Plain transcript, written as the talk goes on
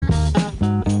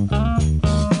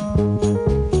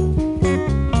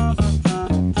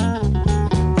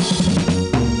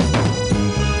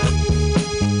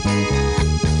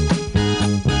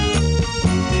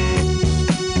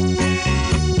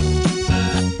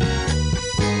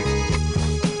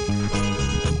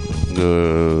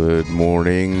Good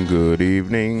morning, good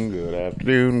evening, good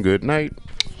afternoon, good night.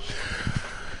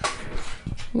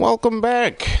 Welcome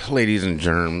back, ladies and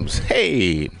germs.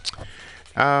 Hey,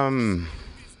 sorry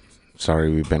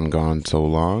we've been gone so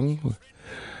long.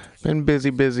 Been busy.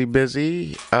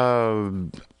 Not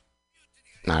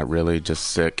really, just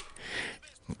sick.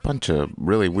 Bunch of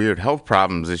really weird health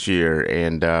problems this year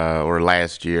and or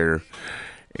last year.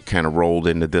 It kind of rolled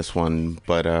into this one,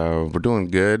 but we're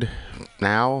doing good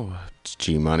now. It's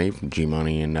G-Money from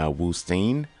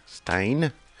GMoneyAndWoostein.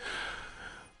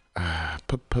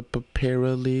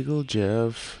 Paralegal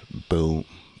Jeff. Boom,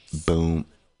 boom,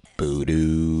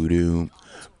 boo-doo-doo.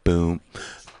 Boom,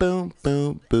 boom,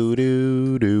 boom,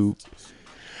 boo-doo-doo.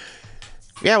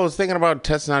 Yeah, I was thinking about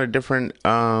testing out a different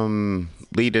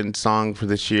lead-in song for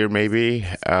this year, maybe.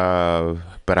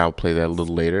 But I'll play that a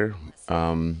little later.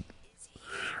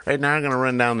 Right now, I'm going to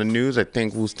run down the news. I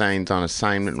think Woostein's on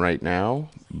assignment right now,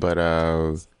 but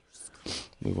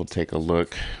we will take a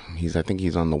look. I think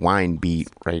he's on the wine beat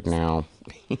right now.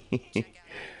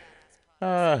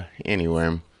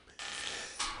 Anyway.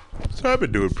 So I've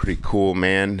been doing pretty cool,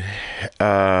 man.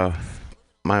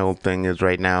 My old thing is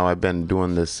right now I've been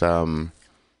doing this,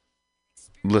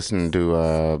 listening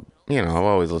to, I've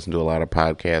always listened to a lot of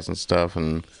podcasts and stuff,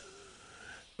 and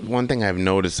one thing I've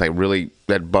noticed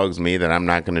that bugs me that I'm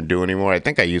not going to do anymore. I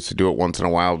think I used to do it once in a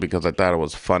while because I thought it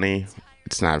was funny.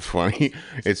 It's not funny.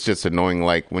 It's just annoying,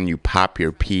 like when you pop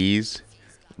your peas.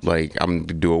 Like, I'm going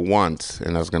to do it once,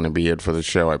 and that's going to be it for the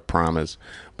show, I promise.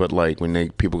 But, like, when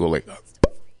people go like,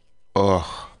 ugh.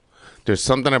 There's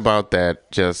something about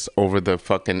that just over the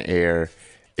fucking air.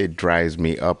 It drives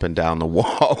me up and down the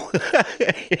wall.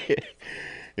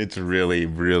 It's really,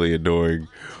 really annoying.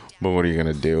 But what are you going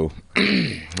to do?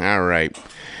 All right,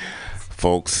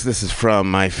 folks, this is from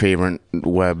my favorite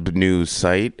web news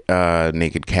site,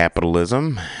 Naked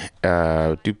Capitalism.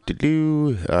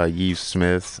 Yves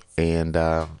Smith and,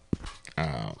 oh,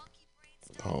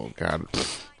 God,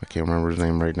 I can't remember his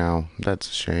name right now. That's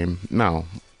a shame. No,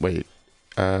 wait.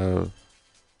 Oh,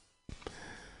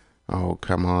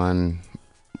 come on.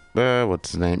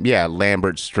 What's his name? Yeah,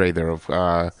 Lambert Strather of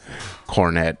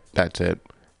Cornet. That's it.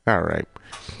 All right.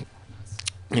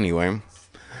 Anyway,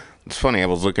 it's funny. I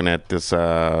was looking at this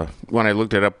when I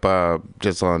looked it up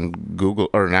just on Google,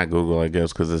 or not Google, I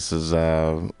guess, because this is,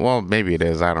 well, maybe it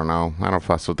is. I don't know. I don't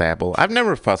fuss with Apple. I've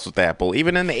never fussed with Apple,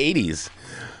 even in the 80s.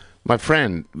 My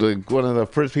friend, one of the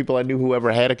first people I knew who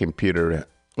ever had a computer,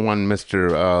 one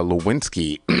Mr.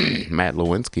 Lewinsky, Matt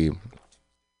Lewinsky.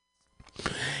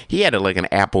 He had like an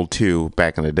Apple II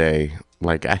back in the day.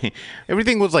 Like,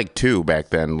 everything was like 2 back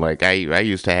then. Like, I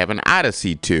used to have an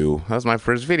Odyssey 2. That was my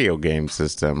first video game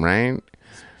system, right?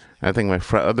 I think my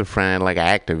other friend had like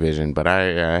Activision, but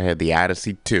I had the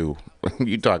Odyssey 2.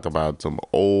 You talk about some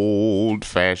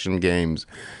old-fashioned games.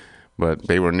 But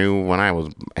they were new when I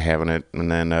was having it.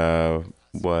 And then,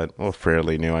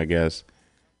 fairly new, I guess.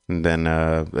 And then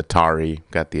Atari,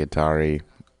 got the Atari,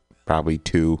 probably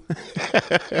 2.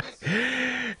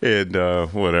 And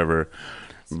whatever.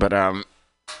 But,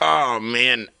 oh,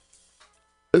 man,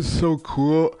 it's so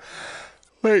cool.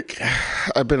 Like,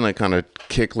 I've been, like, on a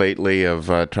kick lately of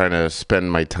trying to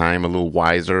spend my time a little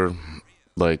wiser.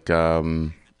 Like,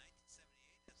 slowing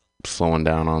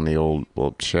down on the old,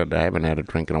 well, shit, I haven't had a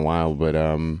drink in a while, but,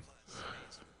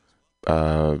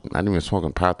 not even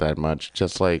smoking pot that much.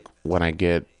 Just, like, when I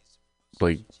get,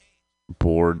 like,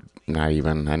 bored, I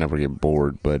never get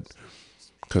bored, but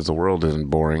because the world isn't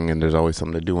boring and there's always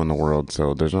something to do in the world,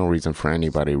 so there's no reason for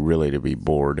anybody really to be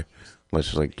bored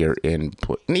unless like you're in,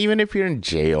 and even if you're in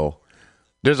jail,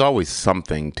 there's always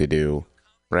something to do,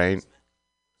 right?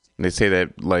 And they say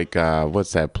that, like,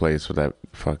 what's that place where that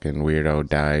fucking weirdo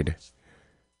died?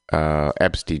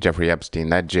 Jeffrey Epstein,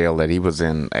 that jail that he was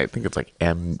in, I think it's like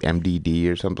MDD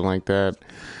or something like that.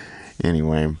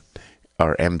 Anyway,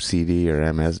 or MCD or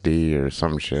MSD or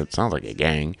some shit. Sounds like a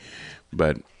gang,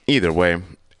 but either way,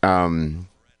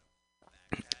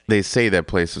 they say that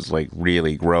place is like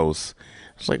really gross.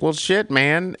 It's like, well, shit,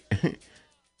 man.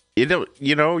 You're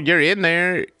in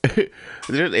there.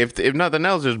 if nothing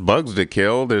else, there's bugs to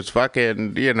kill. There's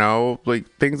fucking, like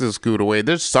things to scoot away.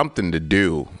 There's something to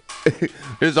do.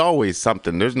 There's always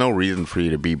something. There's no reason for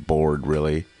you to be bored,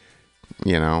 really.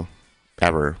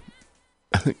 Ever.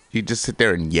 You just sit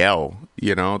there and yell.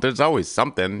 There's always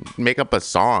something. Make up a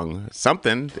song.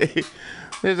 Something.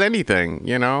 There's anything,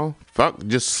 Fuck,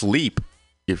 just sleep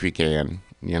if you can,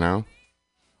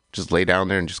 Just lay down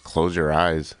there and just close your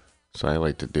eyes. That's what I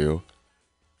like to do.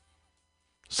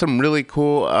 Some really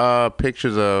cool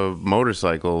pictures of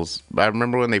motorcycles. I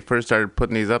remember when they first started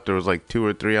putting these up, there was like 2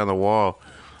 or 3 on the wall.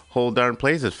 whole darn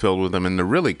place is filled with them, and they're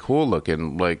really cool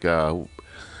looking. Like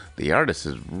the artist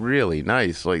is really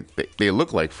nice. Like they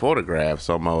look like photographs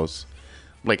almost.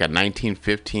 Like a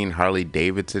 1915 Harley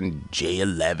Davidson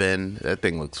J11. That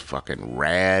thing looks fucking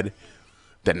rad.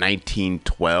 The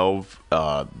 1912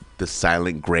 the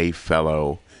Silent Gray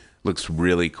Fellow looks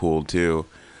really cool too.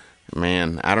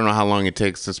 Man, I don't know how long it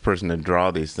takes this person to draw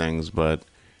these things, but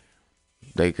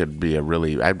they could be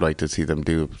I'd like to see them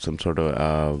do some sort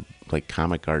of like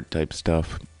comic art type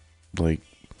stuff. Like,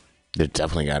 there's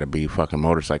definitely got to be fucking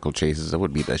motorcycle chases. That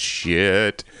would be the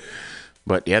shit.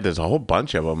 But yeah, there's a whole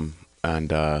bunch of them. And,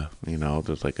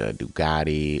 there's like a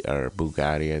Ducati or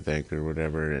Bugatti, I think, or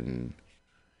whatever, and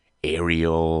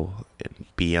Ariel and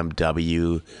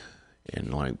BMW.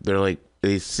 And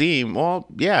they seem, well,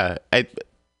 yeah, as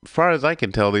far as I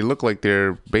can tell, they look like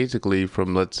they're basically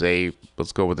from, let's go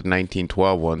with the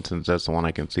 1912 one, since that's the one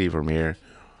I can see from here.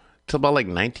 It's about like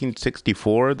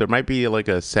 1964. There might be like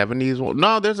a 70s one.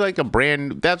 No, there's like a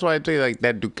brand. That's why I'd say like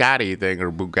that Ducati thing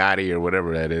or Bugatti or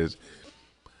whatever that is.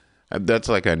 That's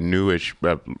like a newish,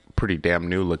 pretty damn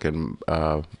new looking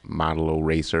model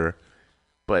racer.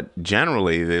 But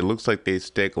generally, it looks like they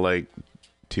stick like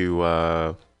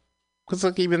to, because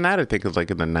like even that I think is like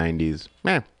in the 90s.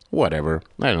 Whatever.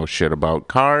 I know shit about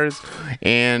cars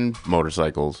and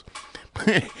motorcycles.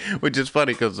 Which is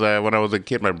funny because when I was a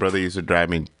kid, my brother used to drive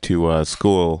me to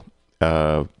school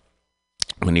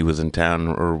when he was in town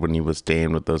or when he was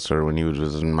staying with us or when he was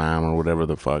visiting mom or whatever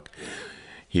the fuck.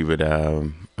 He would,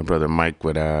 my brother Mike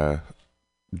would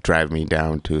drive me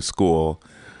down to school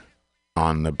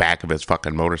on the back of his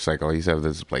fucking motorcycle. He used to have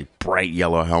this like bright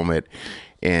yellow helmet,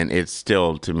 and it's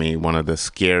still to me one of the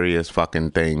scariest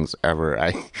fucking things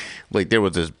ever. There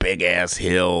was this big ass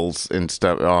hills and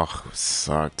stuff. Oh,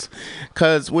 sucked.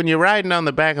 Cause when you're riding on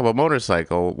the back of a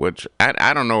motorcycle, which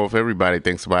I don't know if everybody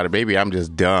thinks about it. Maybe I'm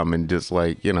just dumb and just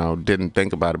didn't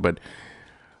think about it. But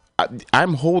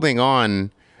I'm holding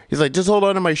on. He's like, just hold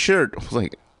on to my shirt. I was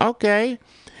like, okay.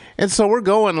 And so we're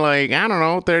going like, I don't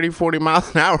know, 30, 40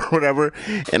 miles an hour or whatever.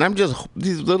 And I'm just,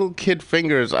 these little kid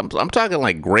fingers, I'm talking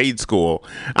like grade school.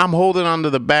 I'm holding onto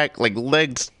the back, like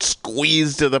legs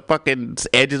squeezed to the fucking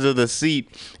edges of the seat.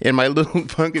 And my little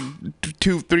fucking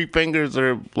 2-3 fingers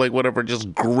are like whatever,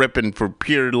 just gripping for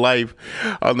pure life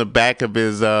on the back of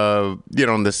his, on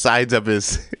the sides of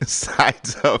his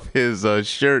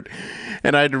shirt.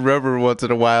 And I'd remember once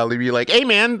in a while, he'd be like, hey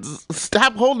man,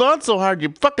 stop holding on so hard. You're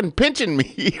fucking pinching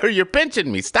me. Or you're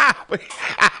pinching me. Stop.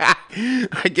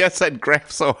 I guess I'd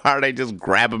grab so hard, I just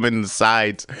grab him in the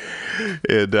sides.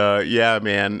 And yeah,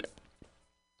 man.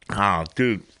 Oh,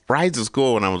 dude. Rides to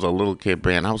school when I was a little kid,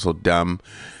 man. I was so dumb.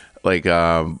 Like,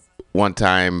 one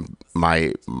time,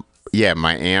 my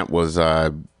aunt was,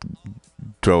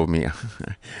 drove me. It's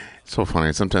so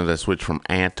funny. Sometimes I switch from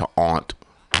aunt to aunt.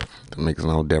 It makes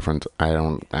no difference. I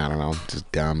don't know.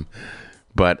 Just dumb.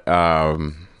 But I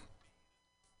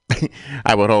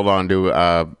would hold on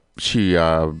to she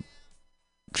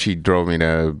drove me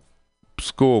to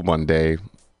school one day.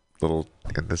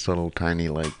 This little tiny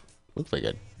looks like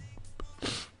it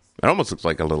almost looks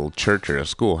like a little church or a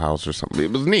schoolhouse or something.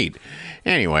 It was neat.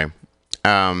 Anyway,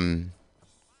 I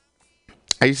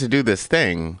used to do this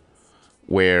thing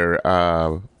where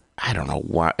I don't know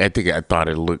why. I think I thought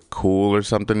it looked cool or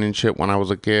something and shit when I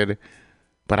was a kid.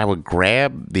 But I would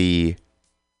grab the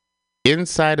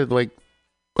inside of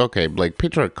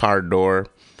picture a car door.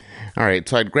 All right,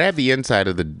 so I'd grab the inside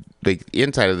of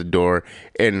the door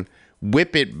and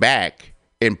whip it back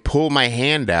and pull my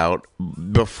hand out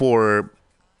before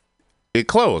it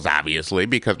closed, obviously,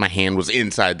 because my hand was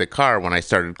inside the car when I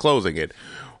started closing it.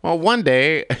 Well, one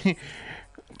day,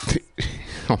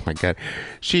 oh my God,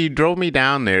 she drove me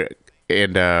down there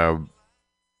and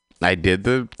I did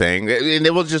the thing, and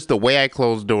it was just the way I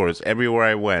closed doors everywhere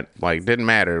I went. Like, didn't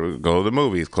matter. Go to the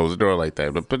movies, close the door like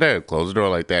that. But close the door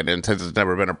like that. And since it's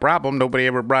never been a problem, nobody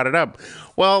ever brought it up.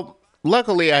 Well,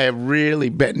 luckily, I have really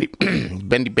bendy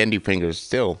fingers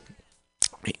still,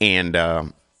 and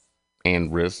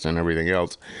wrists and everything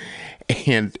else.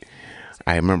 And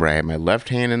I remember I had my left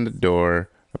hand in the door.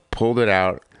 I pulled it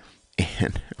out,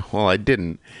 and well, I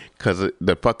didn't, because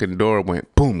the fucking door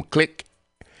went boom, click.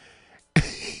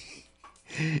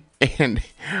 And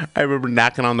I remember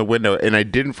knocking on the window, and I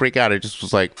didn't freak out. I just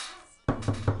was like,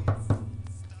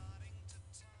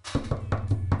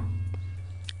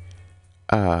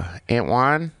 Aunt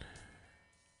Juan?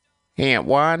 Hey, Aunt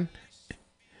Juan?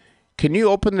 Can you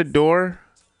open the door?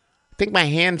 I think my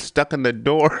hand's stuck in the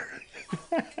door.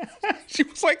 She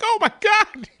was like, oh my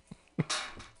God.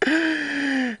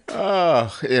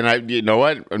 Oh, and you know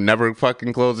what? I'll never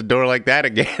fucking close the door like that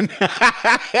again.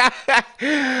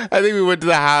 I think we went to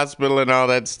the hospital and all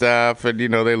that stuff, and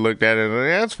they looked at it and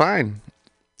yeah, it's fine.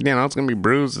 It's gonna be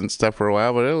bruised and stuff for a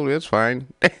while, but it's fine.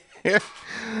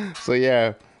 So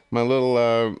yeah,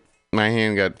 my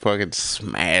hand got fucking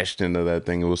smashed into that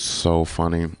thing. It was so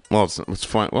funny. Well, it's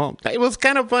fun. Well, it was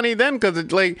kind of funny then because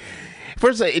it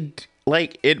first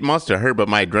it must have hurt, but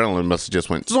my adrenaline must have just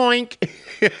went zoink.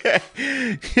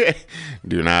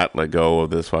 Do not let go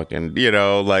of this fucking,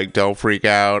 don't freak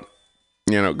out,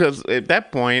 because at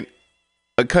that point,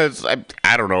 because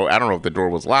I don't know if the door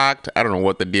was locked. I don't know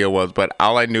what the deal was, but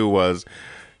all I knew was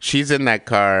she's in that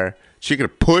car. She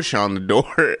could push on the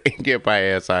door and get my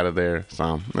ass out of there.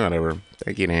 So, whatever.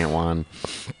 Thank you to Aunt Juan.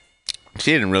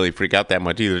 She didn't really freak out that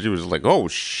much either. She was like, oh,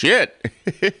 shit.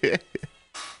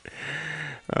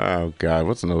 Oh, God.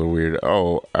 What's another weird...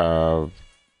 yeah,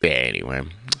 anyway.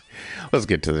 Let's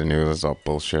get to the news. That's all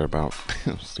bullshit about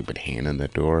stupid hand in the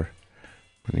door.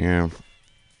 But, yeah.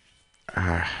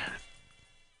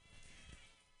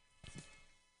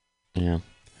 Yeah.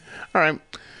 All right.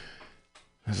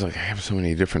 It's like I have so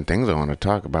many different things I want to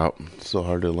talk about. It's so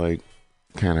hard to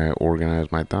kind of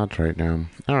organize my thoughts right now.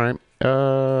 All right.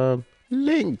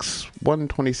 Links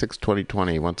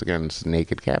 1/26/2020. Once again, it's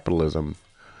naked capitalism.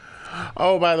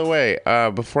 Oh, by the way,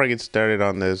 before I get started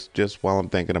on this, just while I'm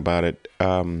thinking about it,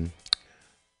 I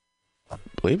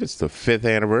believe it's the 5th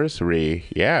anniversary.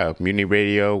 Yeah, Mutiny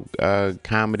Radio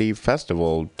Comedy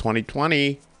Festival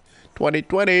 2020.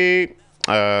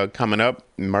 Coming up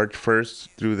March 1st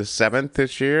through the 7th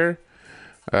this year.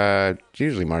 It's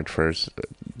usually March 1st.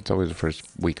 It's always the first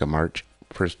week of March,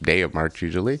 first day of March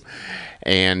usually.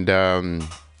 And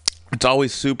it's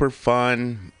always super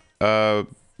fun. In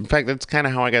fact, that's kind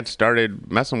of how I got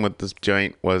started messing with this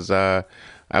joint was I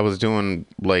was doing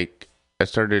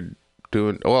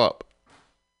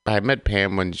I met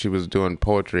Pam when she was doing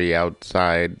poetry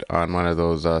outside on one of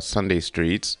those Sunday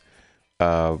streets.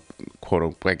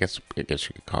 Quote, I guess you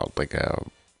could call it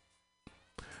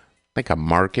like a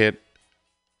market,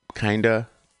 kinda,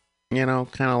 kind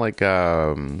of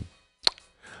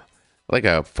like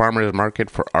a farmer's market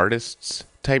for artists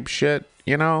type shit,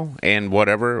 and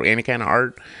whatever, any kind of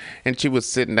art. And she was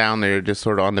sitting down there just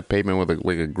sort of on the pavement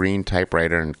with a green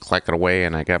typewriter and clacking away.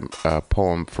 And I got a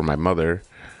poem for my mother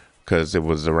because it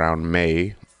was around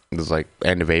May. It was like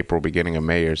end of April, beginning of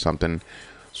May or something.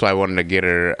 So I wanted to get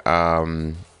her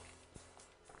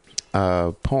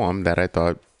a poem that I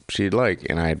thought she'd like,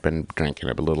 and I had been drinking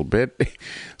it a little bit.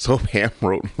 So Pam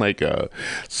wrote like a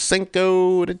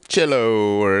Cinco de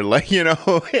Cello, or and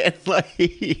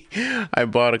I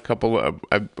bought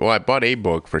I bought a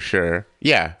book for sure.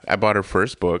 Yeah, I bought her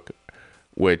first book,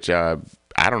 which I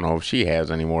don't know if she has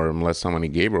anymore unless somebody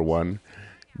gave her one.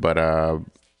 But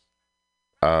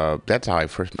that's how I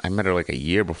met her like a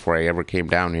year before I ever came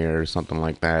down here or something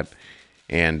like that.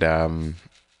 And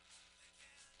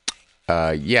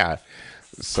yeah.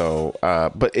 So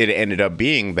but it ended up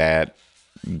being that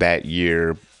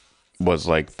year was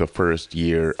like the first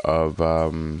year of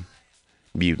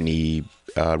Mutiny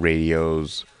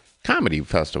Radio's comedy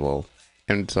festival.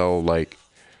 And so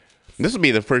this will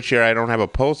be the first year I don't have a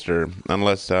poster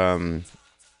unless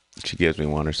she gives me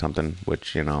one or something,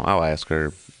 which I'll ask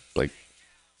her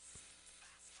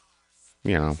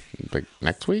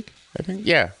next week, I think.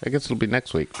 Yeah, I guess it'll be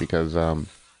next week because that's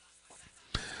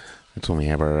when we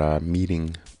have our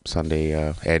meeting Sunday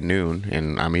at noon,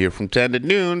 and I'm here from 10 to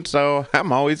noon, so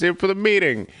I'm always here for the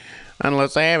meeting,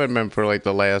 unless I haven't been for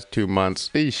the last 2 months.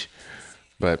 Eesh.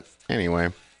 But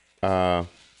anyway, so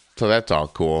that's all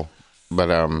cool. But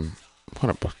what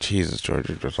about Jesus, George?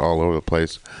 You're just all over the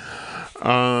place.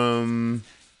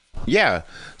 Yeah,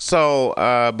 so,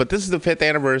 but this is the 5th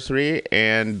anniversary,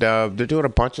 and they're doing a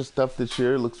bunch of stuff this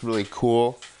year. It looks really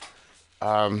cool.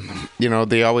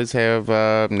 They always have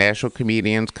national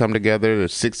comedians come together.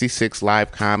 There's 66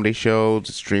 live comedy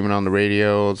shows, streaming on the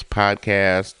radios,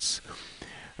 podcasts.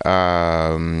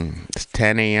 It's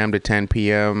 10 a.m. to 10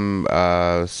 p.m.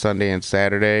 Sunday and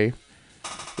Saturday,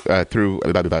 through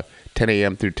 10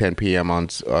 a.m. through 10 p.m. on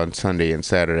Sunday and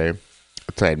Saturday.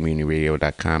 It's at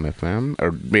MutinyRadio.com FM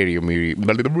or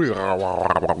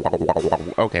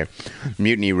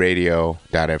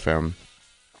MutinyRadio.fm.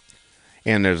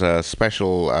 And there's a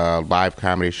special live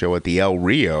comedy show at the El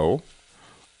Rio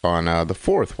on the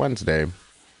 4th Wednesday.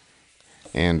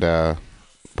 And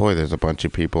boy, there's a bunch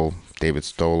of people. David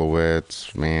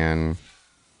Stolowitz, man,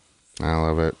 I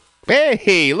love it.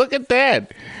 Hey, look at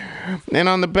that! And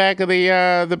on the back of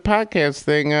the podcast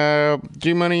thing,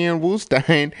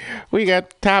 GMoneyAndWoostein, we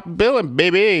got top billing,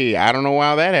 baby. I don't know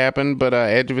how that happened, but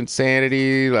Edge of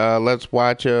Insanity. Let's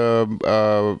watch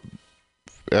let's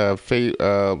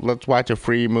watch a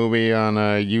free movie on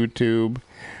YouTube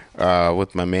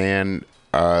with my man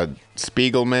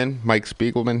Spiegelman, Mike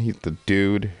Spiegelman. He's the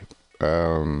dude.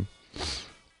 A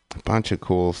bunch of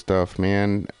cool stuff,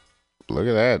 man. Look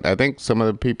at that. I think some of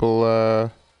the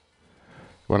people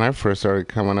when I first started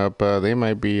coming up, they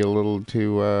might be a little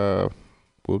too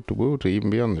woo to even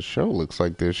be on the show. Looks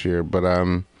like this year, but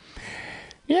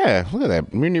yeah, look at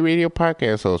that. Mutiny Radio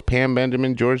podcast host Pam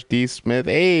Benjamin, George D. Smith.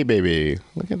 Hey, baby,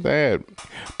 look at that.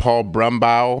 Paul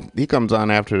Brumbaugh, he comes on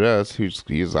after us.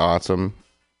 He's awesome.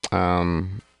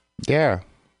 Yeah,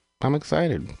 I'm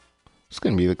excited. It's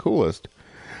gonna be the coolest.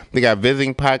 They got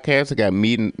visiting podcasts. They got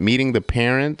meeting the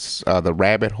parents, the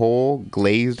rabbit hole,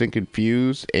 glazed and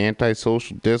confused,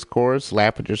 antisocial discourse,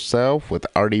 laugh at yourself with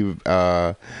Artie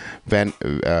Valezula.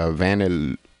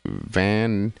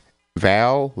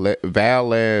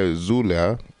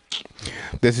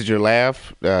 This is your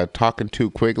laugh. Talking too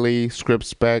quickly. Script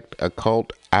spec.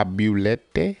 Occult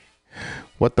abulete.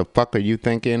 What the fuck are you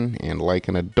thinking? And like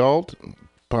an adult.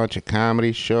 Bunch of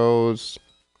comedy shows.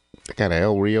 I got a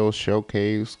El Rio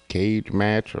showcase, cage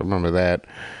match. I remember that.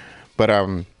 But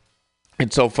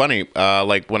it's so funny.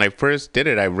 Like when I first did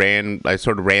it, I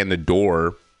sort of ran the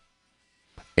door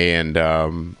and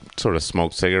sort of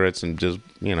smoked cigarettes and just,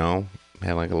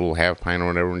 had like a little half pint or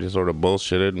whatever and just sort of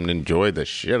bullshitted and enjoyed the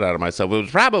shit out of myself. It was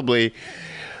probably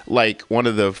like one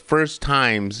of the first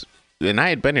times, and I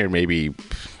had been here maybe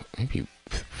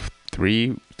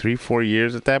 4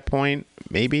 years at that point,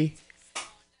 maybe.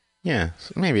 Yeah,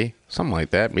 maybe something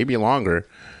like that, maybe longer.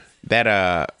 That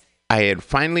I had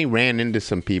finally ran into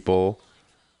some people,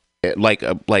 like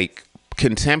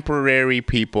contemporary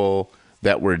people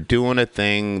that were doing a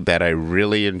thing that I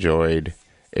really enjoyed,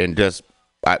 and just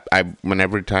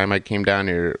whenever time I came down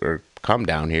here or come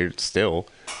down here, still,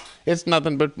 it's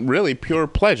nothing but really pure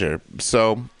pleasure.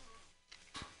 So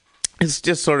it's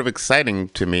just sort of exciting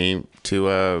to me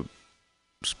to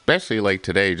especially like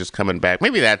today, just coming back.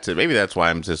 Maybe that's it. Maybe that's why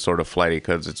I'm just sort of flighty,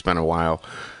 because it's been a while.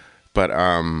 But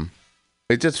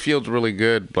it just feels really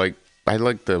good. Like, I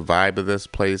like the vibe of this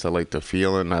place. I like the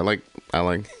feeling. I like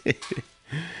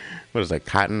what is that,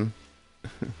 cotton?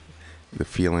 The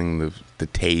feeling, the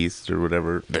taste or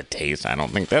whatever. The taste. I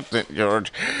don't think that's it,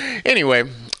 George. Anyway,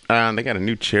 they got a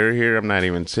new chair here I'm not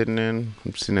even sitting in.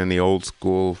 I'm sitting in the old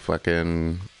school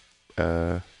fucking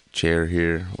chair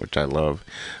here, which I love,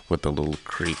 with the little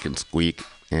creak and squeak,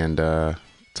 and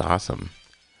it's awesome.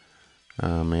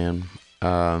 Man.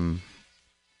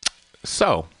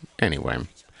 So anyway,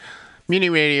 Mutiny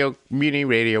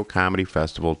Radio Comedy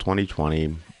Festival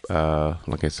 2020.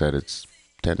 Like I said, it's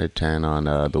 10 to 10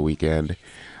 on the weekend.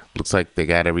 Looks like they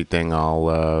got everything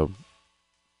all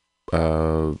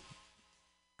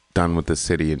done with the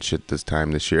city and shit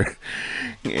this year,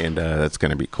 and that's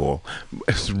gonna be cool.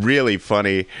 It's really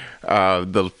funny. I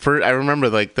remember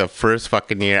like the first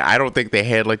fucking year, I don't think they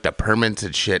had like the permits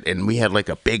and shit, and we had like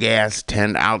a big ass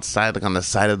tent outside, like on the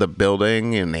side of the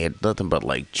building, and they had nothing but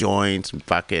like joints and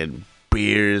fucking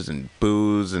beers and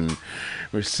booze, and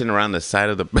we were sitting around the side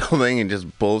of the building and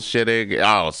just bullshitting.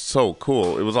 Oh, it was so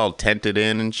cool. It was all tented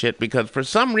in and shit, because for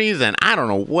some reason, I don't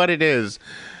know what it is,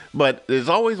 but there's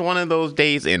always one of those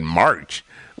days in March,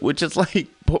 which is like,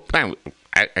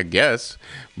 I guess,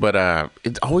 but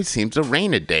it always seems to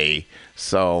rain a day.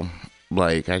 So,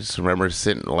 like, I just remember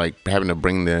sitting, like, having to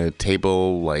bring the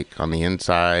table, like, on the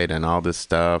inside and all this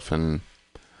stuff, and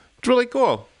it's really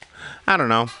cool. I don't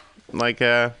know. Like,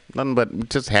 nothing but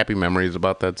just happy memories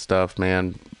about that stuff,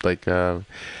 man. Like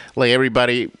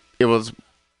everybody, it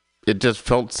just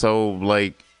felt so,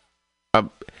 like, I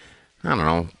don't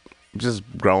know. Just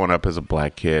growing up as a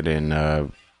black kid in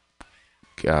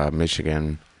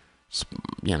Michigan,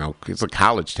 it's a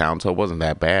college town, so it wasn't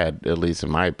that bad, at least in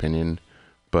my opinion.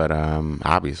 But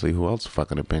obviously, who else's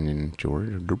fucking opinion,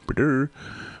 George?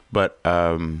 But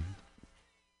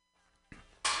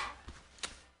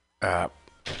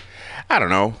I don't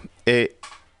know.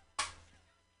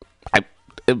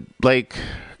 Like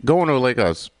going to like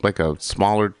a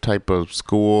smaller type of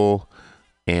school,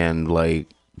 and like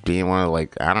being one of,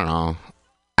 like, I don't know.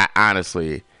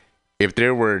 Honestly, if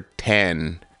there were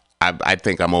 10, I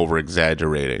think I'm over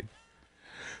exaggerating.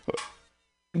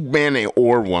 Men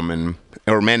or women,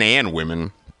 or men and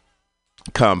women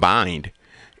combined,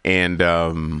 and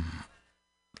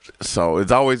so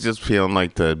it's always just feeling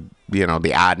like the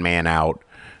odd man out.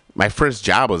 My first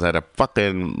job was at a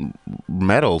fucking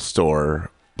metal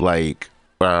store, like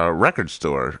record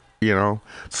store,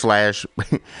 slash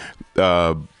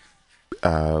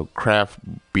craft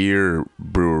beer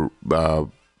brewer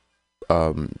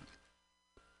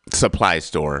supply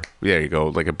store. There you go,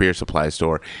 like a beer supply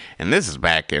store. And this is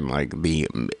back in like the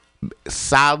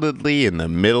solidly in the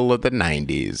middle of the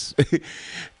 90s.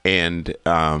 And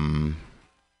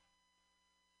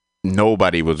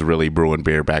nobody was really brewing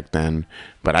beer back then,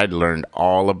 but I'd learned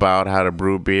all about how to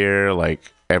brew beer I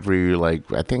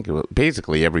think it was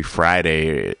basically every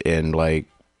Friday, and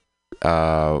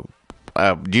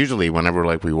usually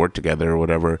whenever we work together or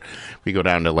whatever, we go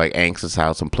down to Anx's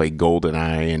house and play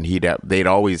GoldenEye, and they'd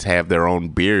always have their own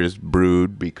beers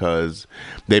brewed because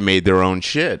they made their own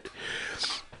shit.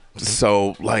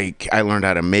 So I learned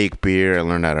how to make beer, I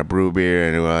learned how to brew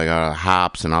beer, and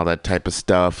hops and all that type of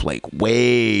stuff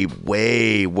way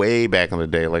back in the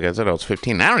day. Like I said, I was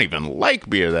 15. I don't even like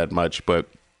beer that much, but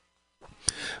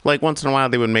once in a while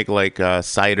they would make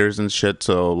ciders and shit,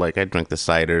 so I drink the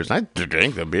ciders. I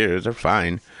drink the beers, they're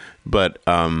fine. But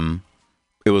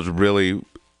it was really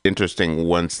interesting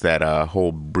once that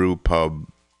whole brew pub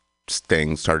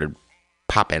thing started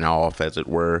popping off, as it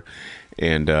were.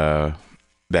 And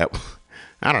that,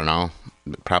 I don't know,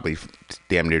 probably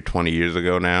damn near 20 years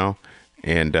ago now.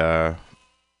 And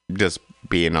just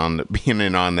being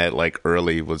in on that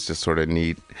early was just sort of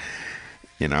neat,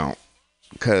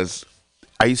 because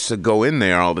I used to go in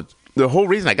there the whole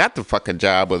reason I got the fucking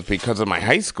job was because of my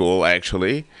high school,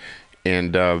 actually.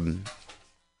 And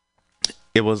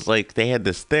it was they had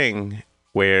this thing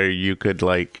where you could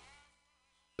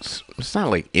it's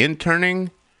not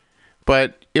interning,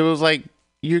 but it was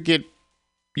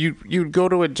you'd go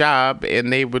to a job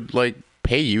and they would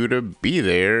pay you to be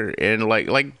there, and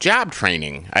like job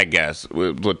training, I guess,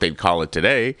 what they'd call it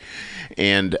today.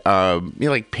 And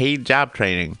paid job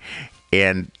training,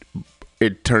 and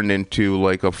it turned into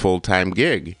a full-time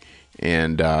gig.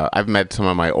 And I've met some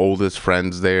of my oldest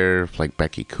friends there, like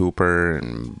Becky Cooper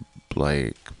and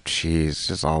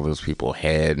just all those people,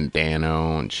 Head and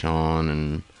Dano and Sean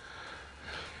and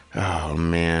oh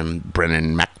man,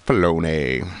 Brennan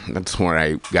McFalone. That's where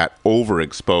I got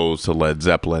overexposed to Led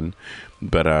Zeppelin.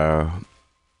 But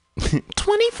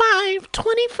 25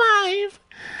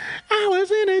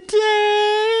 hours in a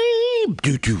day.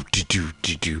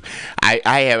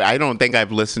 I don't think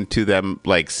I've listened to them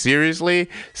seriously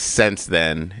since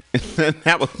then.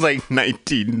 That was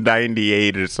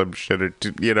 1998 or some shit, or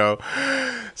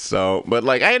So, but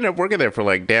I ended up working there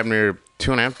for damn near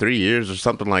 2.5, 3 years or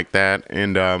something like that.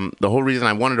 And the whole reason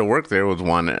I wanted to work there was,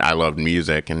 one, I loved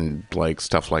music and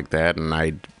stuff like that, and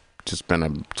I'd just been a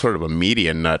sort of a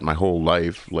media nut my whole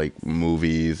life,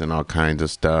 movies and all kinds of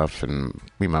stuff. And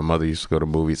me and my mother used to go to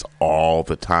movies all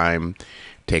the time,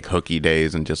 take hooky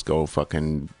days and just go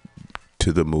fucking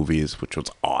to the movies, which was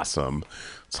awesome.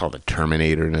 Saw the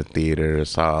Terminator in the theater,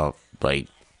 saw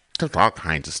just all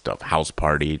kinds of stuff, House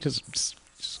Party, just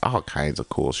all kinds of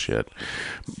cool shit.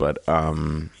 But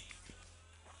I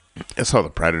saw the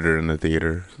Predator in the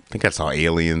theater. I think I saw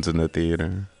Aliens in the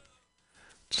theater.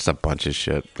 Just a bunch of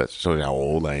shit. That shows you how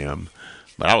old I am.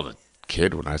 But I was a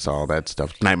kid when I saw all that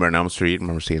stuff. Nightmare on Elm Street, I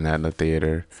remember seeing that in the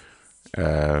theater.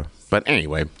 But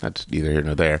anyway, that's neither here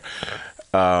nor there.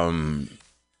 But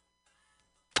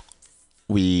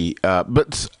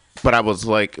I was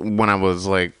when I was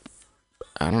I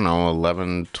don't know,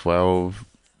 11, 12.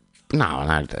 No,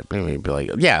 not that. Maybe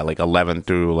 11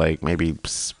 through maybe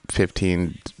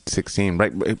 15, 16.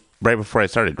 Right before I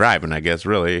started driving, I guess,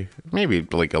 really. Maybe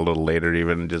a little later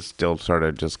even, just still sort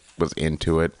of just was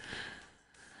into it.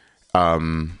 I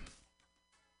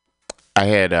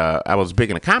was big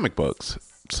into comic books.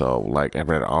 So, I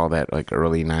read all that,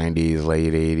 early 90s,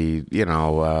 late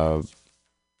 80s,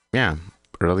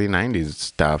 early 90s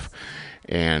stuff.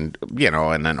 And,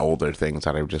 and then older things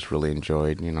that I just really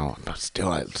enjoyed, but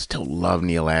I still love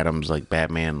Neil Adams,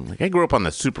 Batman. I grew up on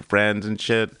the Super Friends and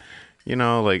shit.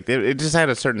 It just had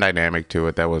a certain dynamic to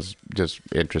it that was just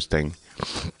interesting.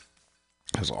 It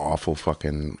was awful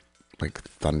fucking,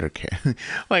 Thundercat.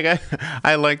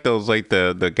 I like those,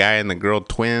 the guy and the girl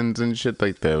twins and shit,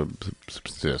 the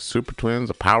super twins,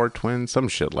 the power twins, some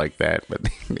shit like that. But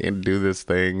they didn't do this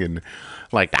thing, and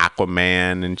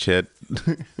Aquaman and shit.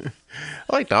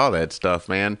 I liked all that stuff,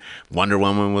 man. Wonder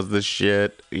Woman was the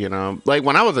shit, when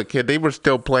I was a kid, they were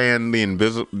still playing the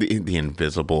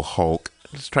Invisible Hulk.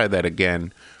 Let's try that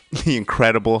again. The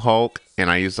Incredible Hulk. And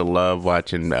I used to love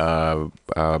watching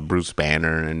Bruce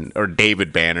Banner or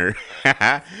David Banner. And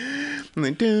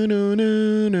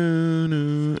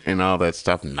all that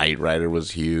stuff. Knight Rider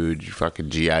was huge. Fucking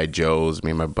G.I. Joes.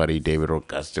 Me and my buddy David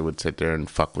Augusta would sit there and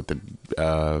fuck with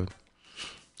the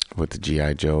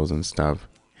G.I. Joes and stuff.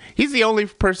 He's the only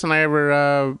person I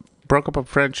ever broke up a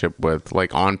friendship with,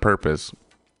 like, on purpose.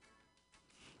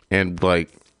 And, like,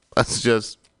 that's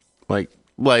just, like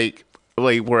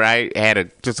where I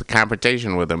had just a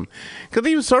confrontation with him. Because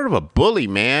he was sort of a bully,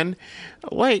 man.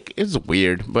 Like, it's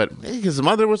weird. But his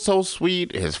mother was so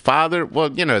sweet. His father,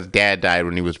 well, you know, his dad died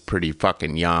when he was pretty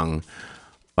fucking young.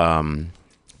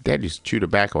 Dad used to chew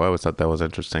tobacco. I always thought that was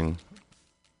interesting.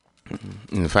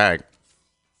 In fact,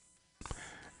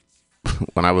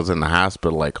 when I was in the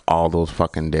hospital, like, all those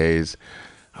fucking days,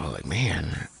 I was like,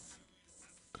 man,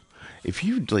 if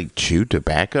you, like, chew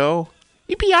tobacco,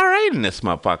 you'd be all right in this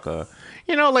motherfucker.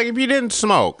 You know, like, if you didn't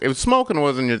smoke, if smoking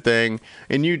wasn't your thing,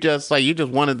 and you just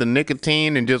wanted the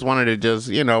nicotine and just wanted to just,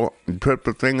 you know, put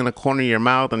the thing in the corner of your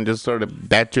mouth and just sort of,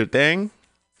 that's your thing,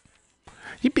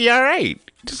 you'd be all right.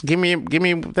 Just give me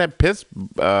that piss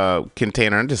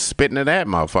container and just spit into that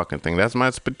motherfucking thing. That's my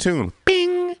spittoon.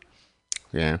 Bing!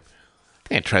 Yeah. I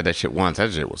think I tried that shit once.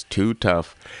 That shit was too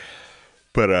tough.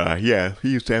 But, yeah, he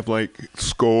used to have, like,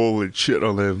 skull and shit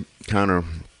on the counter.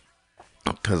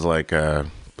 Because, like,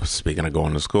 speaking of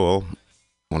going to school,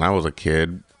 when I was a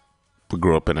kid, we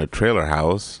grew up in a trailer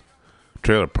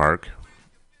park.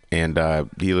 And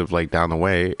he lived, like, down the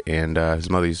way. And his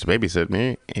mother used to babysit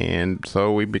me. And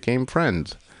so we became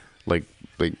friends. Like,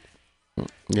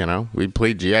 you know, we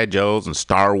played G.I. Joes and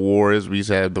Star Wars. We used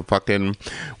to have the fucking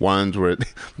ones where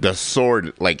the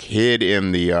sword, like, hid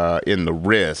in the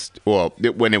wrist. Well,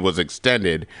 when it was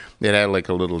extended, it had, like,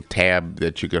 a little tab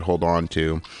that you could hold on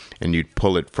to. And you'd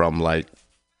pull it from, like,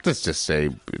 let's just say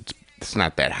it's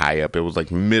not that high up. It was, like,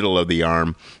 middle of the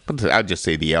arm. I'd just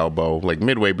say the elbow, like,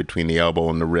 midway between the elbow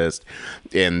and the wrist.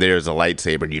 And there's a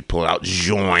lightsaber, and you'd pull it out,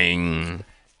 zoing.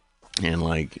 And,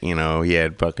 like, you know, he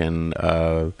had fucking,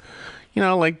 you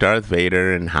know, like Darth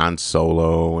Vader and Han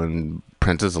Solo and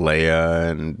Princess Leia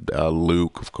and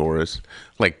Luke, of course.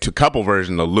 Like, a couple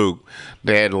versions of Luke.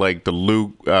 They had, like, the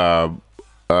Luke,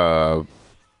 I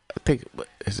think,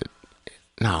 is it?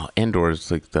 No, Endor's,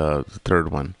 like, the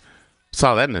third one.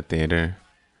 Saw that in the theater.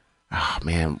 Oh,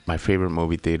 man, my favorite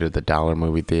movie theater, the Dollar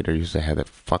Movie Theater, used to have that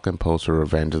fucking poster of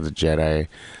Revenge of the Jedi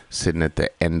sitting at the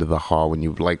end of the hall when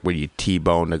you, like, where you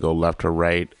T-bone to go left or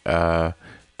right to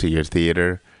your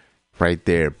theater. Right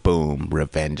there, boom,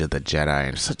 Revenge of the Jedi.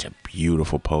 And such a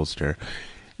beautiful poster.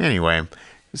 Anyway,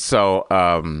 so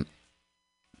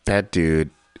that dude,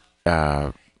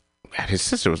 his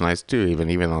sister was nice too, even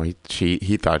though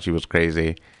he thought she was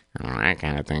crazy. I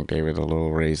kind of think David's a little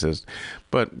racist,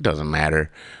 but it doesn't matter.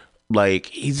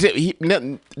 Like,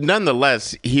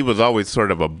 nonetheless, he was always sort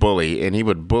of a bully, and he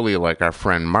would bully, like, our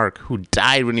friend Mark, who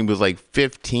died when he was, like,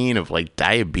 15 of, like,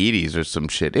 diabetes or some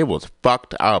shit. It was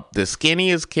fucked up. The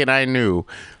skinniest kid I knew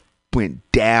went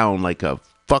down like a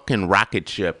fucking rocket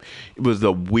ship. It was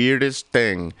the weirdest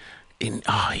thing. And,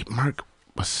 Mark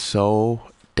was so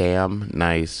damn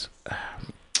nice.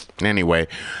 Anyway,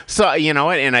 so, you know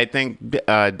what, and I think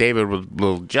David was a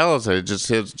little jealous of it, just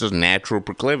his just natural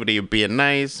proclivity of being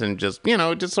nice and just, you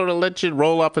know, just sort of let shit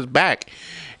roll off his back.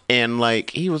 And, like,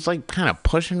 he was, like, kind of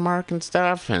pushing Mark and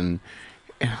stuff, and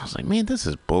I was like, man, this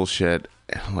is bullshit.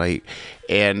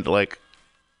 And, like,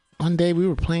 one day we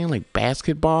were playing, like,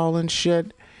 basketball and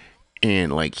shit,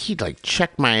 and, like, he'd, like,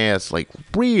 check my ass, like,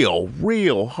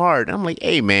 real hard. I'm like,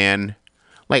 hey, man,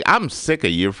 like, I'm sick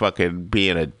of you fucking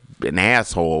being an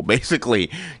asshole,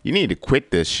 basically. You need to quit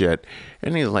this shit.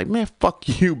 And he's like, man,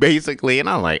 fuck you, basically. And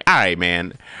I'm like, all right,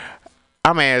 man,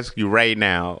 I'm gonna ask you right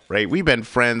now, right? We've been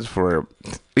friends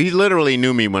he literally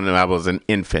knew me when I was an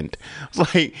infant.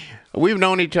 It's like, we've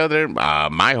known each other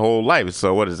my whole life.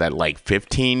 So what is that, like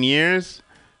 15 years?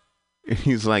 And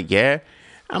he's like, yeah.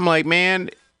 I'm like,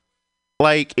 man,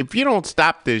 like, if you don't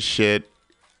stop this shit,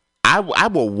 I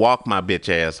will walk my bitch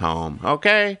ass home,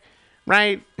 okay?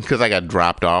 Right? Because I got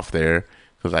dropped off there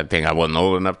because I think I wasn't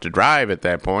old enough to drive at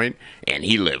that point. And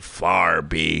he lived far,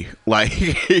 B. Like,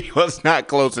 he was not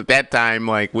close at that time.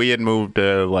 Like, we had moved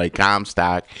to, like,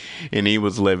 Comstock, and he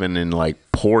was living in, like,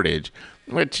 Portage,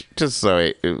 which, just so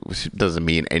it doesn't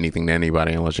mean anything to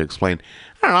anybody unless you explain,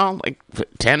 I don't know, like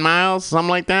 10 miles, something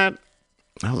like that.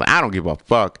 I was like, I don't give a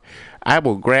fuck. I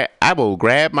will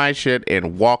grab my shit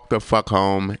and walk the fuck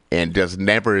home and just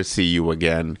never see you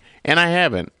again. And I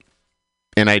haven't.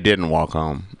 And I didn't walk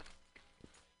home.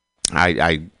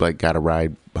 I like got a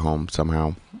ride home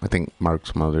somehow. I think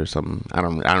Mark's mother or something. I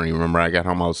don't even remember. I got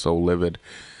home, I was so livid.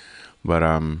 But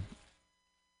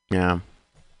yeah.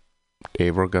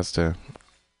 Dave Augusta,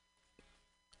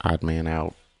 odd man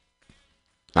out.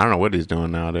 I don't know what he's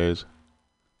doing nowadays.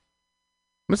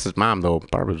 Mrs. Mom though,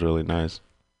 Barbara's really nice.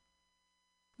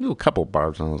 I knew a couple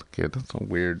Barbs when I was a kid. That's so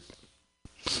weird.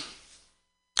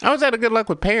 I always had a good luck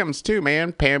with Pam's too,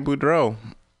 man. Pam Boudreaux.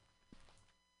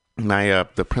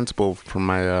 The principal from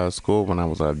my school when I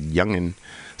was a youngin'.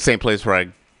 Same place where I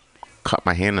cut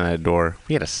my hand in that door.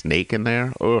 We had a snake in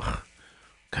there. Ugh.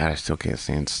 God, I still can't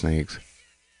stand snakes.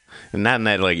 And not in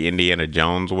that, like, Indiana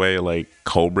Jones way, like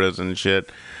cobras and shit.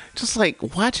 Just,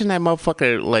 like, watching that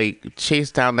motherfucker, like,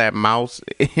 chase down that mouse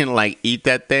and, like, eat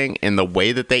that thing. And the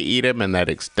way that they eat him and that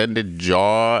extended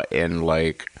jaw and,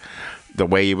 like, the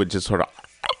way he would just sort of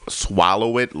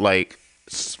swallow it, like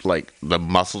the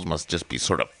muscles must just be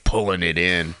sort of pulling it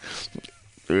in.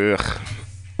 Ugh.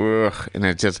 And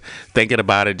it's just thinking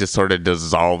about it just sort of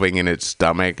dissolving in its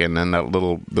stomach, and then the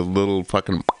little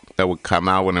fucking that would come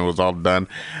out when it was all done.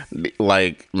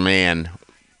 Like, man,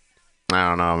 I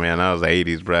don't know, man. That was the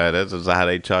 80s, bro. This is how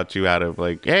they taught you how to,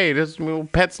 like, hey, this is a little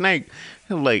pet snake.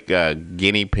 Like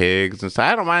guinea pigs and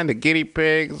stuff. I don't mind the guinea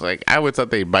pigs. Like, I always thought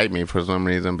they'd bite me for some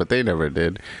reason, but they never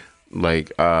did.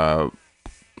 Like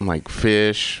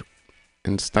fish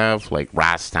and stuff. Like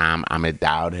Rastam Ahmed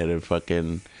Daud had a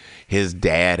fucking... His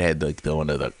dad had like one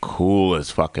of the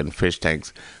coolest fucking fish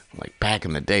tanks. Like back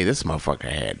in the day, this motherfucker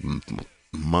had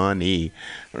money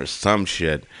or some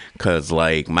shit. Cause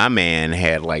like my man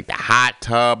had like the hot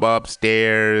tub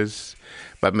upstairs.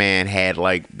 My man had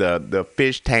like the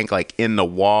fish tank like in the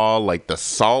wall, like the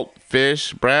salt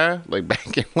fish, bruh. Like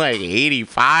back in like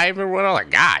 85 or whatever.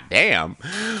 Like, god damn.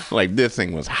 Like this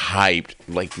thing was hyped.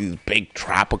 Like these big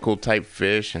tropical type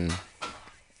fish. And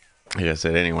like I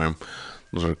said, anyway.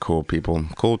 Those are cool people.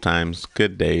 Cool times.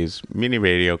 Good days. Mutiny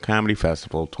Radio Comedy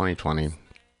Festival 2020.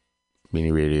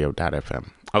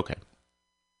 MutinyRadio.fm. Okay.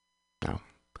 Now,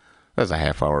 that's a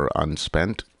half hour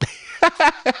unspent.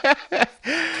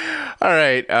 All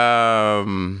right.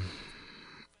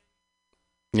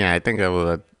 Yeah, I think I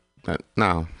will.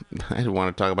 No, I didn't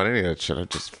want to talk about any of that shit. I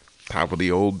just top of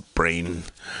the old brain.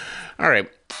 All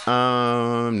right.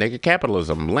 Naked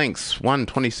Capitalism. Links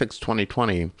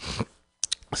 1/26/2020.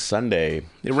 Sunday.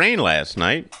 It rained last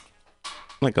night.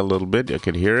 Like a little bit. I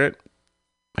could hear it.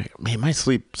 Man, my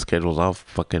sleep schedule's all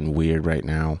fucking weird right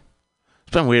now.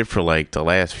 It's been weird for like the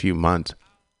last few months.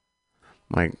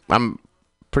 Like, I'm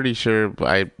pretty sure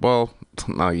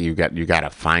no, you gotta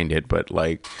find it, but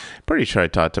like, pretty sure I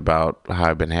talked about how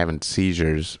I've been having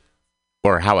seizures,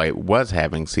 or how I was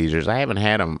having seizures. I haven't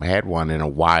had one in a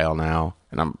while now,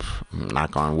 and I'm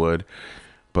knock on wood,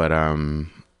 but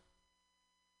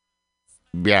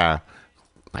yeah,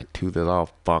 my tooth is all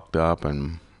fucked up,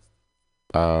 and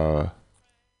like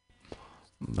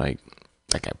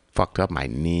I fucked up my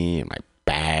knee and my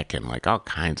back and like all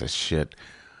kinds of shit.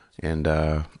 And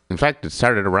in fact, it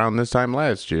started around this time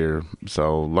last year,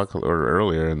 so luckily, or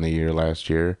earlier in the year last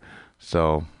year,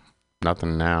 so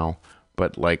nothing now.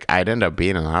 But like, I'd end up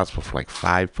being in the hospital for like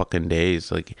 5 fucking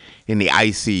days, like in the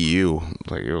ICU.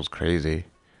 Like, it was crazy.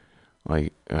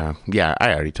 Like, yeah,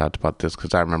 I already talked about this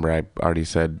because I remember I already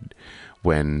said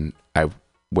when I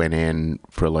went in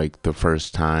for like the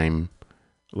first time,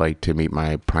 like to meet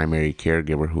my primary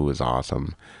caregiver, who was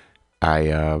awesome.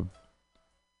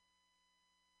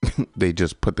 They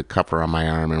just put the cover on my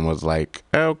arm and was like,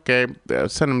 okay,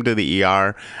 send him to the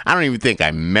ER. I don't even think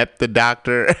I met the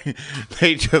doctor.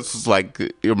 They just was like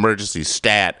emergency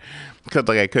stat, because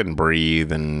like I couldn't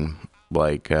breathe, and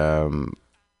like I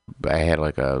had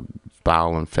like a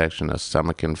bowel infection, a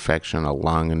stomach infection, a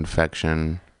lung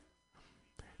infection,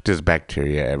 just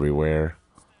bacteria everywhere,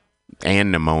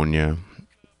 and pneumonia,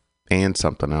 and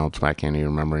something else I can't even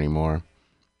remember anymore.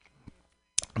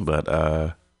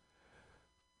 But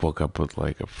woke up with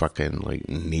like a fucking like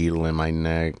needle in my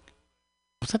neck.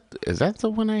 Is that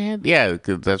the one I had? Yeah,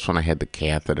 because that's when I had the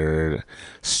catheter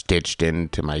stitched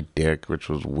into my dick, which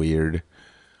was weird.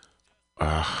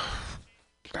 That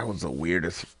was the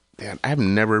weirdest. Man, I've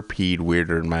never peed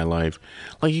weirder in my life.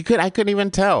 Like I couldn't even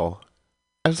tell.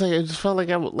 I was like, I just felt like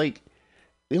I would like.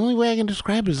 The only way I can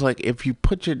describe it is like if you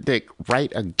put your dick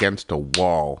right against a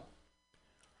wall,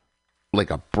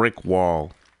 like a brick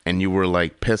wall, and you were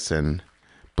like pissing,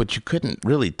 but you couldn't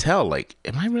really tell. Like,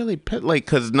 am I really piss? Like,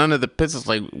 because none of the piss is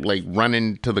like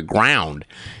running to the ground.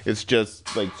 It's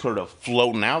just like sort of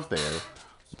floating out there.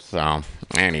 So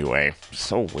anyway,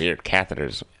 so weird.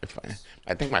 Catheters.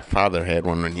 I think my father had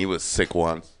one when he was sick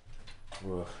once.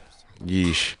 Ugh.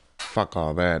 Yeesh. Fuck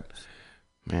all that.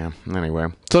 Yeah, anyway.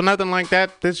 So nothing like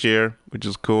that this year, which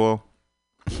is cool.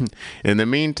 In the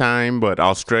meantime, but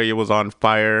Australia was on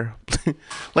fire.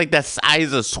 Like the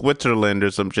size of Switzerland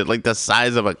or some shit. Like the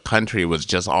size of a country was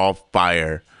just all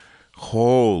fire.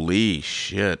 Holy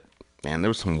shit. Man, there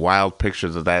were some wild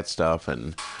pictures of that stuff,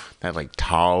 and that like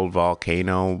tall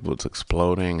volcano was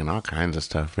exploding and all kinds of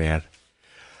stuff, man.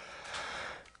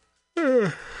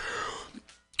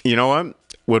 You know what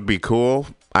would be cool?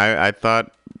 I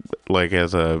thought, like,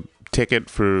 as a ticket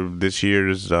for this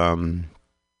year's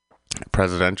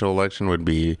presidential election would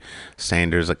be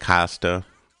Sanders Acosta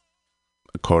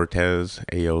Cortez,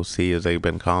 AOC as they've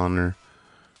been calling her.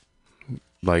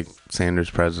 Like Sanders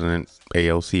president,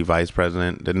 AOC vice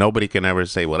president. That nobody can ever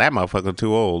say, well, that motherfucker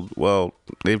too old. Well,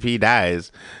 if he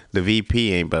dies, the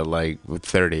VP ain't but like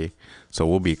 30. So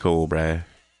we'll be cool, bruh.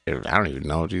 I don't even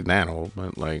know if she's that old,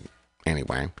 but like,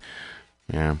 anyway.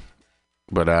 Yeah.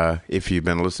 But if you've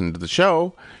been listening to the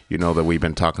show, you know that we've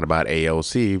been talking about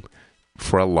AOC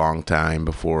for a long time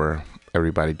before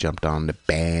everybody jumped on the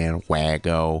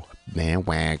bandwagon.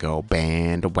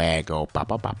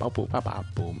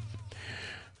 Boom.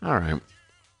 All right.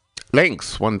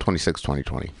 Links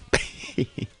 1/26/2020.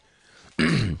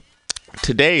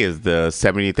 Today is the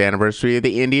 70th anniversary of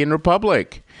the Indian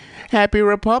Republic. Happy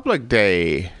Republic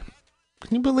Day.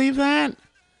 Can you believe that?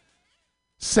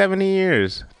 70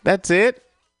 years. That's it?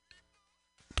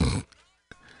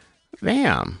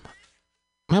 Damn.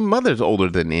 My mother's older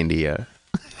than India.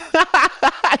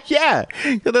 Yeah,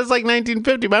 that's like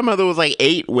 1950. My mother was like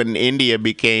 8 when India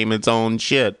became its own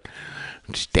shit.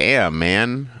 Damn,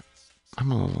 man.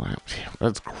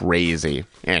 That's crazy.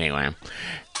 Anyway.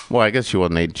 Well, I guess she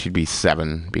wasn't 8. She'd be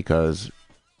 7 because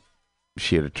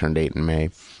she had turned 8 in May.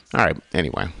 All right.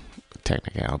 Anyway.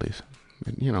 Technicalities.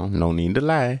 You know, no need to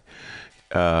lie.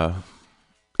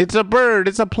 It's a bird.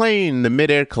 It's a plane. The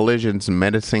mid-air collisions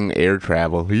menacing air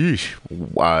travel. Yeesh.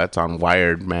 Wow, that's on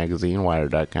Wired magazine,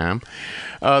 wired.com.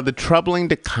 The troubling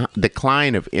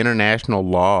decline of international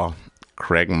law.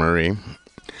 Craig Murray.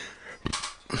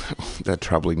 The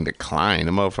troubling decline.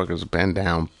 The motherfuckers been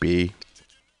down, B.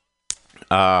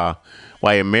 Why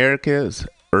America's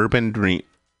urban dreams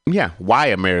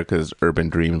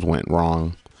went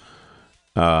wrong.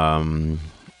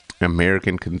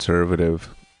 American conservative.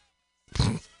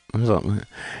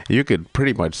 You could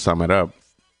pretty much sum it up.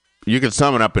 You could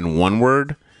sum it up in one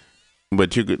word,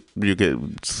 but you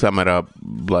could sum it up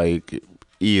like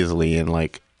easily in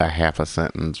like a half a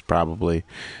sentence, probably.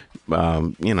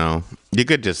 You know, you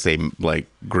could just say like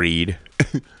greed,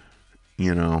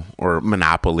 you know, or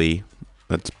monopoly.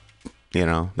 That's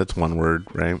one word,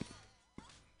 right?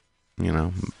 You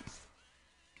know,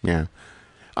 yeah.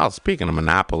 Oh, speaking of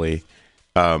monopoly,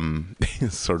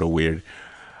 it's sort of weird.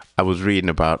 I was reading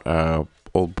about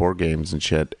old board games and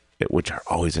shit, which are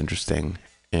always interesting.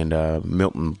 And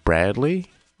Milton Bradley,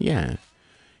 yeah,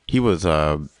 he was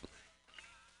like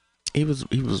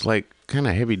kind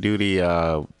of heavy duty,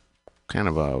 kind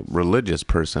of a religious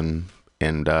person,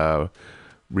 and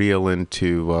real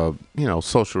into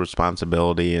social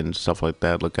responsibility and stuff like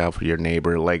that. Look out for your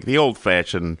neighbor, like the old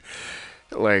fashioned,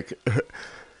 like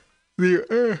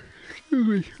the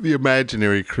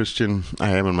imaginary Christian I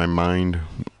have in my mind.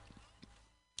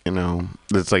 You know,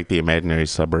 it's like the imaginary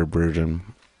suburb version.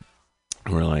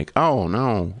 We're like, oh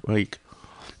no, like,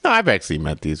 no, I've actually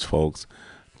met these folks,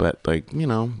 but like, you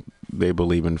know, they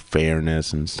believe in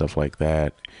fairness and stuff like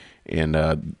that. And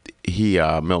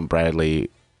Milton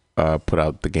Bradley, put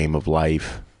out the Game of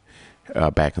Life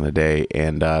back in the day,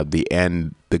 and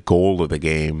the goal of the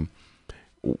game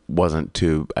wasn't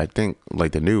to, I think,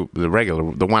 like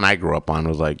the one I grew up on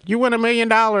was like, you win $1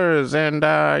 million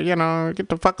and get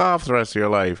the fuck off the rest of your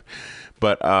life.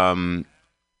 But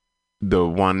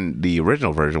the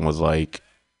original version was like,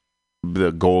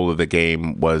 the goal of the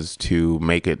game was to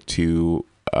make it to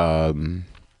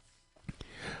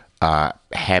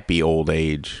happy old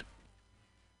age,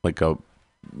 like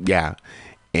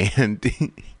and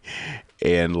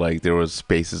and like there was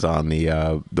spaces on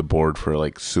the board for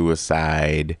like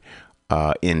suicide,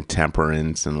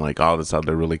 intemperance, and like all this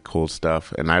other really cool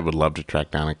stuff. And I would love to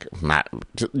track down not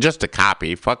just a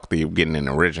copy. Fuck the getting an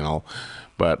original,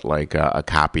 but like a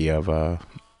copy of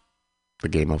the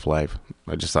Game of Life.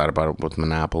 I just thought about it with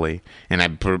Monopoly, and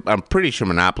I'm pretty sure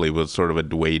Monopoly was sort of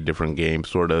a way different game,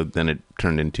 sort of, than it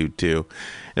turned into too.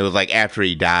 It was like after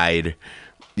he died,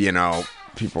 you know,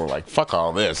 people were like, "Fuck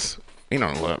all this." You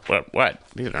know what?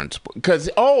 These aren't because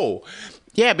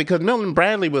Milton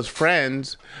Bradley was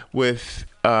friends with,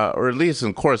 or at least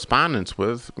in correspondence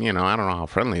with. You know, I don't know how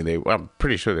friendly they were. I'm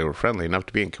pretty sure they were friendly enough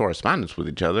to be in correspondence with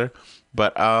each other.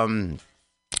 But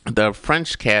the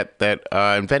French cat that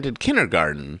invented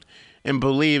kindergarten and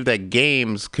believed that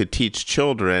games could teach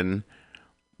children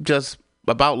just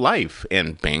about life,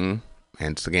 and bing,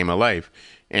 hence the Game of Life.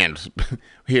 And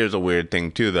here's a weird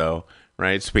thing too, though,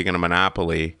 right? Speaking of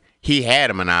Monopoly. He had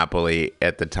a monopoly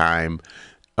at the time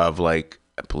of, like,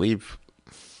 I believe,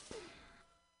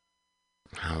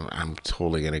 I'm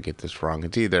totally going to get this wrong.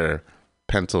 It's either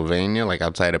Pennsylvania, like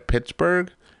outside of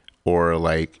Pittsburgh, or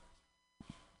like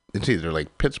it's either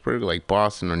like Pittsburgh, like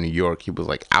Boston, or New York. He was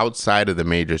like outside of the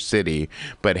major city,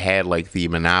 but had like the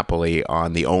monopoly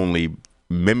on the only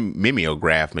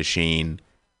mimeograph machine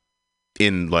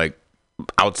in like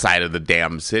outside of the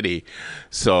damn city.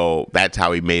 So that's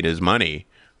how he made his money.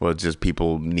 Well, just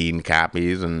people needing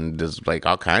copies and just like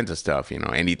all kinds of stuff,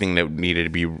 anything that needed to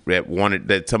be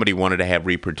that somebody wanted to have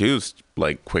reproduced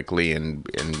like quickly and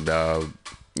in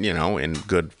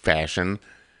good fashion.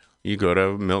 You go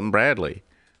to Milton Bradley,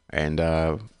 and he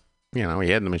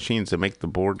had the machines to make the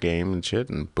board game and shit,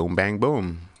 and boom, bang,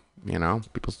 boom.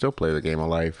 People still play the game of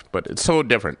life, but it's so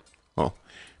different. Well,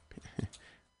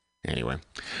 anyway,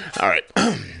 all right,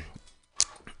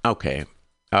 okay.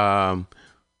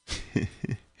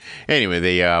 Anyway,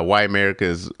 the Why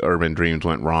America's Urban Dreams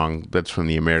Went Wrong. That's from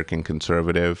the American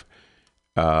Conservative,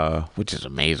 which is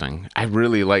amazing.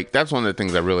 That's one of the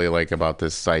things I really like about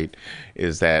this site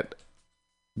is that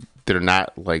they're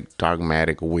not like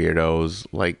dogmatic weirdos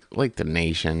like the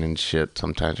Nation and shit.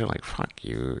 Sometimes you're like, fuck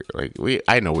you. Like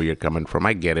I know where you're coming from.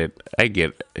 I get it. I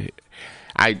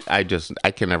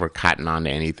can never cotton on to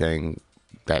anything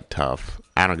that tough.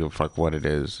 I don't give a fuck what it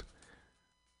is.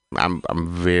 I'm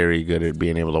very good at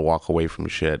being able to walk away from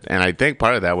shit, and I think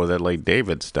part of that was that like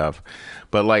David stuff,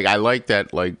 but like I like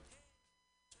that like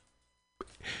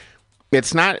they're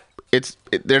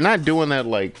not doing that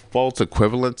like false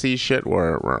equivalency shit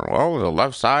where the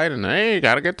left side and hey you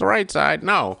gotta get the right side.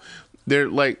 No,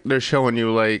 they're showing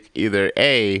you like either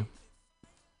A.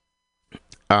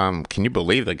 Can you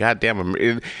believe the goddamn?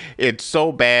 It's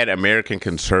so bad. American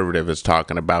Conservative is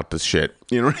talking about this shit.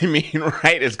 You know what I mean,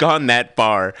 right? It's gone that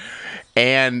far,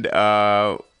 and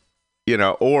or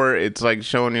it's like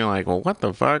showing you like, well, what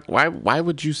the fuck? Why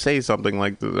would you say something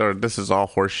like this? Or this is all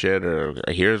horse shit, or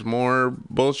here's more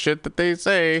bullshit that they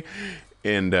say,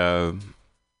 and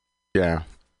yeah.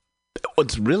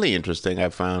 What's really interesting, I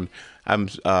found,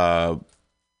 I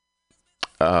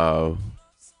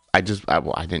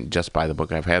didn't just buy the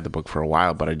book. I've had the book for a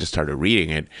while, but I just started reading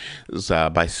it. It's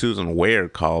by Susan Ware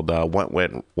called What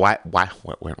Went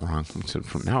Wrong? So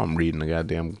from now I'm reading the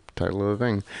goddamn title of the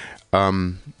thing.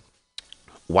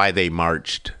 Why They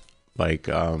Marched.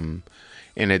 And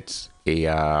it's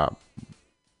a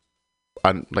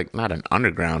not an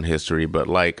underground history, but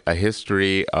like a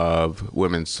history of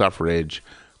women's suffrage,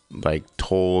 like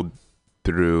told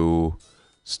through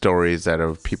stories that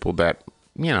are people that,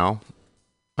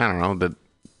 I don't know, that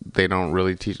they don't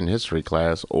really teach in history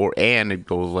class, and it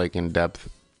goes like in depth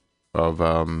of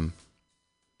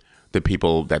the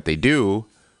people that they do,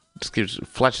 just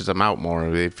fleshes them out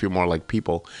more. They feel more like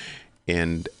people,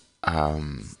 and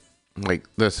like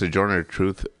the Sojourner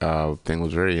Truth thing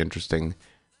was very interesting.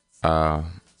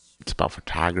 It's about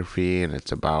photography, and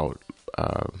it's about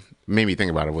made me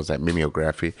think about it was that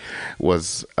mimeography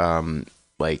was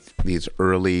like these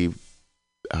early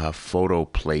photo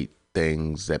plate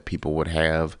things that people would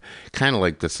have, kind of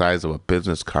like the size of a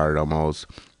business card almost,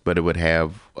 but it would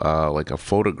have like a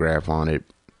photograph on it,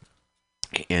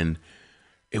 and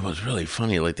it was really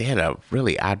funny. Like they had a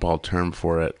really oddball term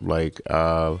for it,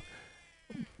 I'll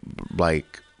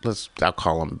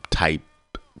call them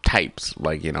types,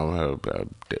 like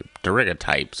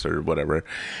daguerreotypes or whatever,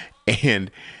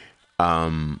 and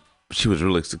she was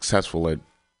really successful at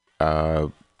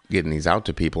getting these out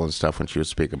to people and stuff when she would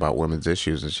speak about women's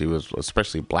issues, and she was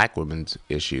especially black women's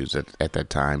issues at that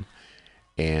time.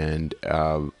 And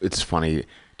it's funny,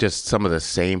 just some of the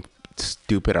same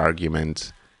stupid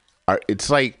arguments are. It's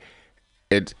like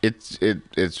it's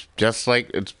just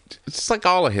like it's like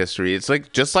all of history. It's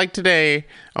like just like today,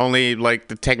 only like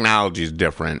the technology is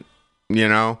different,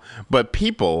 But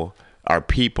people are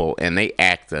people, and they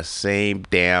act the same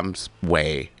damn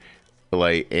way.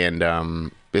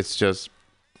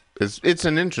 It's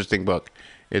an interesting book.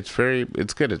 It's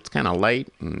good. It's kind of light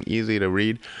and easy to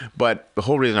read. But the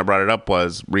whole reason I brought it up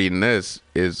was reading this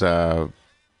is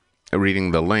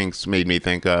reading the links made me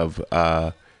think of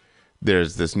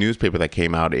there's this newspaper that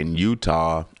came out in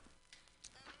Utah,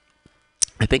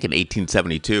 I think in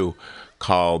 1872,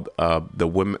 called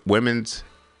the Women's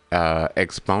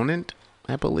Exponent,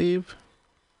 I believe.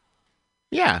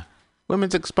 Yeah,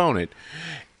 Women's Exponent.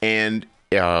 And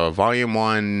volume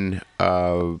 1,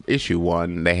 issue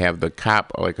 1, they have the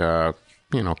copy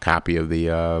of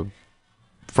the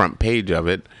front page of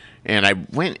it, and I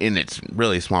went in, it's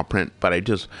really small print, but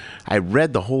I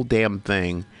read the whole damn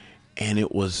thing, and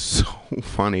it was so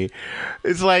funny.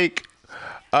 It's like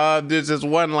there's this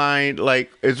one line,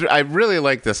 I really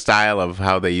like the style of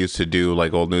how they used to do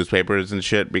like old newspapers and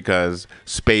shit, because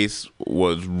space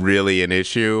was really an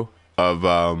issue of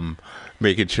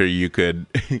making sure you could,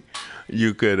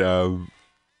 you could,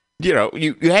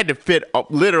 you had to fit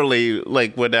literally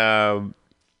like what the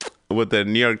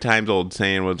New York Times old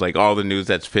saying was like all the news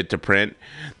that's fit to print.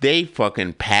 They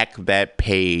fucking pack that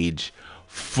page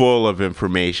full of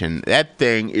information. That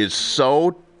thing is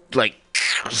so like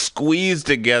squeezed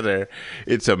together.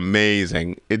 It's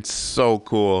amazing. It's so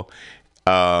cool.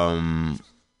 That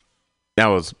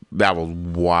was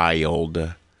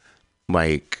wild.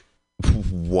 Like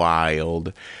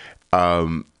wild.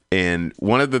 And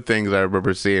one of the things I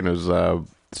remember seeing was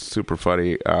super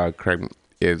funny, Craig,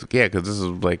 is because this is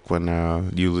like when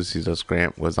Ulysses S.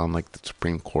 Grant was on like the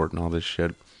Supreme Court and all this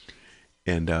shit.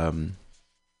 And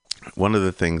one of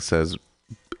the things says,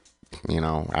 I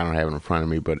don't have it in front of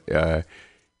me, but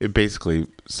it basically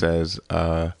says,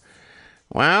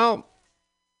 like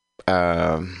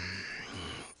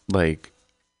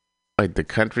the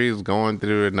country is going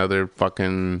through another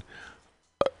fucking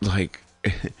like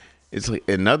it's like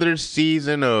another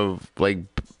season of like,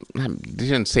 I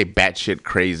didn't say batshit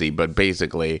crazy, but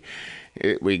basically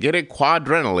we get it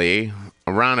quadrennially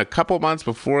around a couple months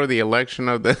before the election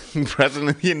of the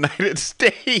president of the United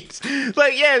States.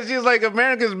 Like, yeah, she's like,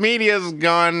 America's media's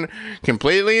gone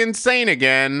completely insane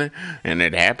again, and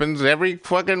it happens every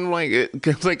fucking, like,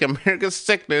 it's like America's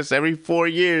sickness every 4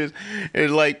 years.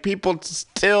 It's like people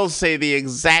still say the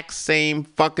exact same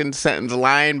fucking sentence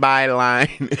line by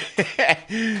line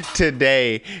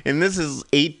today, and this is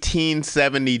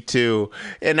 1872,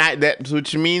 and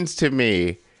which means to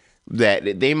me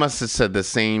that they must have said the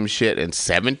same shit in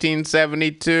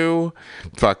 1772,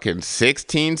 fucking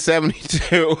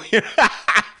 1672.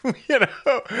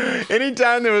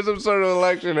 Anytime there was some sort of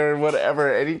election or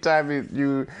whatever, anytime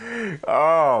you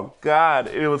oh God,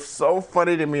 it was so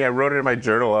funny to me. I wrote it in my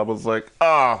journal. I was like,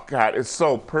 oh God, it's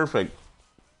so perfect.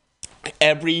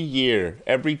 Every year,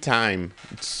 every time,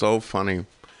 it's so funny.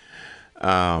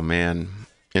 Oh man,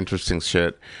 interesting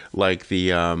shit. Like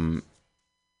the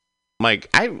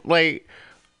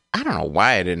I don't know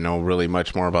why I didn't know really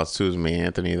much more about Susan B.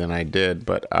 Anthony than I did,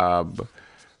 but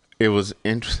it was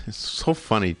interesting. It's so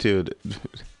funny too.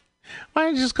 Why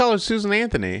didn't you just call her Susan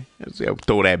Anthony?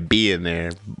 Throw that B in there,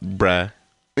 bruh.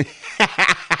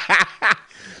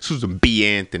 Susan B.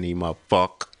 Anthony,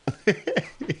 motherfucker.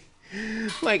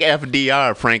 Like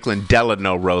FDR, Franklin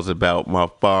Delano Roosevelt,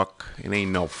 motherfucker. It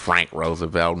ain't no Frank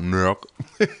Roosevelt, nook.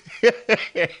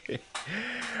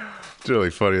 It's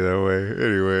really funny that way.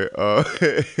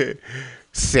 Anyway,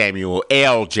 Samuel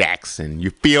L. Jackson. You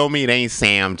feel me? It ain't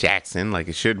Sam Jackson like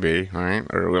it should be, all right?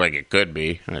 Or like it could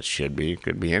be. It should be. It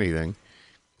could be anything.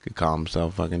 Could call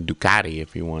himself fucking Ducati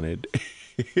if he wanted.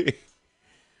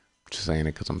 Just saying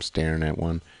it because I'm staring at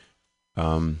one.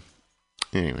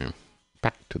 Anyway,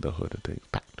 back to the hood of things.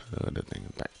 Back to the hood of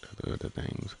things. Back to the hood of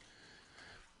things.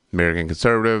 American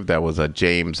Conservative. That was a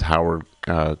James Howard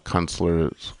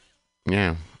Kunstler's.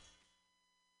 Yeah.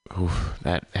 Oof,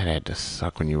 that had to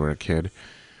suck when you were a kid.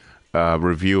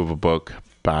 Review of a book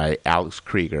by Alex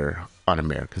Krieger on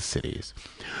America's cities.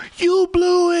 You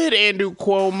blew it, Andrew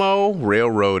Cuomo.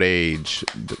 Railroad age.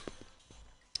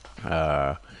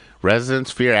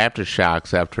 Residents fear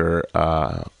aftershocks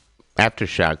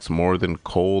aftershocks more than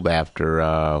cold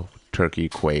after Turkey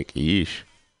quake. Yeesh.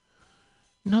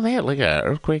 No, they had like an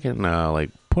earthquake in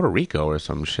like Puerto Rico or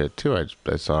some shit too. I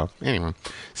saw. Anyway,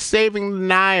 Saving the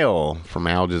Nile from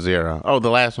Al Jazeera. Oh,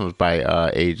 the last one was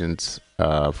by Agents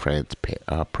France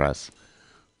Press.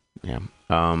 Yeah.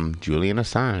 Julian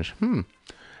Assange.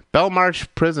 Belmarsh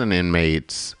prison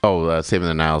inmates. Oh, Saving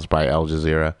the Nile is by Al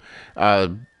Jazeera.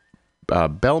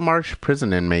 Belmarsh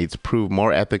prison inmates prove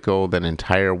more ethical than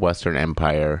entire Western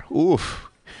Empire.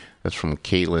 Oof. That's from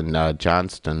Caitlin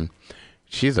Johnston.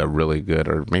 She's a really good,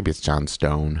 or maybe it's John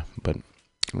Stone, but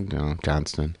no,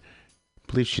 Johnston. I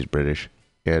believe she's British.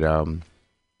 She's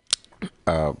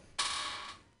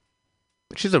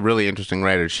a really interesting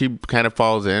writer. She kind of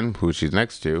falls in who she's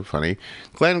next to. Funny.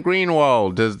 Glenn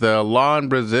Greenwald. Does the law in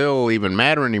Brazil even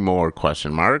matter anymore?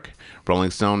 Question mark.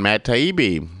 Rolling Stone. Matt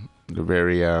Taibbi. They're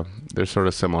very. They're sort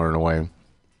of similar in a way.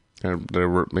 They're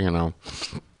running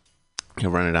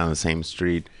down the same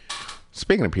street.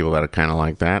 Speaking of people that are kind of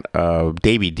like that,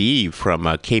 Davey D from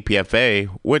KPFA,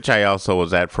 which I also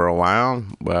was at for a while,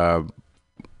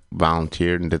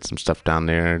 volunteered and did some stuff down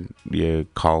there,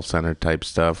 call center type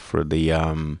stuff for the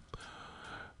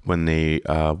when they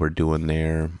were doing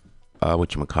their the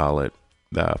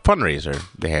fundraiser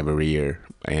they have every year,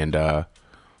 and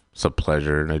it's a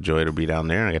pleasure and a joy to be down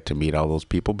there. I got to meet all those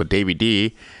people, but Davey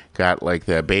D got like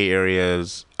the Bay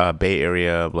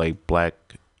Area like black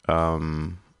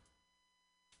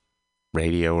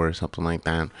radio or something like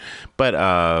that, but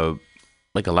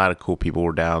like a lot of cool people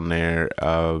were down there.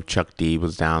 Chuck D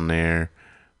was down there.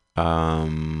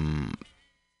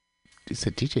 Is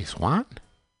it DJ Swan?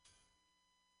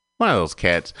 One of those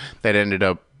cats that ended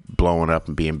up blowing up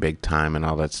and being big time and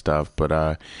all that stuff.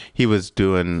 But he was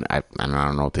doing, I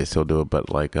don't know if they still do it, but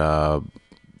like the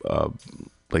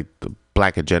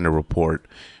Black Agenda Report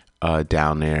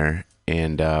down there,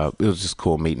 and it was just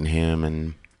cool meeting him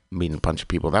and meeting a bunch of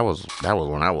people. That was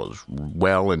when I was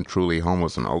well and truly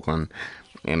homeless in Oakland,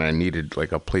 and I needed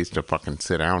like a place to fucking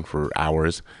sit down for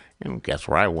hours. And guess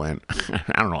where I went?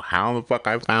 I don't know how the fuck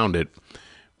I found it,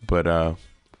 but I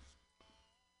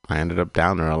ended up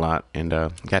down there a lot, and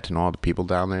got to know all the people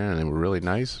down there, and they were really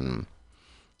nice, and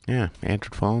yeah,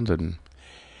 answered phones and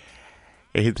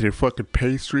ate their fucking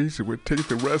pastries and would take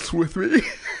the rest with me.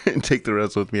 And take the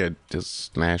rest with me. I'd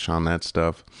just smash on that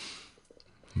stuff.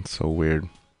 It's so weird.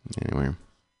 Anyway.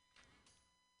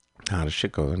 How does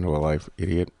shit go into a life,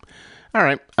 idiot? All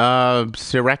right.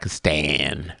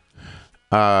 Syrakistan.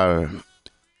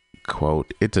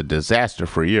 Quote, it's a disaster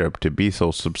for Europe to be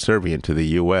so subservient to the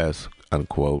U.S.,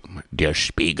 unquote. Der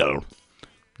Spiegel.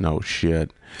 No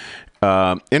shit.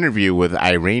 Interview with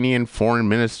Iranian Foreign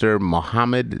Minister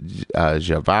Mohammad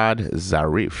Javad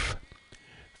Zarif.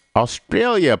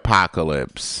 Australia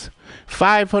apocalypse.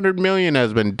 500 million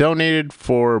has been donated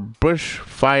for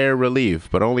bushfire relief,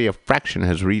 but only a fraction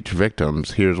has reached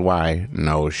victims. Here's why.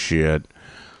 No shit.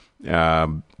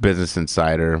 Business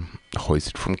Insider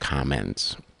hoisted from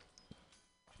comments.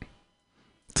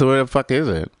 So where the fuck is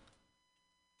it?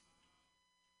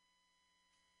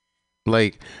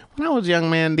 Like, when I was young,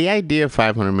 man, the idea of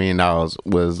 $500 million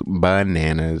was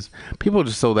bananas. People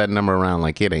just throw that number around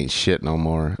like it ain't shit no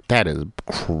more. That is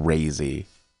crazy.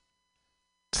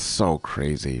 So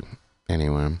crazy.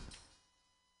 Anyway.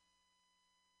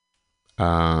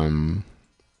 How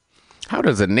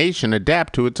does a nation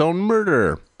adapt to its own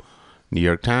murder? New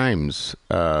York Times.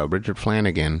 Richard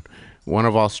Flanagan, one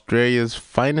of Australia's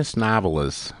finest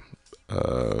novelists.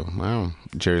 Wow,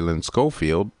 Jerry Lynn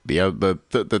Schofield,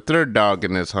 the third dog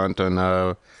in this hunt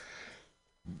on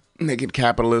naked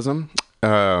capitalism,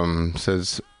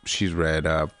 says she's read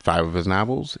 5 of his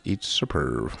novels, each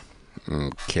superb.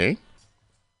 Okay.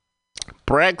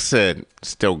 Brexit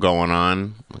still going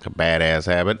on like a badass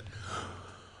habit.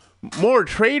 More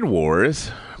trade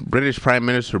wars. British Prime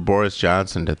Minister Boris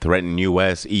Johnson to threaten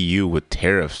U.S. EU with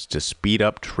tariffs to speed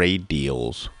up trade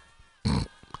deals.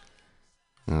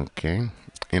 Okay.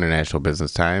 International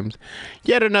Business Times.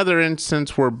 Yet another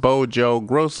instance where Boris Johnson,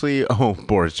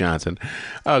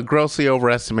 grossly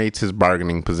overestimates his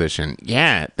bargaining position.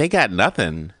 Yeah, they got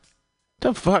nothing.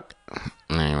 The fuck?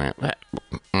 Anyway,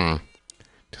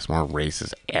 just more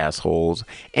racist assholes.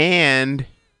 And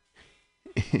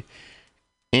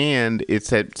it's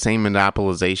that same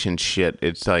monopolization shit.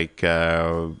 It's like,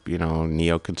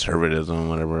 neoconservatism,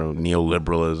 whatever,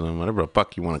 neoliberalism, whatever the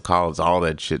fuck you want to call it. It's all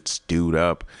that shit stewed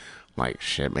up. Like,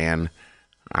 shit, man.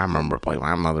 I remember, like,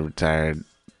 my mother retired,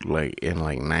 like, in,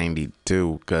 like,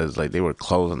 92 because, like, they were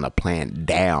closing the plant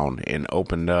down and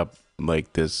opened up,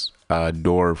 like, this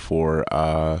door for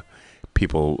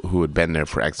people who had been there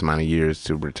for X amount of years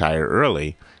to retire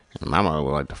early. And my mother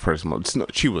was like the first month. No,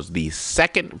 she was the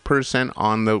second person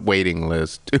on the waiting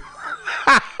list. The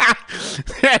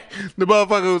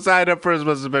motherfucker who signed up first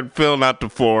must have been filling out the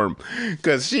form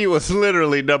because she was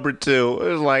literally number 2.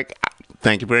 It was like,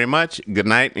 thank you very much. Good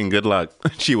night and good luck.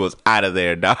 She was out of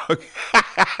there, dog.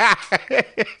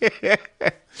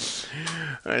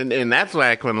 and that's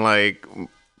like when like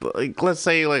let's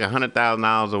say like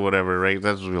 $100,000 or whatever, right?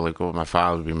 That's really cool. My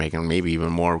father would be making maybe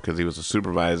even more because he was a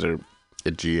supervisor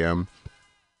at GM.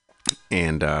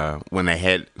 And when they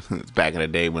had back in the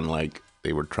day when like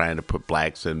they were trying to put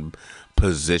blacks in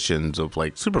positions of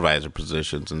like supervisor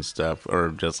positions and stuff, or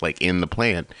just like in the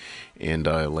plant, and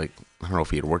like I don't know if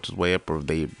he had worked his way up or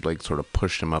they like sort of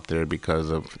pushed him up there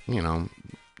because of, you know,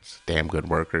 he's a damn good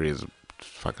worker. He's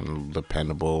fucking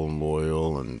dependable and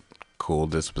loyal and cool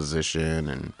disposition,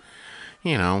 and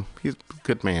you know, he's a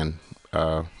good man,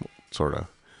 sort of.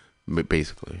 But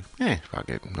basically, fuck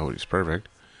it, nobody's perfect.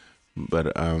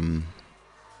 But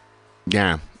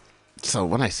yeah. So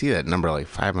when I see that number, like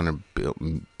 $500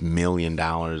 million,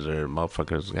 or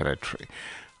motherfuckers got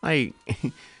like,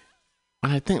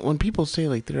 I think when people say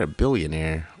like they're a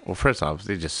billionaire, well, first off,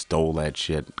 they just stole that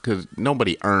shit because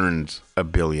nobody earns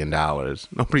 $1 billion.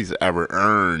 Nobody's ever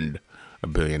earned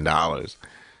 $1 billion.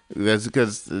 That's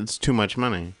because it's too much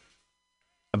money.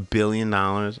 $1 billion.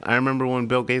 I remember when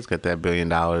Bill Gates got that $1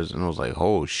 billion, and I was like,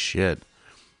 oh shit.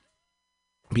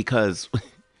 Because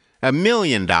 $1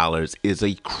 million is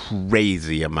a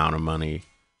crazy amount of money.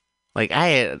 Like I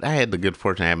had the good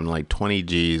fortune of having like 20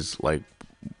 G's, like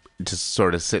just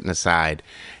sort of sitting aside,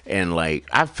 and like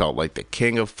I felt like the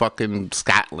king of fucking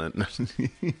Scotland.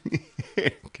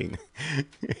 King.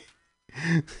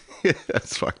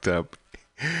 That's fucked up.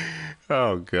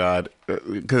 Oh God,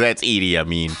 because that's Edie. I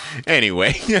mean,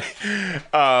 anyway.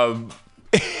 um,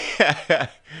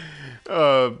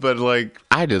 but like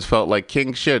I just felt like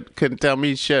king shit. Couldn't tell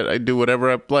me shit. I do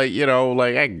whatever I like.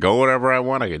 Like I go whatever I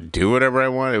want. I could do whatever I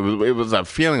want. It was a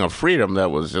feeling of freedom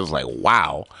that was just like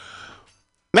wow.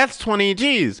 That's 20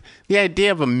 G's. The idea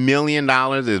of $1 million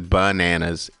is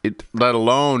bananas. Let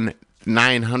alone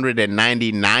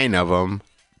 999 of them.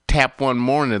 Tap one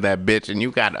more into that bitch and you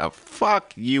got a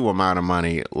fuck you amount of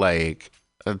money. Like,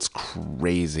 that's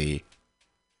crazy.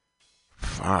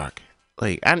 Fuck.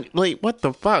 Like, what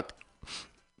the fuck?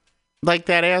 Like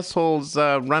that asshole's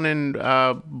running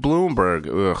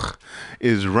Bloomberg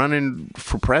is running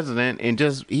for president and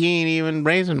he ain't even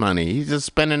raising money. He's just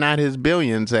spending out his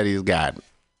billions that he's got.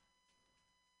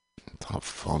 It's all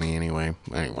phony anyway.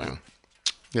 Anyway,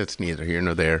 it's neither here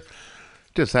nor there.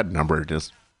 Just that number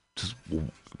just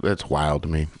that's wild to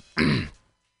me.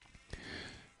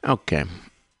 Okay.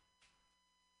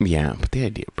 Yeah, but the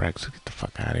idea of Brexit, get the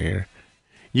fuck out of here.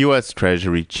 U.S.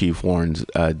 Treasury Chief warns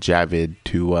Javid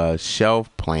to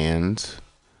shelve plans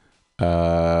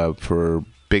for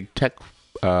big tech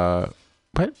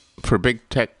for big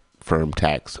tech firm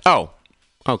tax. Oh,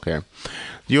 okay.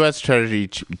 U.S. Treasury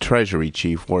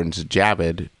Chief warns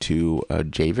Javid to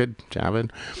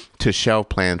shelve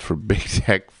plans for big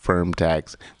tech firm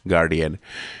tax. Guardian.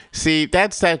 See,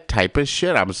 that's that type of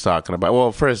shit I was talking about.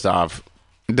 Well, first off,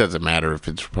 it doesn't matter if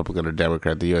it's Republican or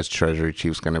Democrat. The U.S. Treasury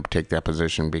Chief's going to take that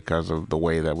position because of the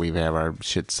way that we have our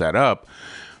shit set up.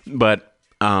 But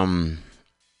I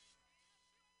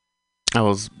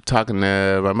was talking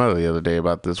to my mother the other day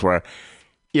about this, where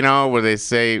they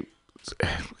say,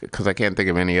 because I can't think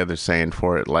of any other saying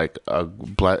for it, like a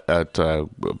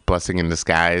blessing in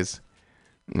disguise.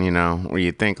 Where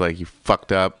you think like you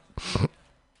fucked up,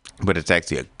 but it's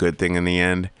actually a good thing in the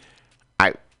end.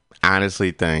 I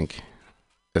honestly think,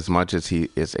 as much as he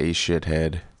is a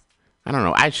shithead, I don't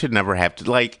know, I should never have to,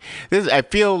 like, this. I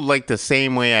feel like the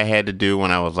same way I had to do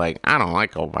when I was like, I don't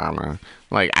like Obama.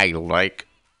 Like, I like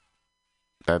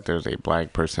that there's a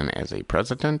black person as a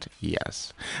president.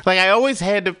 Yes. Like, I always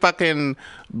had to fucking,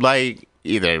 like,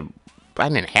 either, I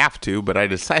didn't have to, but I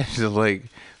decided to, like,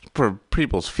 for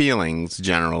people's feelings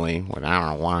generally, like, I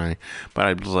don't know why, but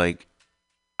I was like,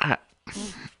 I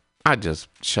just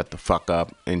shut the fuck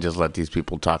up and just let these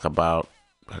people talk about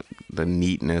the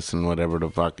neatness and whatever the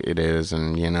fuck it is,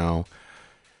 and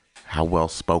how well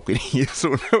spoken he is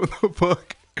or whatever the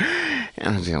fuck. And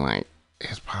I was just like,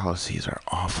 his policies are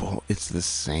awful. It's the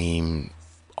same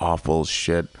awful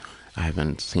shit I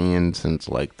haven't seen since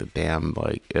like the damn,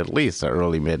 like, at least the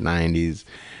early mid-90s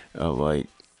of like,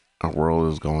 our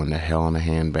world is going to hell in a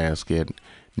handbasket.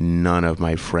 None of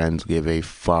my friends give a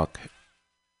fuck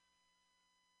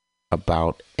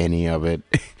about any of it.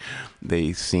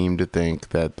 They seem to think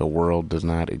that the world does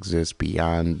not exist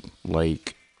beyond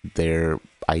like their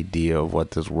idea of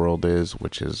what this world is,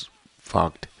 which is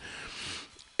fucked,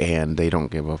 and they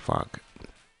don't give a fuck.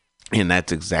 And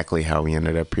that's exactly how we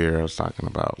ended up here. I was talking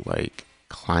about like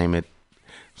climate.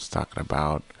 I was talking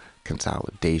about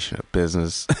consolidation of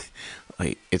business.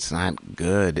 Like, it's not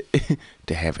good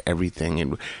to have everything,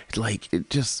 and like, it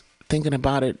just thinking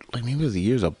about it, like, maybe it was the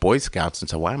years of Boy Scouts, and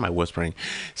so why am I whispering?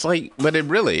 It's like, but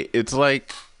it's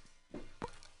like,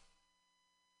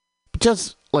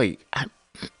 just like,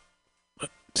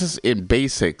 just in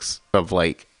basics of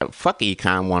like, fuck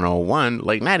Econ 101,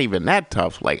 like, not even that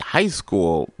tough, like high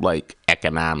school, like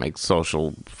economics,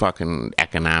 social fucking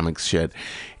economics shit.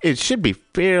 It should be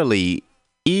fairly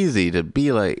easy to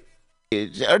be like,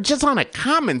 just on a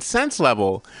common sense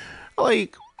level,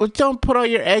 like, well, don't put all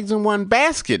your eggs in one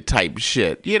basket type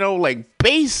shit, like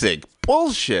basic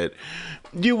bullshit.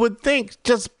 You would think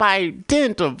just by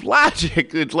dint of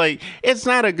logic, it's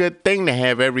not a good thing to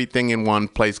have everything in one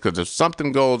place, because if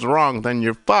something goes wrong, then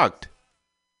you're fucked.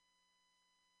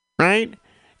 Right?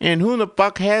 And who the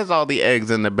fuck has all the eggs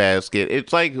in the basket?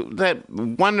 It's like that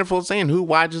wonderful saying, who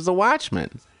watches the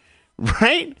Watchmen?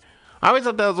 Right? I always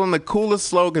thought that was one of the coolest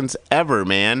slogans ever,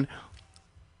 man.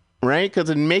 Right? Because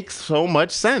it makes so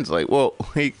much sense. Like, well,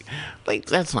 like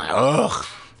that's not, ugh.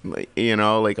 Like,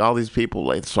 like all these people,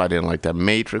 like, that's why I didn't like that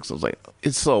Matrix. I was like,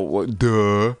 it's so,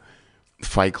 duh.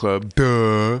 Fight Club,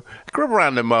 duh. I grew up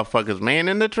around them motherfuckers, man,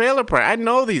 in the trailer park. I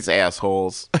know these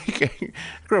assholes. I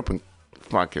grew up in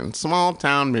fucking small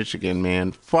town Michigan,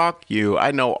 man. Fuck you.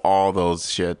 I know all those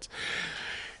shits.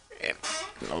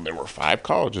 And, there were 5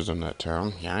 colleges in that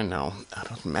town. Yeah, I know. That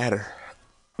doesn't matter.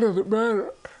 Doesn't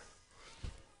matter.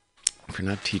 If you're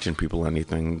not teaching people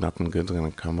anything, nothing good's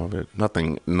gonna come of it.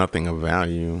 Nothing of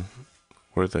value,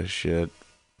 worth a shit.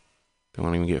 They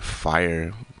won't even get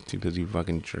fired. Too busy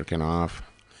fucking jerking off.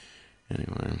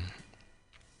 Anyway,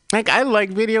 I like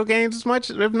video games as much,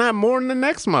 if not more, than the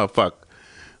next motherfucker.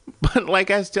 But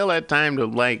I still had time to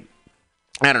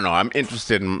I don't know. I'm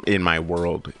interested in my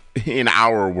world, in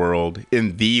our world,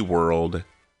 in the world.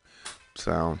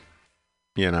 So,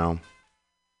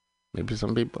 maybe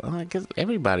some people, I guess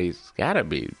everybody's got to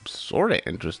be sort of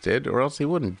interested, or else he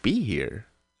wouldn't be here.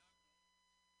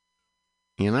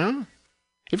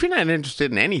 If you're not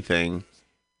interested in anything,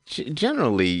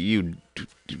 generally you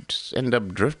just end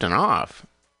up drifting off.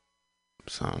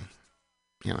 So,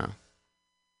 I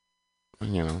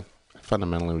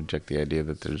fundamentally reject the idea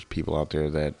that there's people out there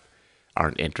that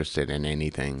aren't interested in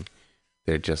anything.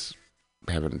 They just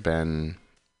haven't been,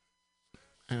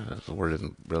 the word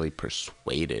isn't really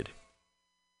persuaded,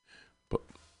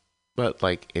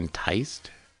 but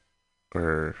enticed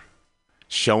or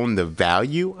shown the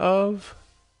value of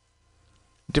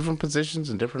different positions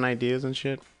and different ideas and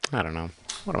shit. I don't know.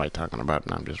 What am I talking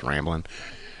about? I'm just rambling.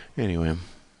 Anyway.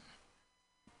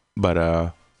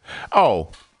 But,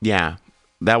 yeah.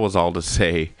 That was all to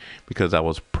say, because I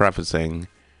was prefacing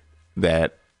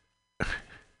that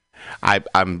I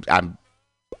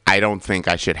don't think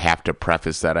I should have to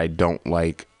preface that I don't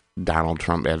like Donald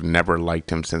Trump. I've never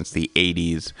liked him since the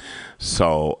 80s.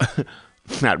 So,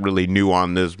 not really new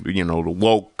on this, the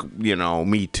woke,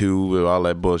 Me Too, all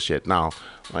that bullshit. No,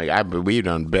 we've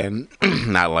done been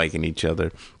not liking each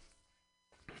other.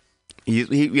 He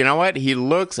you know what? He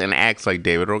looks and acts like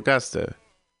David Augusta.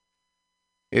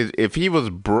 If he was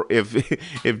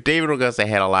if David Augusta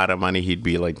had a lot of money, he'd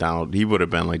be like Donald. He would have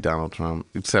been like Donald Trump,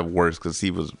 except worse, because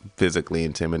he was physically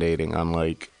intimidating,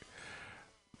 unlike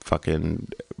fucking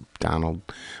Donald.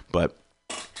 But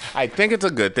I think it's a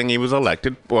good thing he was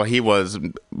elected. Well, he was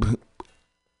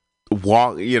he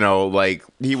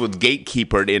was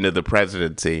gatekeepered into the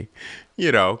presidency.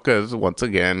 Because once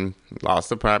again, lost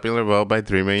the popular vote by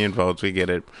 3 million votes. We get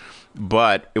it.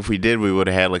 But if we did, we would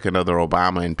have had another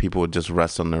Obama, and people would just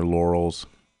rest on their laurels,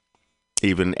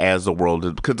 even as the world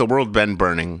is, because the world's been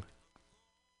burning.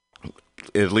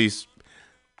 At least,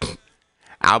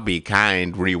 I'll be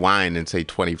kind, rewind and say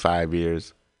 25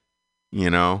 years,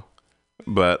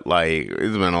 But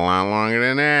it's been a lot longer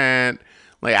than that.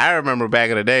 I remember back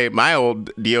in the day, my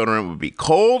old deodorant would be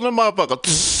cold and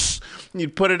motherfucker.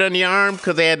 You'd put it on the arm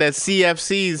because they had that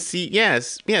CFCs.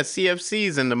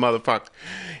 CFCs in the motherfucker.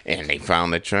 And they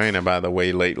found that China, by the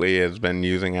way, lately has been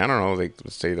using, I don't know, they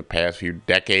say the past few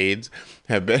decades,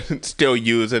 have been still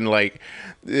using,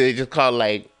 they just call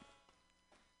it,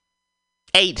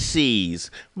 HCs.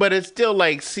 But it's still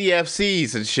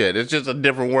CFCs and shit. It's just a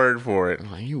different word for it.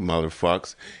 You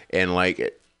motherfucks. And,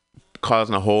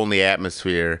 causing a hole in the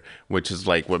atmosphere, which is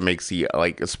what makes the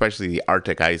especially the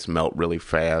Arctic ice melt really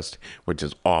fast, which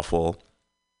is awful.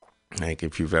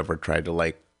 If you've ever tried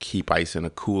to keep ice in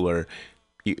a cooler,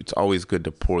 it's always good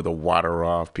to pour the water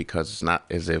off, because it's not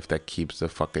as if that keeps the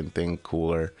fucking thing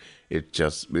cooler. It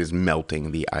just is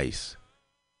melting the ice.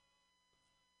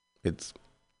 I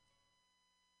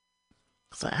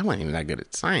wasn't even that good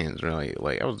at science, really.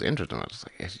 I was interested. I was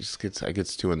it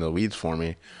gets too in the weeds for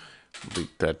me.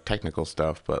 The technical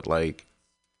stuff, but I'm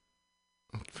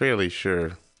fairly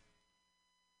sure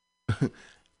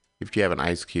if you have an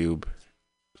ice cube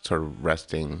sort of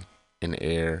resting in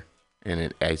air and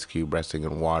an ice cube resting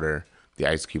in water, the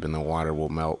ice cube in the water will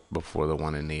melt before the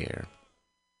one in the air.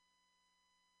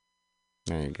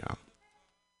 There you go.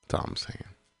 That's all I'm saying.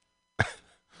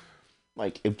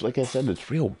 Like I said, it's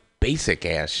real basic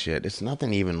ass shit. It's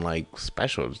nothing even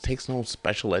special. It takes no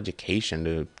special education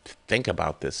to think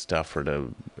about this stuff or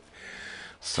to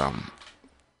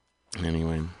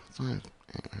anyway.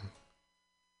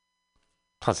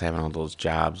 Plus having all those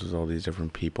jobs with all these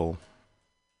different people,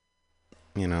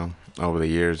 over the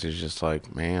years, it's just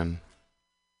man,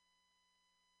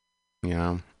 I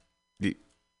don't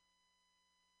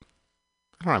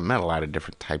know, I met a lot of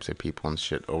different types of people and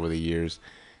shit over the years,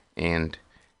 and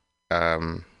I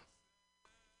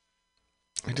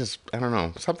don't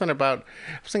know, something about,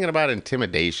 I was thinking about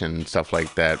intimidation and stuff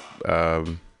like that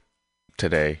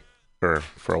today, or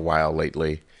for a while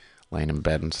lately, laying in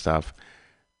bed and stuff.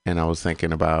 And I was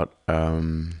thinking about,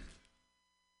 I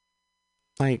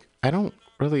don't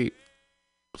really,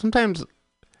 sometimes,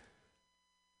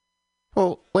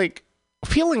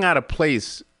 feeling out of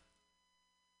place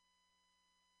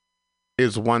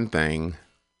is one thing,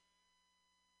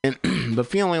 And but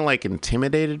feeling like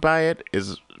intimidated by it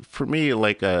is for me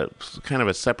like a kind of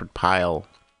a separate pile.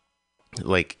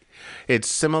 Like it's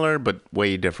similar but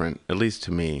way different, at least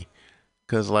to me.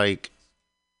 Because like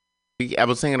I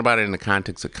was thinking about it in the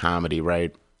context of comedy,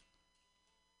 right?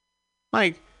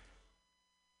 Like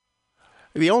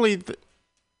the only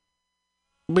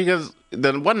because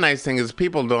the one nice thing is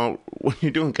people don't when you're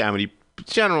doing comedy.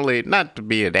 Generally, not to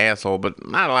be an asshole, but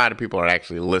not a lot of people are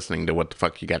actually listening to what the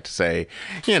fuck you got to say,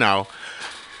 you know.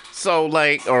 So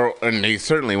like, and they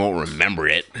certainly won't remember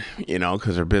it, you know,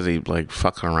 because they're busy like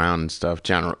fucking around and stuff.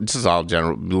 This is all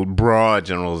broad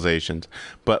generalizations,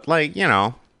 but like, you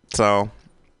know, so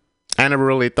I never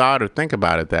really thought or think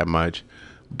about it that much,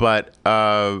 but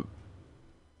so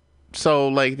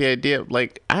like the idea,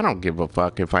 like I don't give a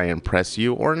fuck if I impress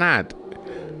you or not.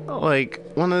 Like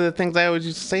one of the things I always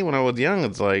used to say when I was young,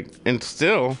 it's like, and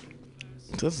still.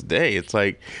 To this day, it's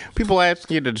like people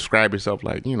ask you to describe yourself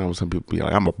like, you know, some people be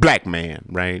like, I'm a black man,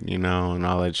 right? You know, and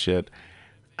all that shit.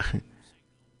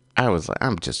 I was like,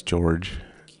 I'm just George.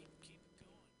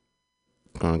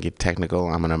 Gonna get technical.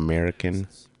 I'm an American.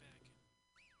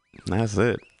 That's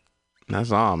it.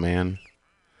 That's all, man.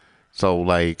 So,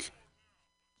 like,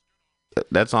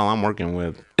 that's all I'm working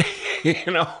with.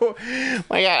 You know,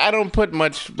 like I don't put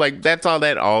much like that's all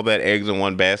that eggs in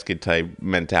one basket type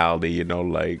mentality. You know,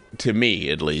 like to me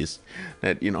at least,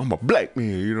 that you know I'm a black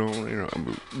man. You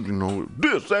know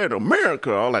this that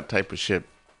America, all that type of shit.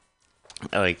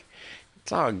 Like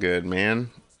it's all good,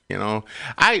 man. You know,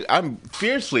 I'm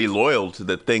fiercely loyal to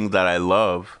the things that I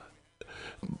love,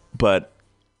 but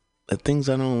the things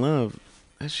I don't love.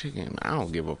 That shit, I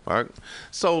don't give a fuck.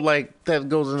 So like that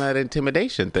goes in that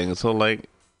intimidation thing. So like.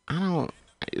 I don't,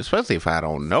 especially if I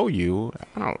don't know you,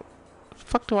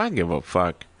 fuck do I give a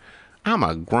fuck? I'm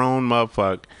a grown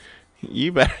motherfucker.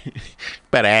 You better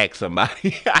ask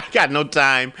somebody. I got no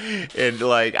time and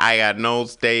like, I got no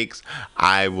stakes.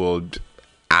 I will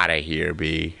out of here,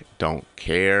 B. Don't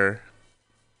care.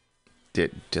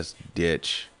 Just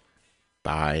ditch.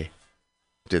 Bye.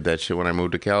 Did that shit when I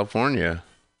moved to California.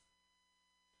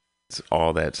 It's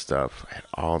all that stuff. I had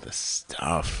all the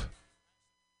stuff.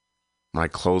 When I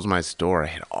closed my store, I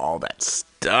had all that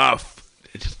stuff.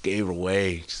 I just gave it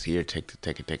away. Just here, take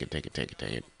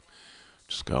it.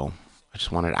 Just go. I just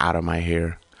want it out of my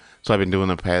hair. So I've been doing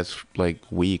the past like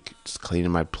week, just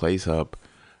cleaning my place up.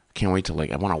 I can't wait to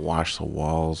like, I want to wash the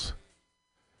walls.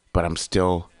 But I'm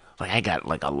still, like I got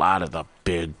like a lot of the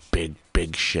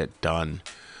big shit done.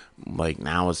 Like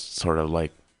now it's sort of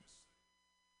like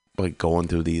going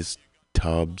through these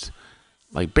tubs.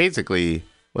 Like basically,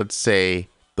 let's say,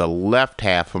 the left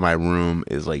half of my room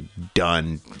is like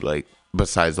done, like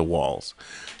besides the walls,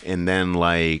 and then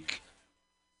like,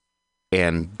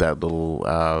 and that little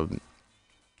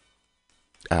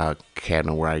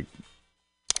cabinet where I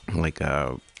like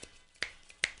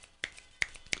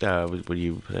what do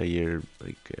you you're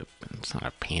like it's not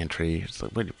a pantry. It's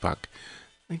like what the fuck.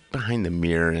 Like behind the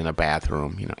mirror in a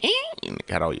bathroom, you know, you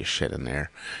got all your shit in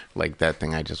there. Like that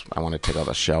thing, I want to take all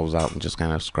the shelves out and just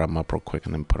kind of scrub them up real quick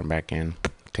and then put them back in.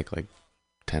 Take like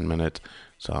 10 minutes,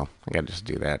 so I gotta just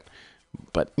do that.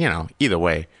 But you know, either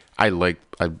way, I'm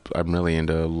really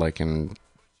into liking.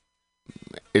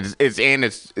 It's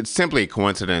simply a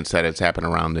coincidence that it's happened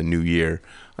around the new year.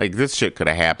 Like this shit could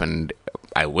have happened.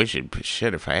 I wish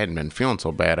if I hadn't been feeling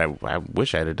so bad. I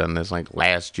wish I'd have done this like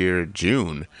last year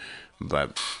June,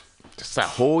 but just that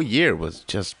whole year was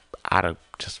just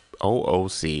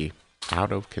OOC,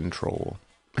 out of control.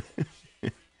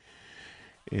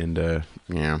 And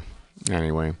yeah.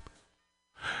 Anyway.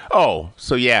 Oh,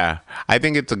 so yeah, I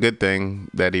think it's a good thing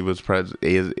that he was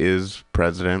is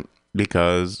president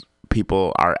because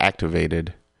people are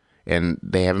activated, and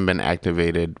they haven't been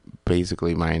activated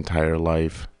basically my entire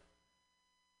life.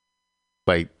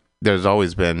 Like there's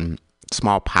always been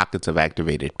small pockets of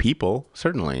activated people.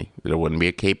 Certainly, there wouldn't be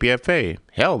a KPFA.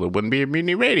 Hell, there wouldn't be a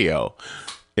MutinyRadio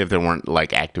if there weren't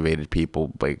like activated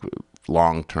people, like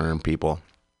long-term people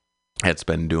that's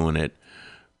been doing it.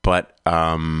 But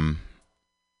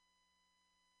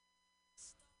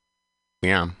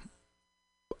yeah,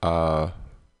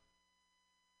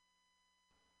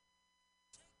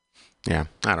 yeah,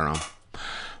 I don't know,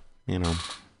 you know,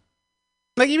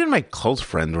 like even my close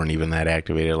friends weren't even that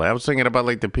activated. Like I was thinking about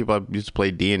like the people I used to play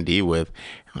D&D with.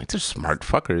 I'm like, they're smart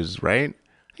fuckers, right?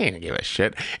 I ain't gonna give a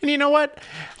shit. And you know what?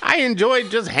 I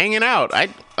enjoyed just hanging out. I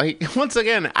once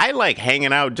again, I like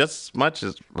hanging out just as much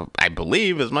as I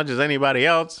believe as much as anybody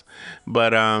else.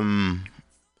 But in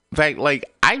fact,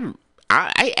 like I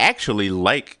actually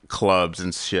like clubs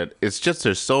and shit. It's just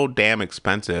they're so damn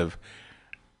expensive.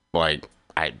 Like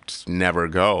I just never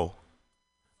go.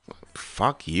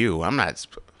 fuck you. I'm not.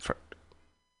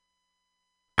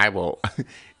 I will.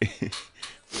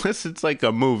 Unless it's like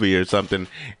a movie or something,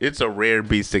 it's a rare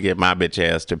beast to get my bitch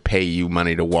ass to pay you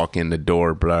money to walk in the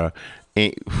door, blah.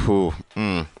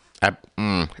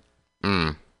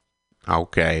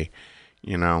 Okay,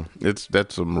 you know, that's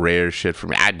some rare shit for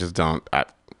me. I just don't.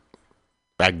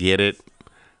 I get it,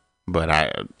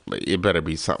 but it better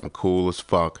be something cool as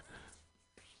fuck,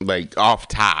 like off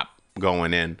top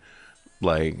going in,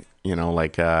 like you know,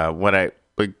 like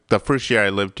the first year I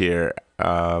lived here.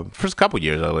 First couple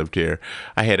years I lived here,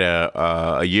 I had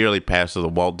a yearly pass to the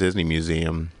Walt Disney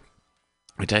Museum,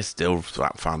 which I still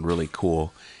found really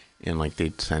cool. And like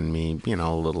they'd send me, you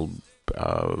know, a little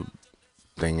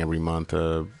thing every month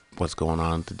of what's going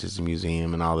on at the Disney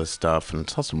Museum and all this stuff, and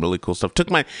saw some really cool stuff.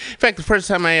 In fact, the first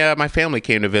time my family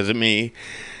came to visit me,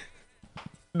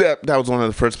 that was one of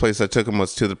the first places I took them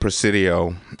was to the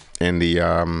Presidio in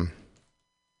the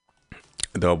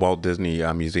Walt Disney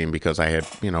Museum, because I had,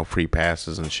 you know, free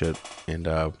passes and shit. And,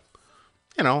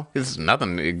 you know, it's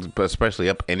nothing especially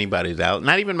up anybody's out.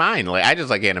 Not even mine. Like, I just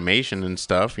like animation and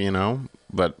stuff, you know.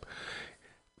 But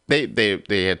they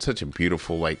had such a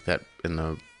beautiful, like, that in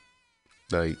the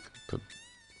 30s,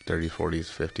 40s,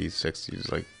 50s, 60s.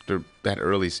 Like, that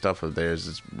early stuff of theirs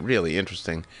is really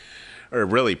interesting. Or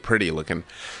really pretty looking.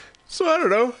 So, I don't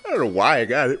know why I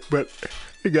got it, but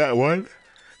I got one.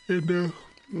 And,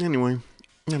 anyway.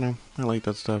 You know, I like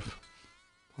that stuff.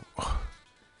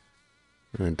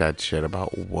 And that shit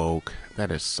about woke.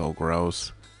 That is so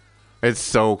gross. It's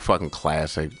so fucking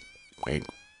classic. Like,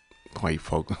 white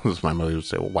folk. This is my mother would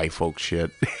say, white folk shit.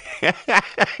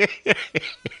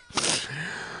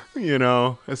 You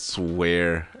know, I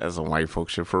swear, that's a white folk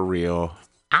shit for real.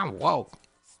 I'm woke.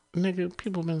 Nigga,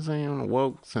 people been saying I'm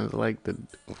woke since like the...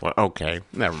 Okay,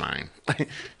 never mind.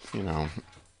 You know...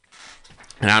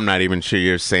 And I'm not even sure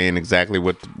you're saying exactly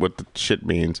what the shit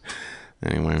means.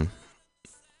 Anyway.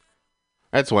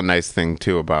 That's one nice thing,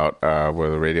 too, about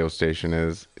where the radio station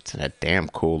is. It's in a damn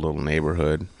cool little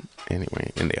neighborhood.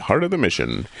 Anyway, in the heart of the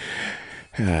Mission.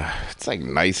 It's, like,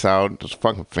 nice out. There's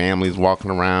fucking families walking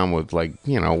around with, like,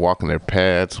 you know, walking their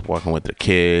pets, walking with their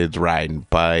kids, riding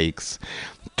bikes.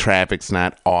 Traffic's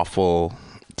not awful.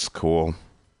 It's cool.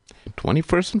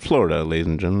 21st in Florida, ladies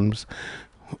and gentlemen.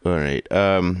 All right.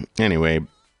 Anyway,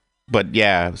 but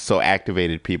yeah, so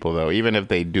activated people, though, even if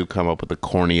they do come up with the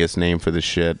corniest name for the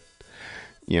shit,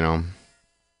 you know,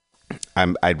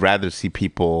 I'd rather see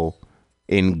people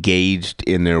engaged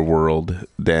in their world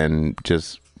than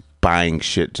just buying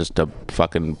shit just to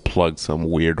fucking plug some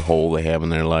weird hole they have in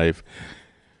their life,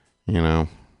 you know.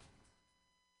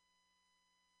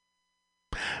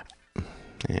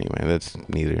 Anyway, that's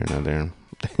neither here nor there.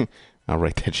 I'll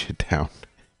write that shit down.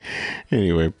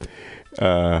 Anyway,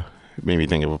 made me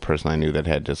think of a person I knew that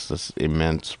had just this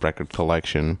immense record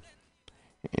collection,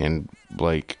 and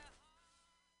like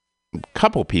a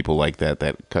couple people like that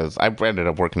because I ended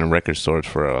up working in record stores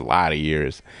for a lot of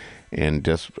years, and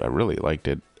just I really liked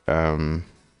it. But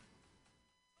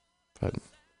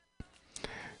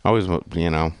always,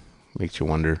 you know, makes you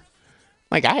wonder.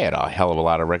 Like, I had a hell of a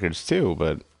lot of records too,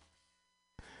 but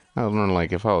I was wondering,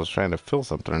 like, if I was trying to fill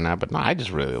something or not. But no, I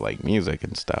just really like music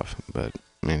and stuff. But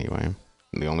anyway,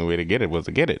 the only way to get it was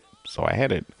to get it. So I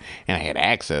had it. And I had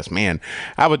access. Man,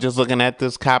 I was just looking at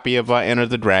this copy of Enter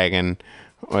the Dragon.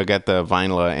 I got the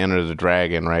vinyl Enter the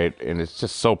Dragon, right? And it's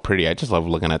just so pretty. I just love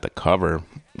looking at the cover.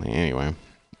 Anyway.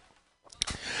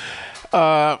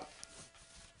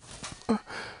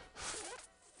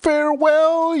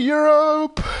 Farewell,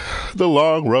 Europe. The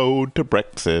long road to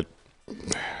Brexit.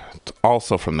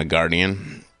 Also from The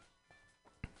Guardian.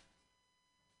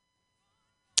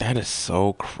 That is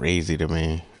so crazy to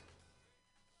me.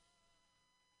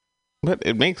 But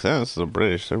it makes sense. The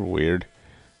British, they're weird.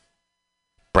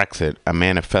 Brexit, a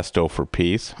manifesto for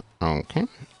peace. Okay.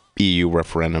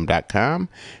 EUreferendum.com.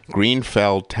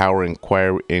 Greenfell Tower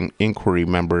Inquiry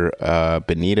member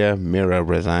Benita Mira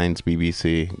resigns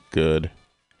BBC. Good.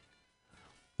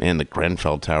 And the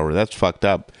Grenfell Tower, that's fucked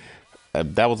up.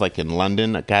 That was like in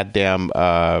London, a goddamn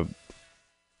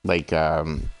like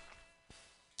a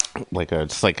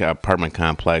it's like an apartment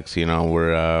complex, you know,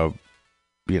 where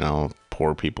you know,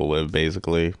 poor people live,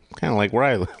 basically, kind of like where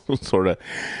I live. Sort of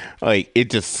like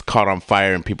it just caught on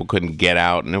fire and people couldn't get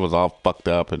out, and it was all fucked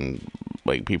up, and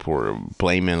like people were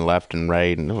blaming left and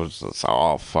right, and it was just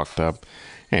all fucked up.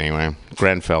 Anyway,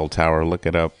 Grenfell Tower, look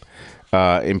it up.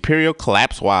 Imperial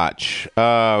Collapse Watch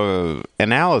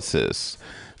analysis.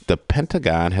 the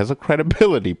Pentagon has a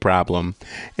credibility problem,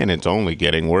 and it's only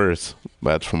getting worse.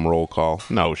 That's from Roll Call.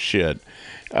 No shit.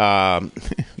 The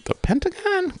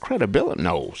Pentagon credibility?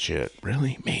 No shit.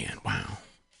 Really? Man, wow.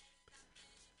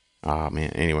 Oh,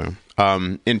 man. Anyway.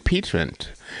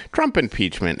 Impeachment. Trump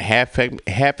impeachment.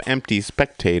 Half-empty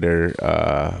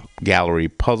spectator gallery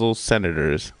puzzles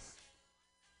senators.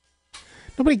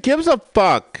 Nobody gives a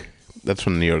fuck. That's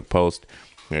from the New York Post.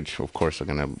 Which, of course, are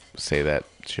going to say that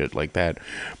shit like that.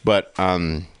 But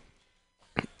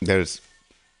there's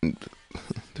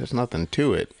nothing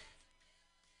to it.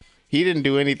 He didn't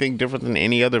do anything different than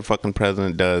any other fucking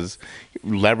president does. He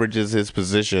leverages his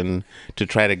position to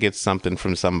try to get something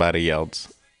from somebody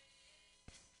else.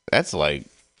 That's like,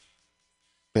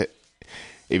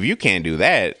 if you can't do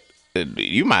that,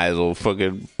 you might as well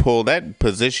fucking pull that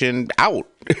position out.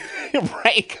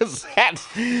 Right? Because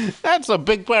that's a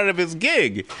big part of his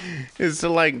gig, is to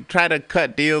like try to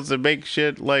cut deals and make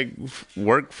shit like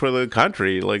work for the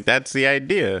country. Like, that's the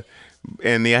idea.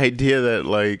 And the idea that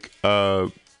like,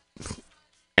 look,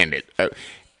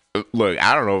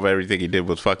 I don't know if everything he did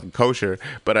was fucking kosher,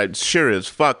 but I'm sure as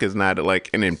fuck is not like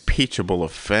an impeachable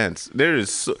offense. There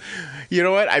is, you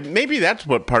know what? Maybe that's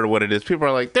what part of what it is. People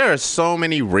are like, there are so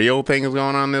many real things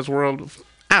going on in this world.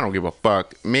 I don't give a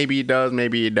fuck. Maybe he does,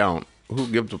 maybe he don't. Who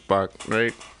gives a fuck,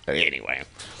 right? Anyway.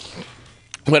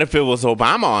 What if it was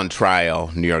Obama on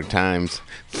trial? New York Times.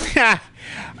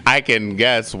 I can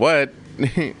guess what.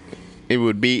 It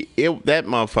would be, that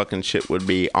motherfucking shit would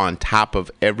be on top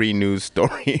of every news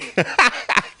story.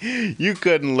 You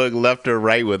couldn't look left or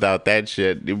right without that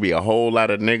shit. There'd be a whole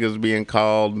lot of niggas being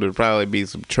called. There'd probably be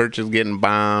some churches getting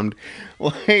bombed.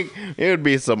 Like, it would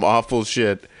be some awful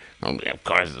shit. Of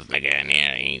course, this nigga in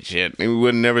here ain't shit. We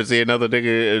would never see another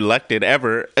nigga elected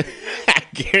ever. I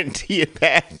guarantee you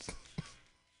that.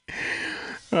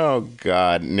 Oh,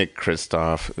 God. Nick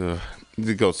Kristof. Ugh.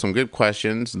 There goes some good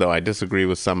questions, though I disagree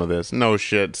with some of this. No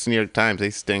shit. It's New York Times. They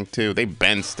stink, too. They've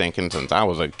been stinking since I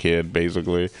was a kid,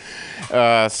 basically.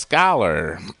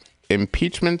 Scholar.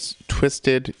 Impeachment's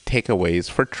twisted takeaways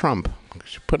for Trump.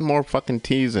 Should put more fucking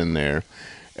T's in there.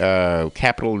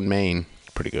 Capital in Maine.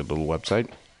 Pretty good little website.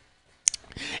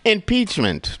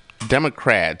 Impeachment.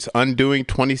 Democrats undoing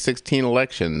 2016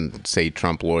 election, say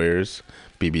Trump lawyers.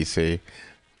 BBC.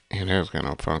 It is kind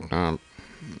of fucked up.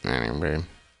 Anyway.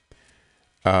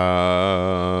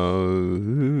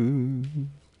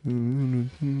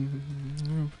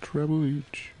 Trouble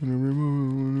each and every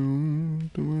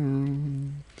moment.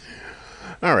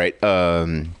 All right.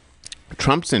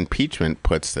 Trump's impeachment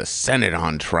puts the Senate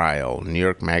on trial. New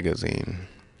York Magazine.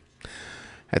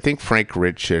 I think Frank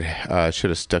Rich should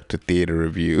have stuck to theater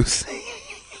reviews.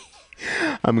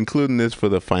 I'm including this for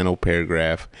the final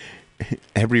paragraph.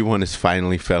 Everyone is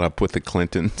finally fed up with the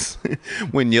Clintons.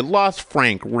 When you lost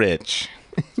Frank Rich.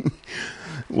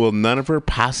 Will none of her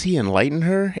posse enlighten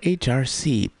her?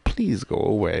 HRC, please go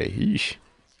away. Eesh.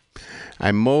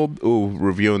 I'm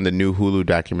reviewing the new Hulu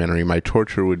documentary. My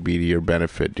torture would be to your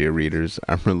benefit, dear readers.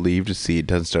 I'm relieved to see it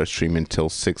doesn't start streaming until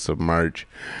 6th of March.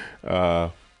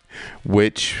 By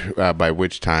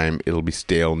which time it'll be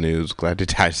stale news. Glad to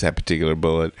dodge that particular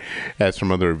bullet. As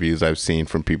from other reviews I've seen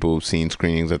from people who've seen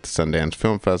screenings at the Sundance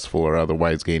Film Festival or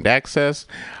otherwise gained access,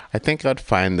 I think I'd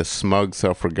find the smug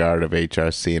self-regard of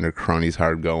HRC and her cronies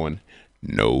hard going.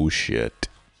 No shit.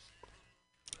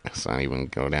 Let's not even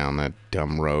go down that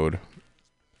dumb road.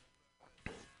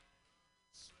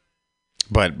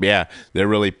 But yeah, they're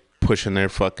really pushing their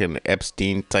fucking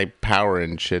Epstein type power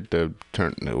and shit to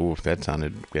turn. Ooh, that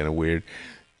sounded kind of weird.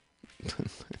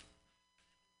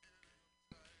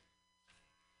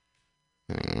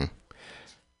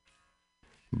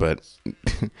 But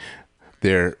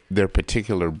their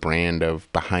particular brand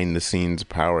of behind the scenes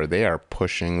power, they are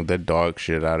pushing the dog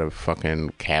shit out of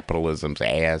fucking capitalism's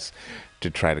ass to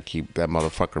try to keep that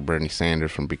motherfucker Bernie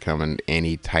Sanders from becoming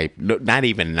any type, not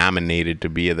even nominated to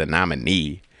be the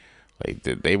nominee. Like,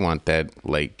 they want that,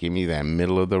 like, give me that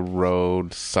middle of the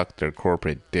road, suck their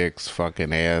corporate dicks,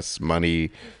 fucking ass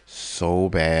money so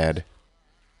bad.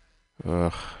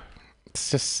 Ugh.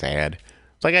 It's just sad.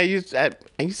 Like, I used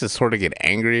to sort of get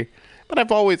angry, but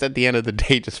I've always, at the end of the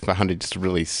day, just found it just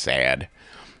really sad.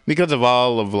 Because of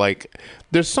all of, like,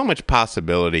 there's so much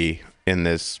possibility in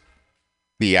this,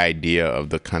 the idea of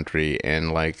the country,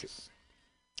 and, like,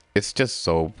 it's just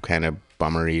so kind of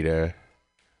bummery to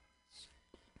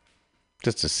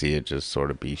see it just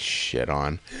sort of be shit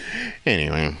on.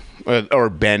 Anyway, or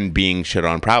Ben being shit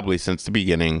on probably since the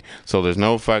beginning. So there's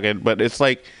no fucking, but it's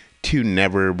like to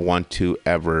never want to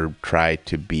ever try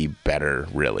to be better,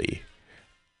 really.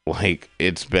 Like,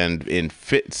 it's been in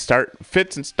fits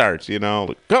and starts, you know,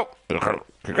 like, go,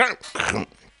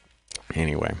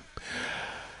 Anyway.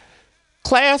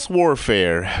 Class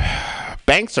warfare.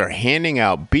 Banks are handing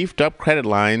out beefed up credit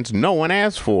lines no one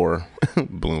asked for.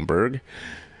 Bloomberg.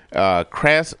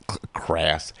 Class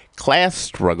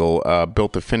struggle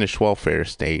built a Finnish welfare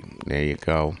state. There you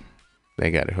go. They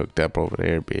got it hooked up over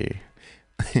there, B.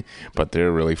 But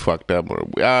they're really fucked up.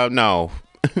 No.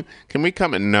 Can we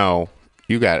come in? No.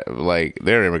 You got, like,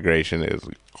 their immigration is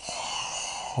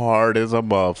hard as a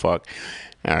motherfucker.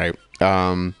 All right.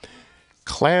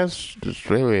 Class,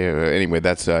 anyway,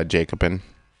 that's Jacobin.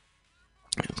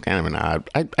 It's kind of an odd,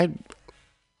 I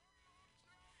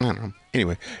don't know.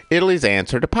 Anyway, Italy's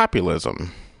answer to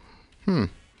populism.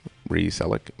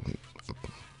 Resell it.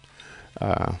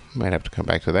 Might have to come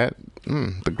back to that.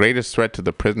 The greatest threat to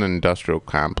the prison industrial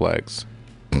complex.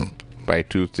 By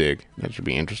Toothdig. That should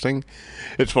be interesting.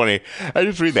 It's funny. I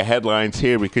just read the headlines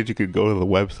here because you could go to the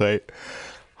website.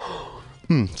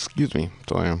 Excuse me.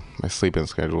 So my sleeping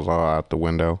schedule's all out the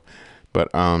window.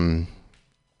 But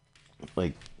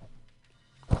like,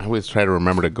 I always try to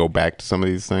remember to go back to some of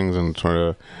these things and sort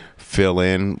of fill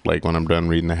in, like, when I'm done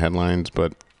reading the headlines.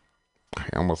 But I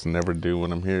almost never do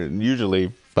when I'm here.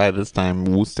 Usually, by this time,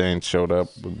 Woostein showed up,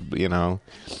 you know,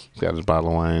 got his bottle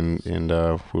of wine, and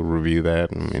we'll review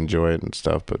that and enjoy it and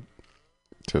stuff. But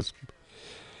just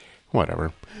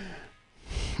whatever.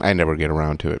 I never get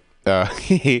around to it.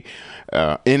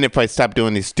 And if I stop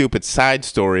doing these stupid side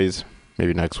stories,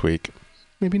 maybe next week.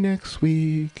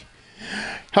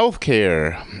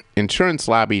 Healthcare. Insurance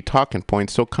lobby talking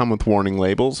points still come with warning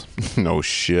labels. No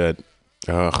shit.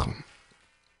 Ugh.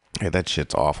 Hey, that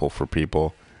shit's awful for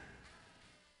people.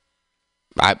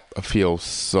 I feel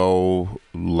so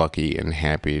lucky and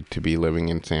happy to be living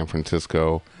in San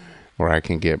Francisco, where I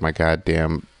can get my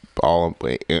goddamn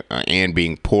and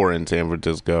being poor in San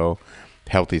Francisco.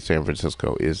 Healthy San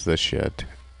Francisco is the shit.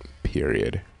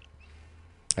 Period.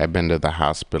 I've been to the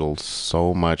hospital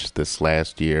so much this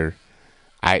last year.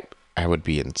 I would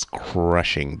be in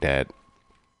crushing debt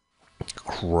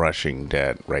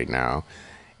right now,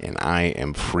 and I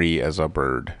am free as a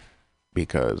bird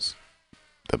because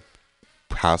the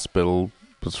hospital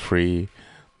was free,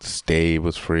 the stay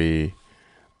was free,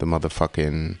 the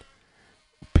motherfucking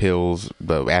pills,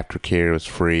 the aftercare was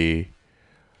free,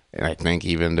 and I think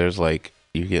even there's like,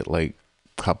 you get like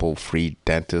a couple free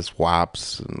dentist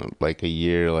wops in like a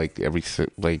year, like every 6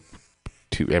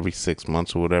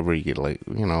 months or whatever. You get, like,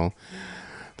 you know,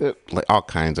 like all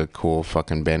kinds of cool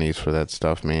fucking bennies for that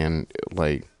stuff, man.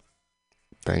 Like,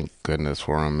 thank goodness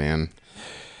for them, man.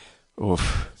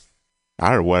 Oof. I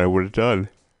don't know what I would have done.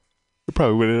 I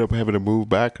probably would end up having to move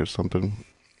back or something.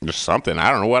 Or something. I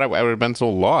don't know what I would have been so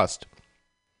lost.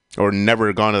 Or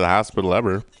never gone to the hospital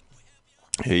ever.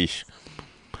 Eesh.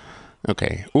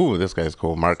 Okay. Ooh, this guy's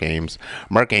cool. Mark Ames.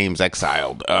 Mark Ames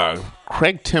exiled.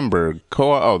 Craig Timberg.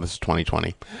 This is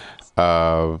 2020.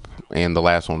 And the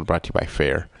last one was brought to you by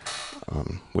Fair.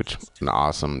 Which,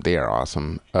 awesome. They are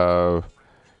awesome.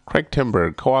 Craig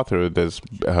Timberg, co-author of this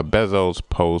Bezos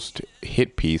Post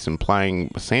hit piece implying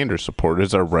Sanders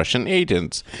supporters are Russian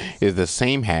agents, is the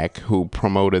same hack who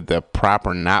promoted the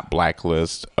proper not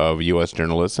blacklist of U.S.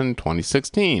 journalists in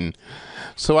 2016.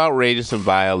 So outrageous and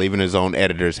vile, even his own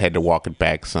editors had to walk it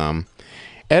back some.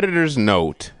 Editor's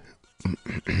note.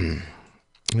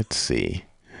 Let's see.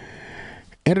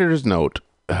 Editor's note.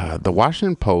 The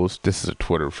Washington Post, this is a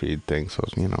Twitter feed thing, so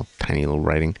it's, you know, tiny little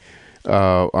writing.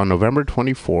 On November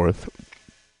 24th,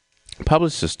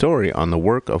 published a story on the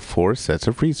work of 4 sets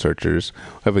of researchers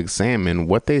who have examined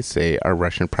what they say are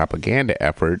Russian propaganda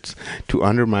efforts to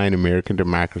undermine American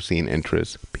democracy and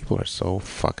interests. People are so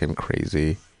fucking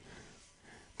crazy.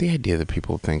 The idea that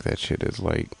people think that shit is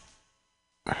like...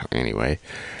 Anyway.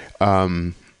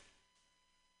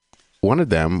 One of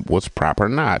them was Proper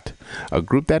Not, a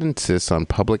group that insists on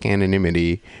public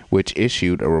anonymity, which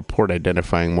issued a report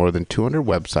identifying more than 200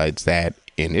 websites that,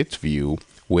 in its view,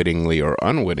 wittingly or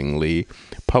unwittingly,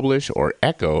 publish or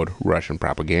echoed Russian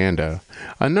propaganda.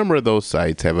 A number of those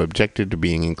sites have objected to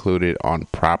being included on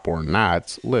Prop or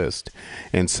Not's list,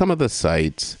 and some of the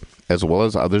sites, as well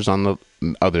as others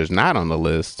not on the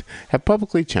list, have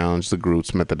publicly challenged the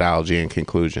group's methodology and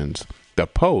conclusions. The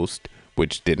Post,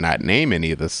 which did not name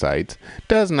any of the sites,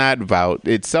 does not vouch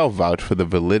for the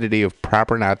validity of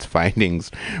Proper Not's findings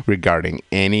regarding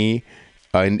any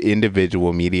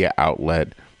individual media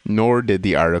outlet, nor did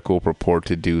the article purport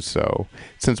to do so.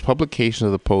 Since publication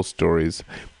of the Post stories,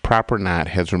 Proper Not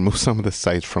has removed some of the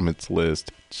sites from its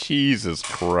list. Jesus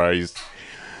Christ.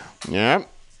 Yeah.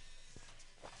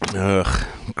 Ugh.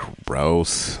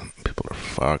 Gross. People are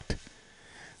fucked.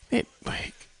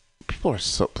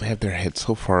 people they have their heads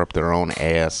so far up their own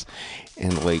ass,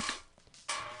 and like,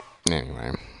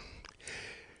 anyway.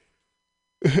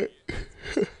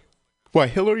 Why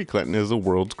Hillary Clinton is the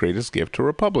world's greatest gift to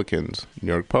Republicans.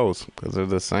 New York Post, because they're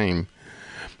the same.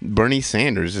 Bernie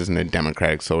Sanders isn't a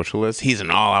democratic socialist. He's an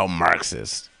all-out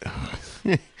Marxist.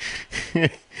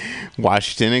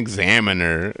 Washington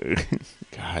Examiner.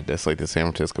 God, that's like the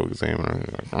San Francisco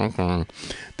Examiner.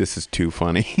 This is too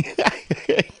funny.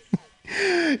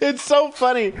 It's so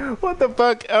funny. What the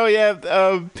fuck? Oh yeah,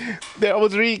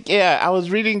 I was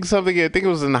reading something. I think it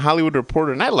was in the Hollywood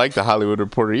Reporter, and I like the Hollywood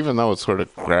Reporter, even though it's sort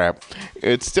of crap.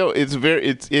 It's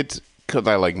because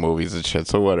I like movies and shit,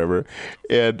 so whatever.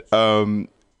 And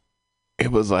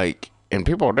it was like, and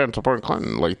people didn't support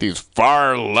Clinton, like these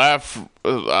far left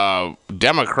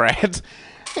Democrats.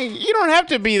 You don't have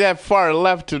to be that far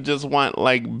left to just want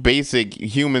like basic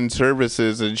human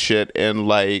services and shit, and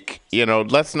like, you know,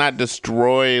 let's not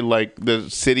destroy like the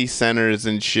city centers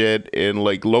and shit and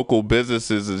like local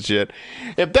businesses and shit.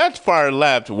 If that's far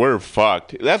left, we're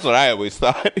fucked. That's what I always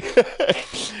thought.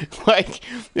 Like,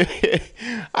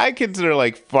 I consider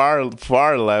like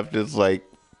far left is like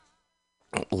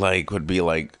would be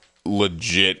like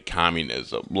legit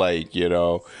communism, like, you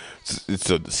know,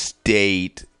 so the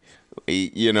state.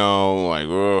 You know, like,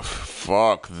 oh,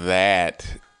 fuck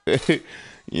that.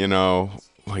 You know,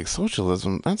 like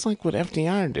socialism, that's like what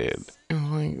FDR did.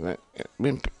 Like that, I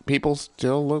mean, people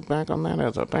still look back on that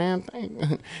as a bad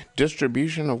thing.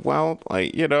 Distribution of wealth,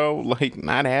 like, you know, like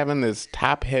not having this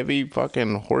top-heavy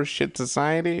fucking horseshit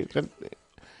society.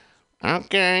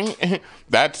 Okay,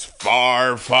 that's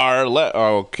far left.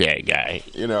 Okay, guy,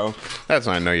 you know, that's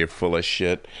when I know you're full of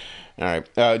shit. All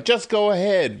right, just go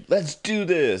ahead. Let's do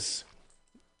this.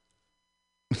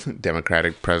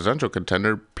 Democratic presidential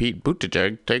contender Pete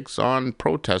Buttigieg takes on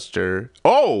protester.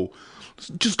 Oh,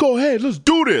 just go ahead. Let's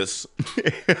do this.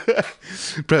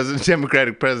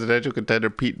 Democratic presidential contender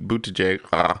Pete Buttigieg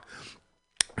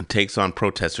takes on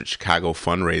protester Chicago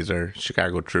fundraiser,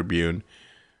 Chicago Tribune.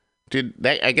 Dude,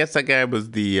 I guess that guy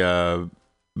was the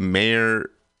mayor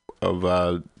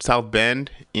of South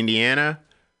Bend, Indiana.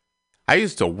 I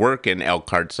used to work in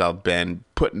Elkhart, South Bend,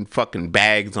 putting fucking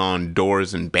bags on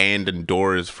doors and banding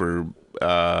doors for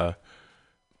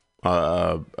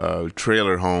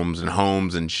trailer homes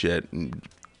and shit, and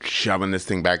shoving this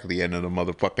thing back at the end of the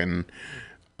motherfucking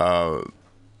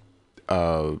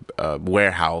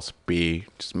warehouse.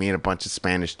 Just me and a bunch of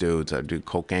Spanish dudes. I do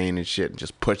cocaine and shit, and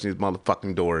just pushing these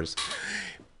motherfucking doors.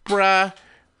 Bruh,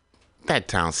 that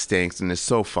town stinks and it's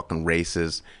so fucking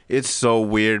racist. It's so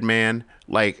weird, man.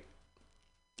 Like,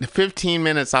 15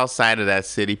 minutes outside of that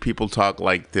city, people talk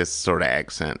like this sort of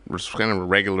accent. We're kind of a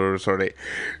regular sort of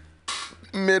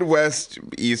Midwest,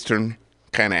 Eastern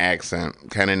kind of accent,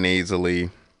 kind of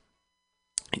nasally.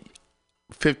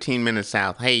 15 minutes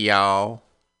south, hey y'all.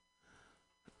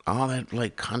 All that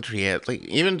like country, like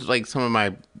even like some of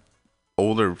my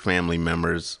older family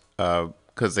members,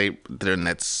 because they're in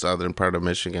that southern part of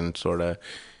Michigan, sort of.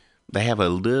 They have a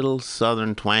little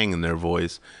southern twang in their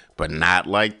voice, but not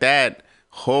like that.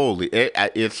 Holy,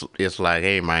 it's like,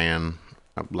 hey man,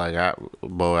 I'm like, I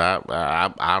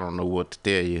don't know what to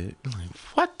tell you. Like,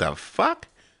 what the fuck?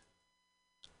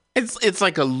 It's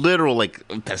like a literal, like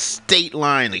the state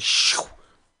line, like shoo.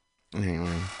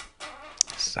 Anyway,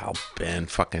 South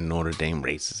Bend, fucking Notre Dame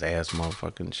racist ass,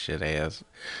 motherfucking shit ass.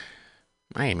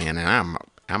 Hey man, and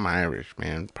I'm Irish,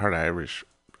 man, part Irish,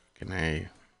 fucking A.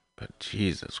 But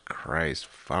Jesus Christ,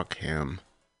 fuck him.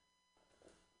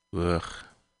 Ugh.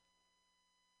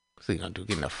 What's he gonna do?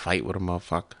 Get in a fight with a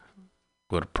motherfucker?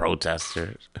 With a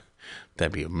protester?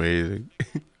 That'd be amazing.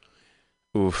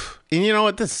 Oof. And you know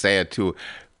what? This is sad too.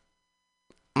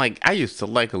 Like, I used to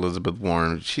like Elizabeth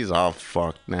Warren. She's all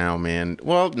fucked now, man.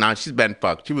 Well, no, she's been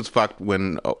fucked. She was fucked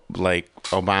when, like,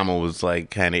 Obama was,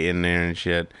 like, kind of in there and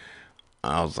shit.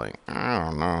 I was like, I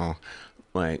don't know.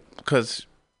 Like, because,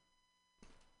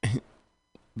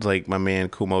 like my man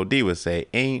Kumo D would say,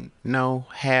 ain't no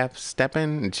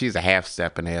half-stepping. And she's a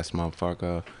half-stepping ass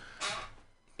motherfucker.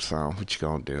 So, what you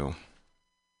gonna do?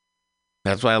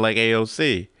 That's why I like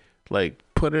AOC. Like,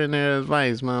 put her in there as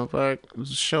vice, motherfucker.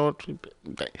 Show it.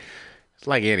 It's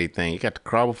like anything. You got to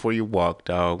crawl before you walk,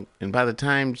 dog. And by the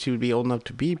time she would be old enough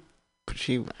to be, I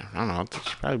don't know,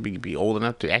 she'd probably be old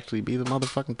enough to actually be the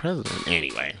motherfucking president.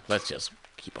 Anyway, let's just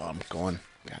keep on going.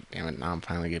 God damn it, now I'm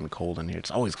finally getting cold in here.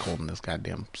 It's always cold in this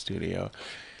goddamn studio.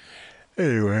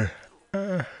 Anyway.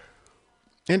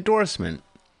 Endorsement.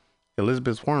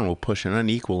 Elizabeth Warren will push an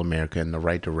unequal America in the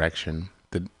right direction.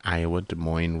 The Iowa Des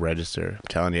Moines Register. I'm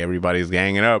telling you, everybody's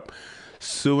ganging up.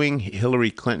 Suing Hillary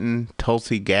Clinton,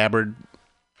 Tulsi Gabbard,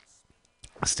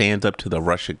 Stands up to the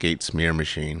Russiagate smear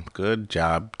machine. Good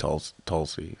job,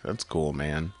 Tulsi. That's cool,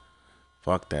 man.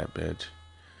 Fuck that bitch.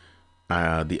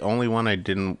 The only one I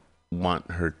didn't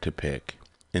want her to pick.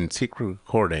 In secret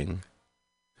recording,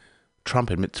 Trump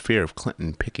admits fear of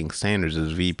Clinton picking Sanders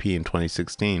as VP in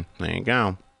 2016. There you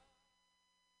go.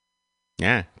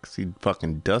 Yeah, because he'd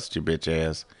fucking dust your bitch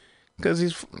ass. Because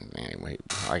he's... Anyway,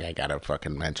 like I gotta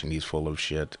fucking mention, he's full of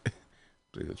shit.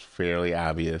 It's fairly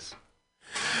obvious.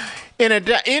 In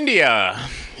India,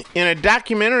 in a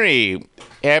documentary,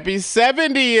 Happy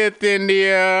 70th,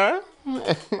 India.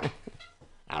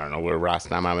 I don't know where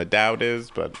Rastam Ahmedabad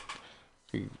is, but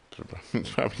it's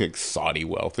probably like Saudi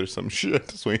wealth or some shit.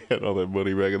 So he had all that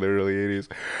money back in the early 80s.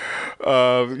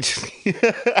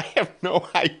 I have no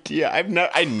idea.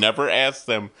 I never asked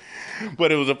them,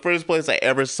 but it was the first place I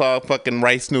ever saw fucking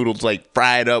rice noodles like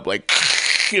fried up like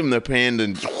in the pan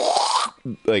and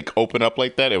like open up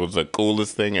like that. It was the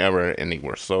coolest thing ever, and they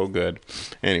were so good.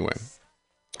 Anyway,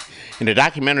 in a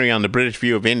documentary on the British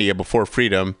view of India before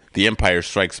freedom, the Empire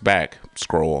Strikes Back.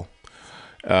 Scroll.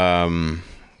 I'll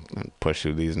push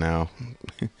through these now.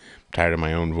 I'm tired of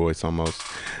my own voice almost.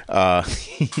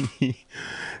 The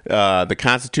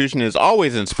Constitution has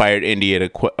always inspired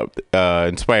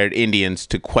inspired Indians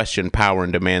to question power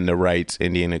and demand their rights.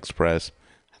 Indian Express.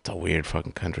 That's a weird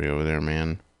fucking country over there,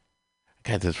 man.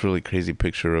 I got this really crazy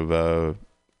picture of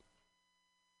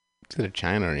it's either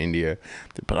China or India.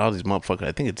 They put all these motherfuckers.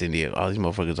 I think it's India. All these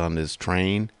motherfuckers on this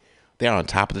train. They're on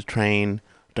top of the train.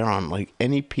 They're on like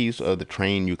any piece of the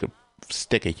train you could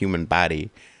stick a human body.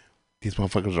 These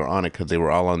motherfuckers are on it because they were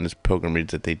all on this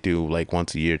pilgrimage that they do like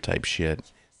once a year type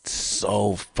shit. It's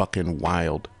so fucking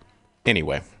wild.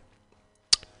 Anyway,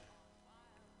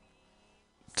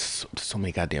 so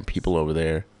many goddamn people over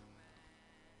there.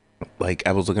 Like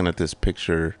I was looking at this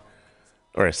picture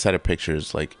or a set of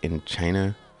pictures like in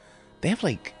China. They have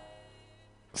like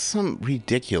some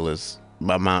ridiculous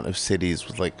amount of cities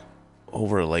with like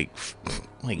over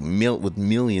with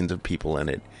millions of people in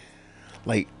it.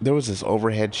 Like there was this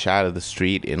overhead shot of the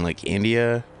street in like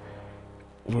India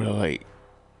where like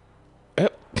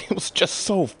it was just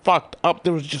so fucked up.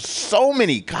 There was just so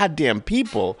many goddamn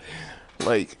people.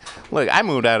 Like I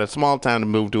moved out of a small town to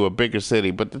move to a bigger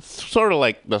city, but it's sort of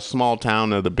like the small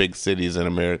town of the big cities in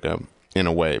America in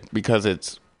a way because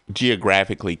it's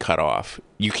geographically cut off.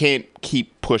 You can't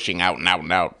keep pushing out and out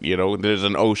and out, you know. There's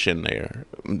an ocean there.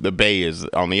 The bay is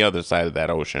on the other side of that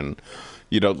ocean.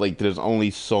 You know, like there's only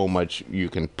so much you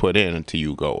can put in until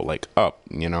you go like up,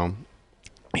 you know.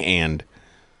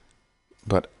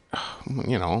 But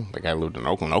you know, like I lived in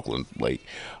Oakland.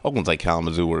 Oakland's like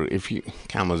Kalamazoo, where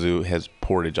Kalamazoo has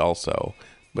Portage also,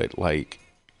 but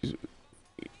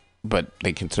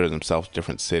they consider themselves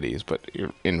different cities. But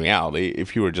in reality,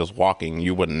 if you were just walking,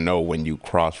 you wouldn't know when you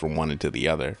cross from one into the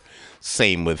other.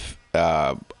 Same with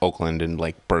Oakland and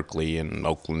like Berkeley and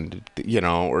Oakland, you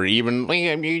know, or even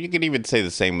I mean, you could even say the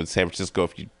same with San Francisco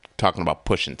if you're talking about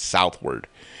pushing southward,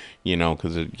 you know,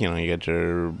 because you know you got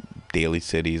your daily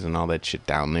cities and all that shit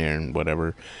down there and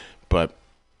whatever. But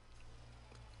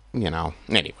you know,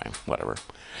 anyway, whatever.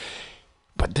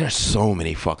 But there's so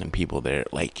many fucking people there.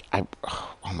 Like oh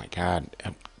my god,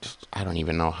 I don't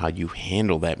even know how you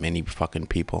handle that many fucking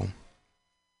people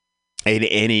in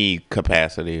any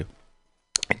capacity.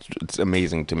 It's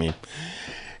amazing to me.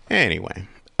 Anyway,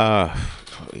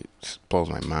 it blows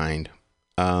my mind.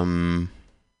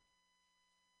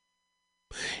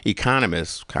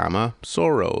 Economist,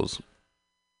 Soros.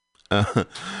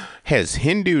 Has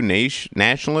Hindu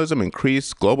nationalism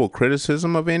increased global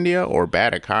criticism of India or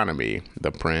bad economy?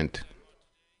 The print.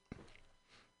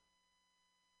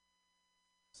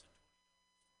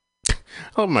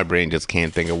 Oh, my brain just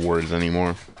can't think of words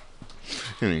anymore.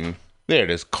 There it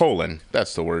is. Colon.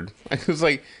 That's the word. I was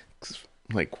like,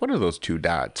 what are those two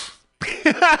dots?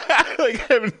 I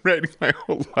haven't read my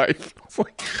whole life.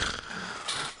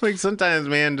 Like sometimes,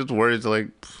 man, just words like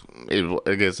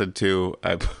I said too.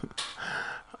 I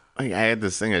had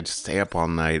this thing. I just stay up all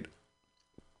night.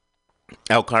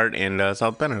 Elkhart and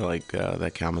South Bend are like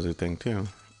that Kalamazoo thing too,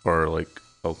 or like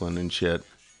Oakland and shit.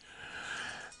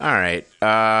 All right.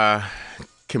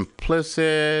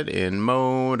 Complicit in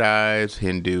Modi's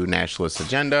Hindu nationalist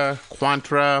agenda.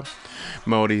 Quantra.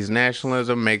 Modi's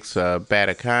nationalism makes a bad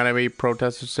economy,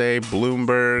 protesters say.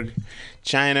 Bloomberg.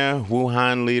 China.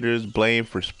 Wuhan leaders blamed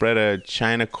for spread of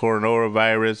China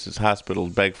coronavirus as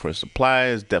hospitals beg for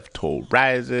supplies. Death toll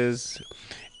rises.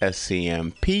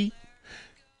 SCMP.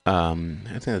 I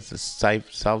think that's the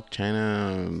South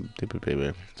China,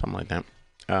 something like that.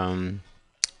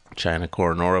 China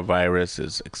coronavirus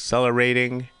is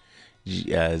accelerating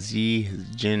Xi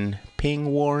Jinping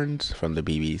warns from the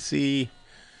BBC.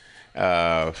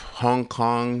 Hong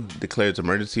Kong declares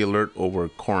emergency alert over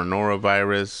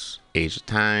coronavirus. Asia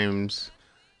Times.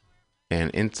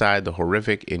 And inside the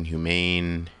horrific,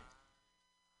 inhumane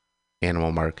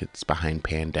animal markets behind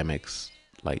pandemics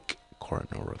like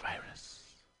coronavirus.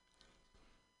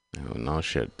 No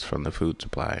shit, it's from the food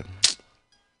supply.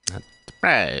 Not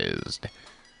surprised.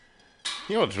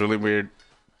 You know what's really weird?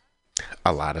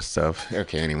 A lot of stuff.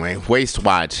 Okay, anyway. Waste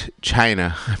Watch,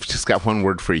 China. I've just got one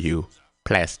word for you.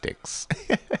 Plastics.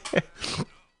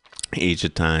 Asia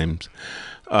Times.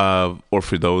 Or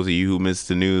for those of you who missed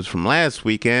the news from last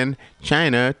weekend,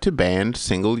 China to ban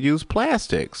single-use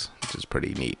plastics, which is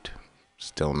pretty neat.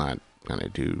 Still not going to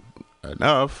do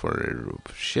enough or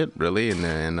shit, really, in the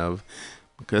end of...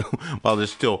 While they're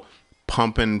still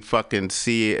pumping fucking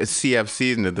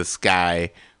CFCs into the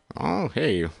sky. Oh,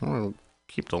 hey, we'll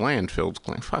keep the landfills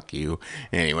clean. Fuck you.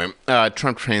 Anyway,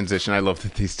 Trump transition. I love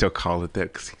that they still call it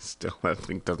that because he still, I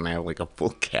think, doesn't have like a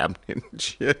full cabinet and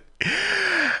shit.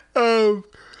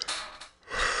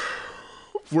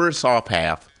 Worse off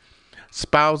half.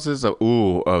 Spouses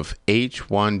of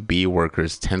H-1B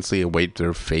workers tensely await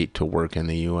their fate to work in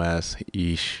the U.S.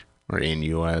 Or in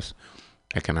U.S.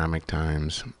 Economic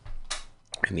Times.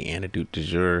 And the antidote du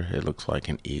jour, it looks like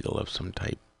an eagle of some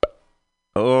type.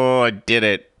 Oh, I did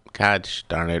it. God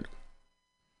darn it.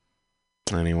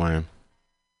 Anyway.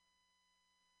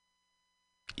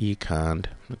 Econ.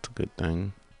 That's a good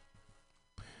thing.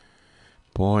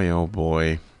 Boy, oh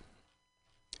boy.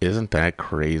 Isn't that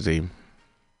crazy?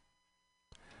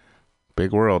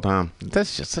 Big world, huh?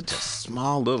 That's just such a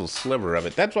small little sliver of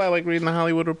it. That's why I like reading the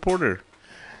Hollywood Reporter.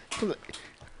 You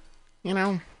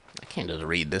know, I can't just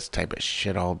read this type of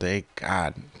shit all day.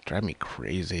 God, drive me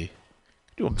crazy.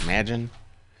 Could you imagine?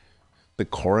 The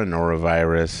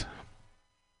coronavirus.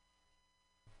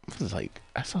 What was like?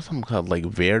 I saw something called like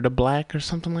Verda Black or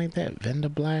something like that. Venda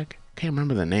Black? Can't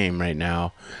remember the name right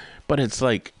now. But it's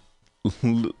like,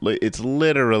 it's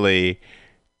literally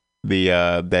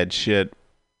the that shit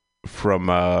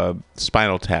from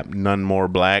Spinal Tap, None More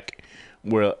Black,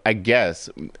 where I guess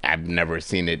I've never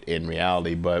seen it in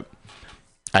reality, but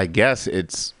I guess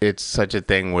it's such a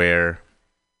thing where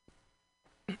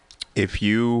if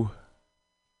you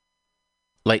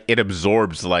like, it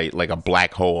absorbs light like a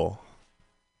black hole.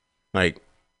 Like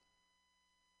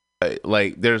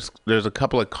there's a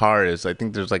couple of cars. I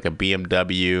think there's like a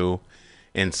BMW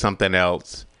and something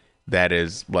else that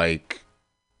is like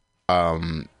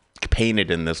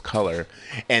painted in this color.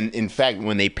 And in fact,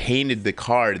 when they painted the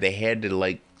car, they had to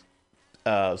like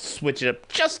switch it up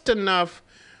just enough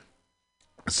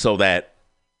so that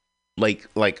like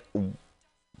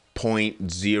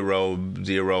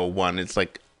 0.001, it's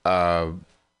like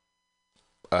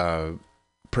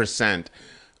percent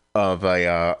of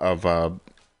a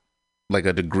like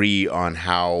a degree on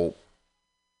how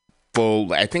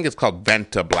full. I think it's called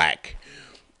Venta Black,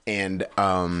 and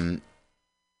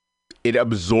it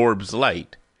absorbs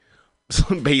light.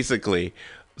 So basically,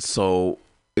 so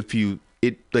if you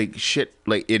like shit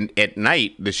like at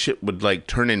night, the shit would like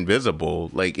turn invisible.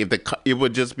 Like if it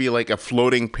would just be like a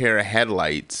floating pair of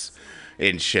headlights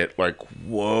and shit. Like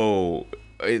whoa,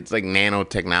 it's like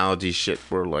nanotechnology shit.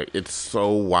 Where like it's so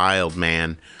wild,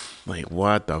 man. Like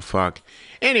what the fuck.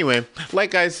 Anyway,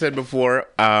 like I said before,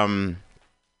 I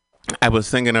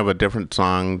was thinking of a different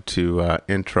song to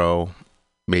intro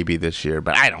maybe this year,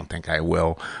 but I don't think I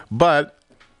will. But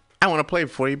I want to play it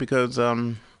for you because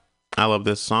I love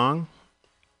this song.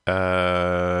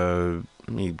 Let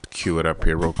me cue it up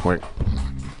here real quick.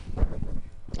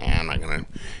 I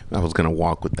was gonna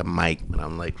walk with the mic, but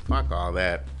I'm like, fuck all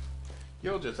that.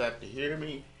 You'll just have to hear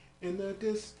me in the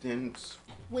distance.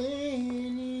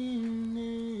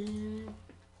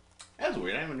 That's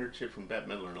weird. I haven't heard shit from Bette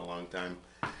Midler in a long time.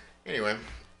 Anyway,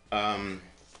 let's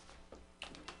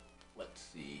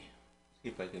see. See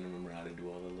if I can remember how to do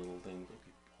all the little things.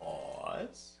 Okay,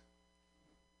 pause.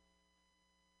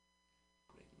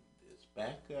 Bring this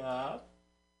back up.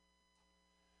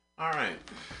 All right.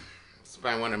 Let's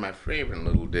find one of my favorite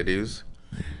little ditties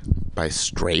by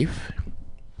Strafe.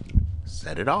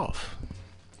 Set it off.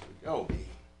 Here we go.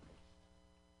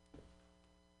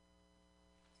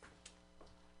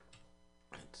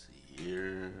 Let's see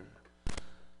here.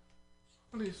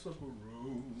 Honeysuckle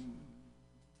rose.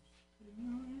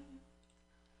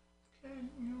 Can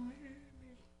you hear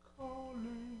me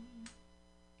calling?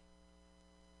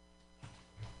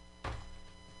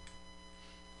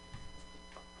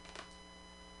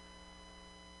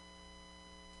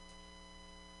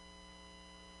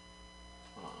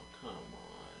 Oh, come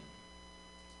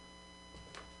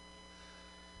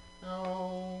on.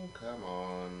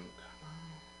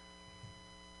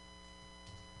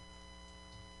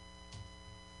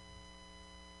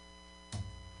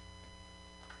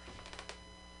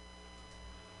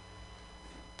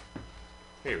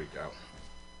 Here we go.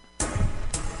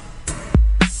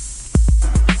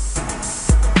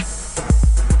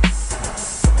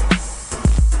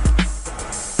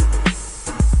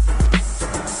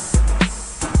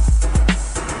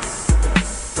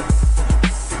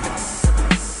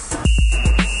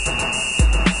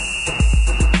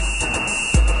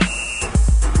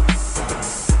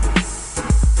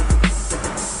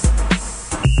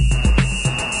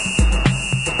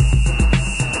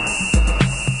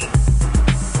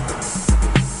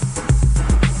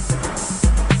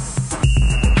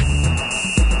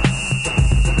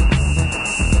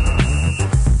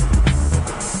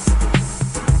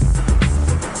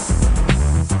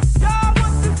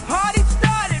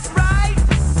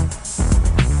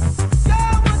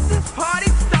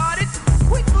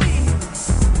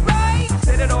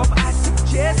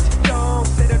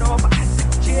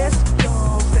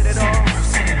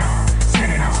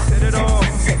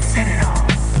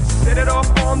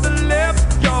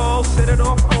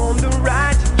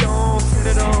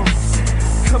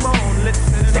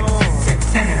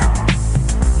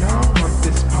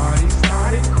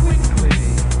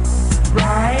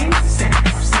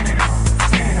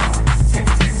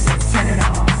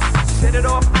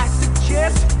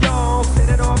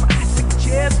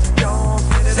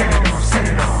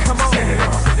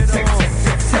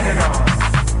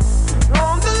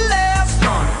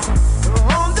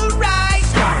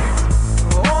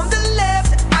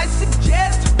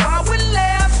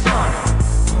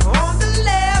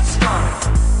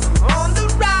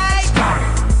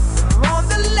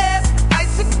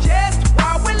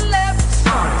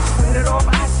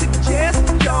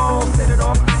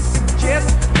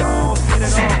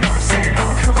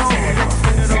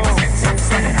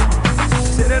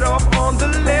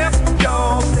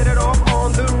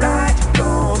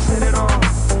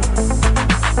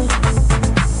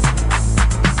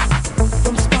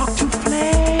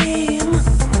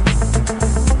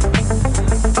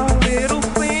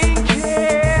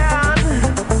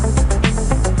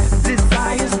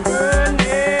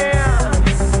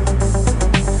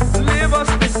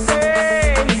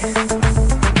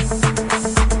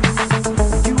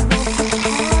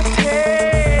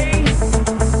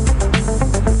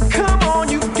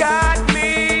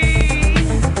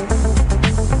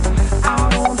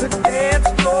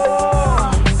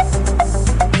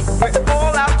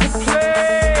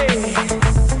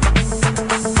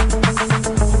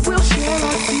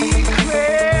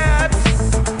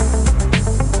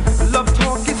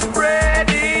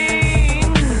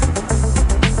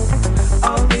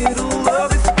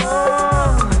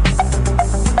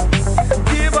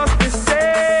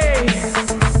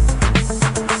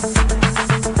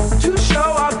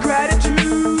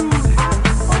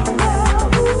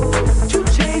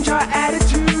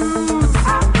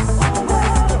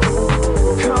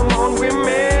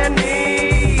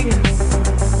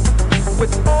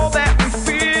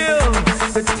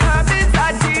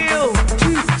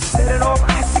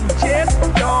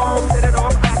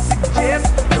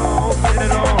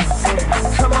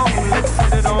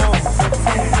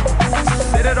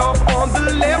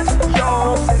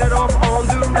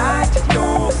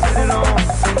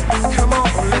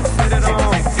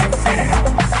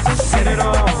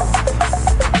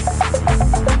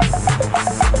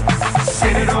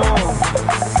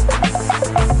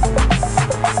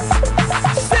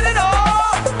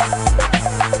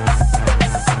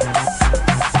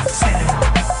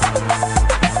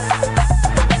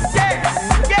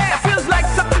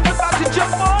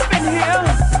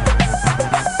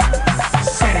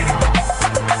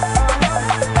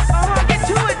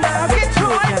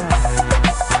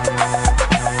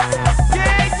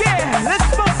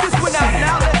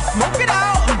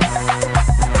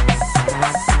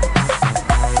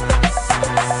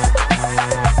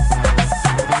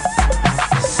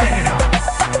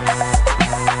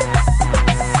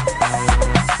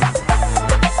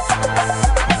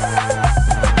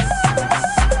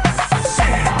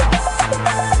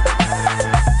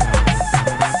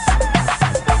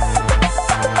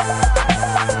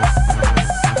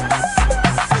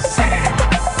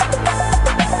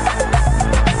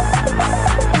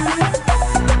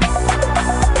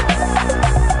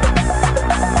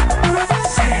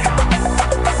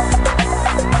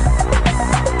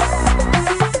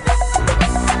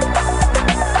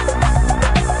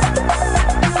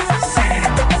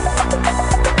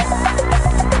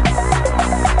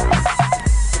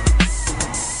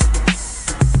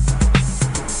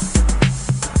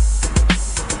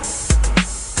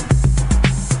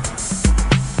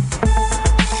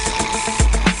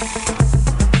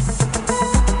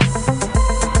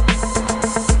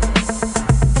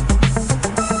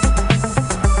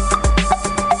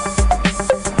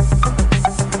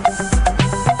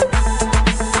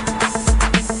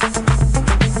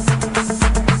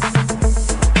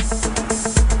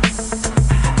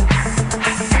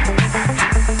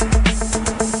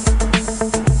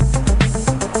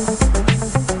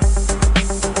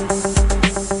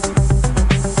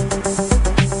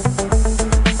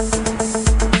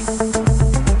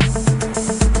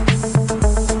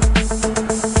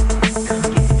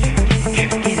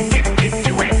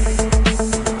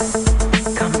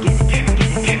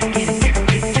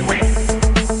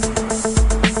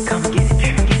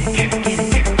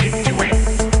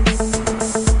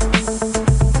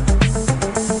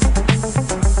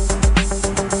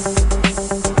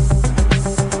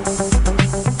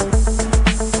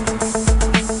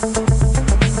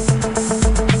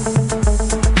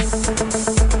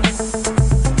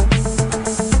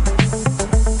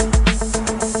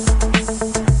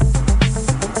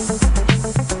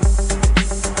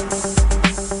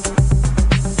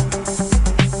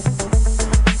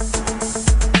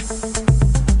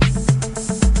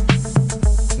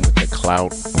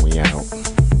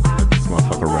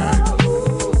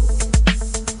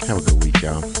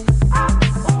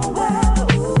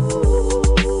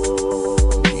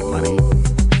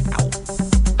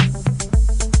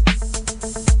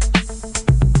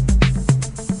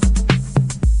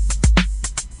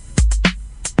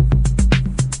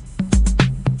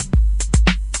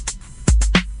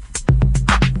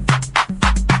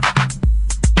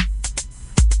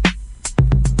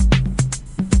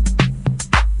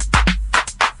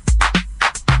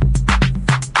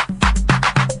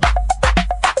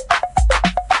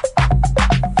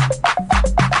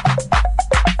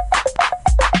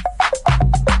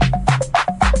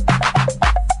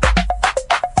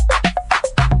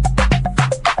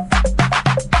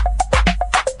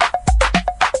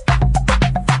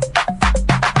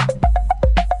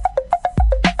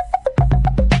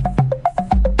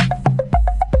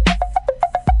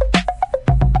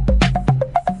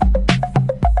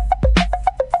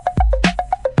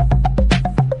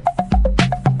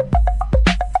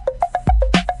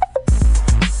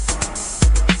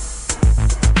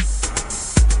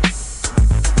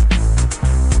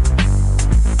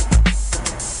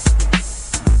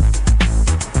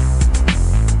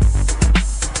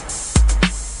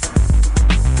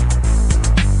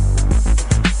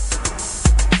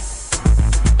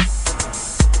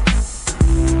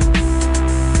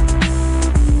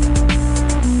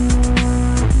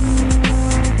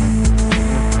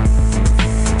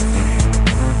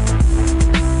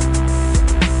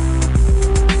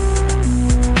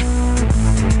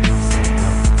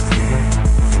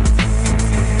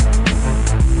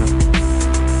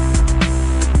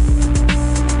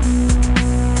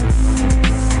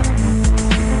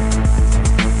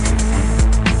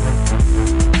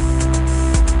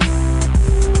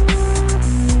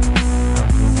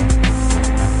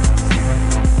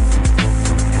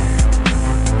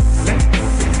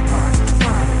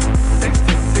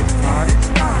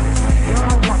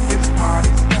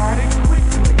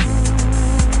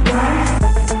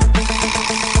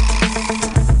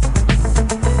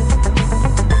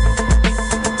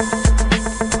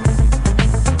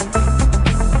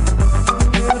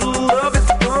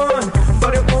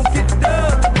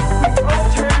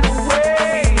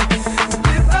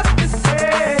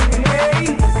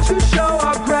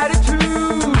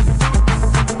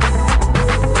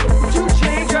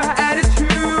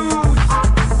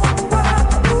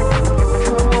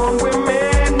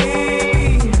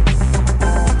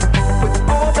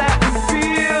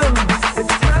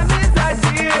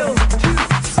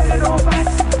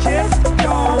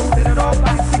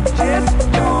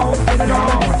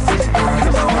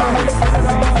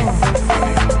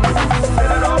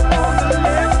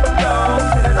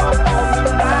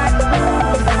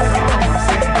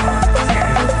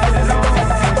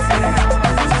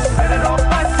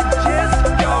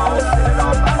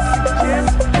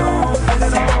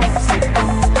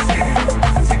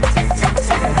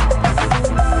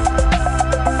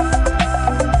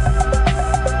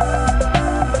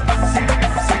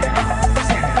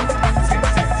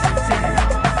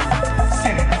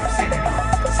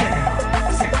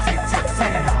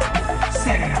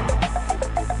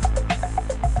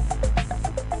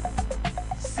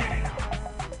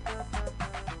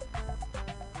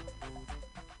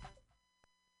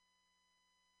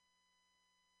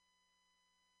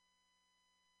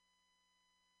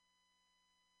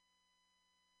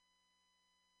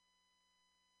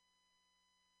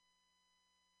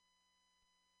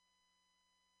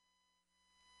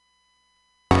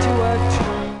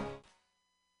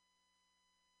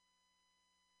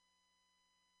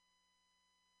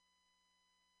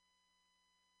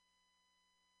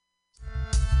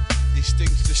 these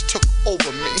things just took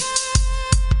over me.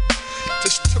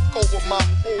 Just took over my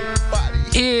whole body.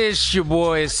 It's your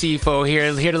boy CFO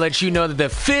here to let you know that the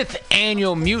 5th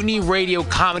annual Mutiny Radio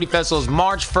Comedy Festival is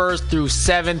March 1st through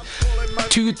 7th,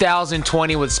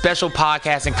 2020, with special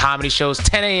podcasts and comedy shows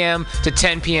 10 a.m. to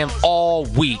 10 p.m. all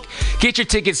week. Get your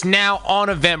tickets now on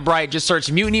Eventbrite. Just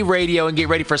search Mutiny Radio and get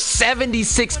ready for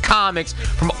 76 comics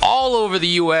from all over the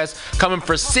U.S. coming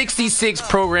for 66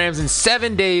 programs in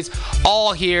 7 days,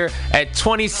 all here at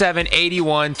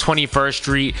 2781 21st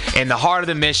Street in the heart of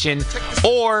the Mission.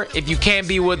 Or if you can't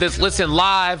be with us, listen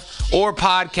live or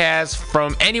podcast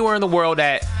from anywhere in the world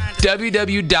at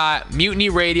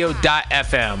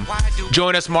www.mutinyradio.fm.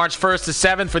 Join us March 1st to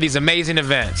 7th for these amazing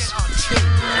events.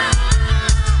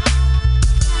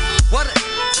 What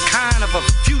kind of a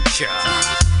future?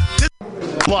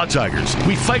 Law Tigers.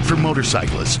 We fight for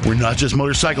motorcyclists. We're not just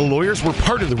motorcycle lawyers, we're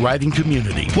part of the riding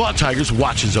community. Law Tigers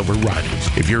watches over riders.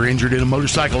 If you're injured in a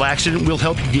motorcycle accident, we'll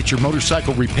help you get your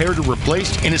motorcycle repaired or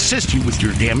replaced and assist you with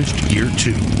your damaged gear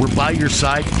too. We're by your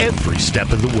side every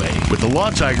step of the way. With the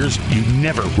Law Tigers, you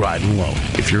never ride alone.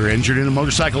 If you're injured in a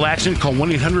motorcycle accident, call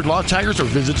 1-800-LAW-TIGERS or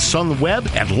visit us on the web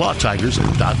at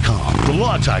lawtigers.com. The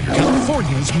Law Tigers,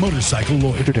 California's motorcycle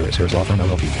lawyer. Harris Law Firm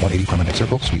LLP, 180 Promenade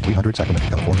Circle, Suite 300, Sacramento,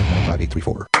 California,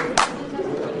 95834.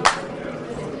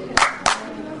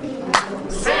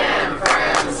 San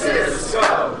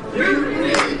Francisco,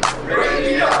 Mutiny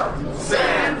Radio.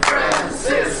 San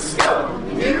Francisco,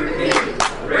 Mutiny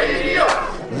Radio.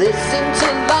 Listen to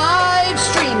live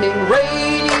streaming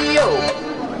radio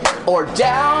or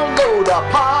download a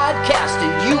podcast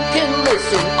and you can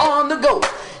listen on the go.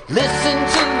 Listen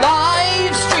to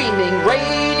live streaming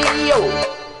radio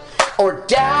or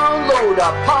download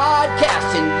a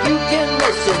podcast and you can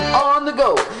listen on the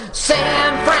go.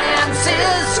 San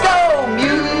Francisco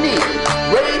Mutiny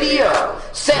Radio.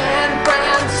 San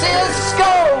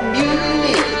Francisco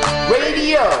Mutiny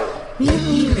Radio.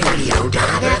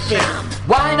 MutinyRadio.fm.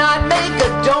 Why not make a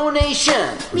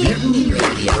donation?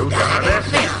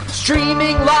 MutinyRadio.fm.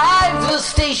 Streaming live the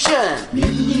station.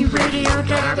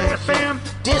 MutinyRadio.fm.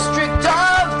 District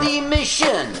of the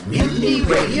Mission.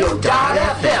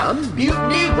 MutinyRadio.fm.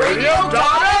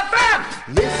 MutinyRadio.fm.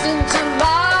 Listen to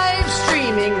live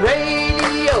streaming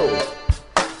radio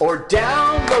or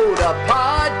download a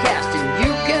podcast and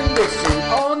you can listen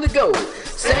on the go.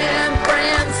 San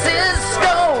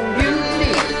Francisco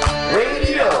Mutiny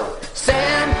Radio.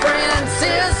 San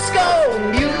Francisco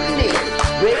Mutiny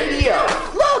Radio.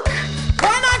 Look,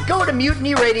 why not go to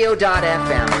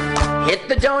MutinyRadio.fm? Hit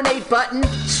the donate button,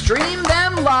 stream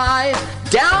them live,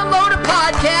 download a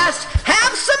podcast,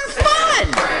 have some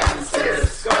fun! San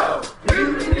Francisco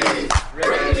Mutiny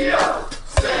Radio.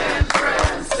 San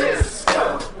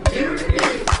Francisco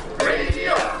Mutiny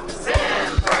Radio. San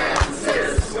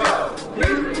Francisco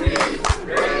Mutiny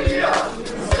Radio.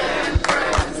 San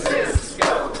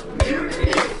Francisco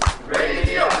Mutiny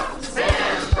Radio.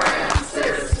 San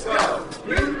Francisco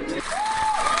Mutiny.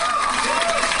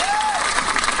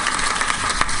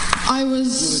 I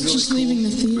was just leaving the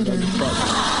theater.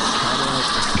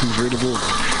 Convertible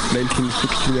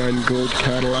 1969 gold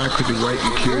Cadillac with the white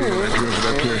interior. I drove it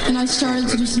up here. And I started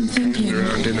to do some thinking.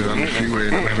 Around in it on the freeway,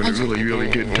 and I'm having a really, really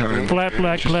good time. Flat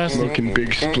black glasses. Smoking big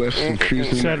spliffs and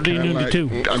cruising Saturday noon to 2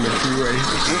 on the freeway.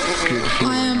 Good to see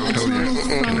I am a total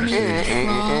phony,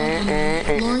 fraud,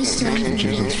 and Laurie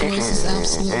Stone's voice is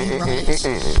absolutely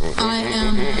right. I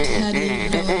am Teddy,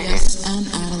 rebellious, and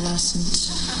adolescent.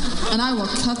 And I will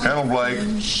cut the Hello, Blake.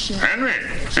 Henry,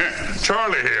 yeah,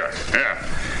 Charlie here. Yeah,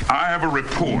 I have a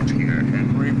report here,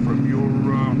 Henry, from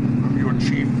your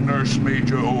chief nurse,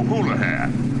 Major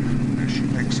O'Houlihan. She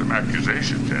makes some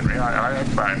accusations, Henry. I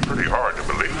find pretty hard to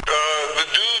believe. The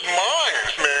dude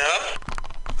minds, man.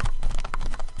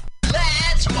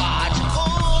 Let's watch a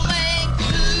full-length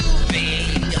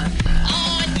movie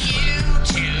on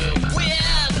YouTube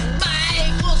with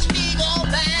Michael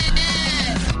Spiegelman.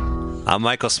 I'm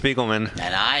Michael Spiegelman.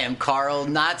 And I am Carl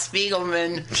Not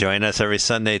Spiegelman. Join us every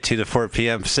Sunday, 2 to 4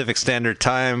 p.m. Pacific Standard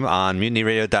Time on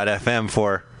MutinyRadio.fm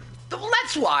for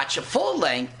Let's watch a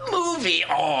full-length movie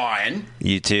on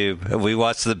YouTube. We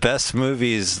watch the best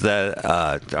movies that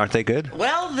aren't they good?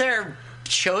 Well, they're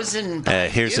chosen by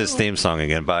here's you. his theme song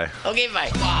again. Bye. Okay, bye.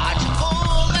 Watch a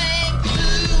full-length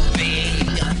movie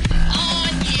on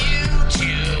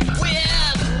YouTube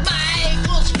with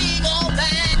Michael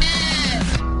Spiegelman.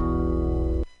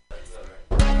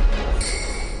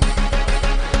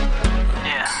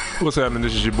 Yeah, What's happening?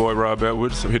 This is your boy Rob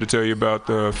Edwards. I'm here to tell you about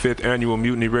the 5th Annual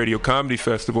Mutiny Radio Comedy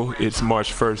Festival. It's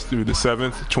March 1st through the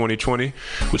 7th, 2020,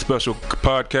 with special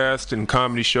podcasts and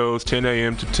comedy shows 10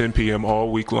 a.m. to 10 p.m.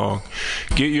 all week long.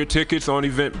 Get your tickets on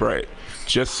Eventbrite.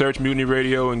 Just search Mutiny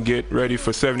Radio and get ready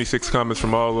for 76 comics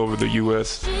from all over the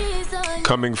U.S.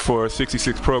 coming for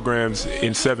 66 programs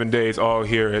in 7 days, all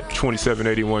here at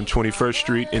 2781 21st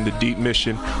Street in the Deep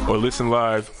Mission, or listen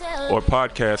live or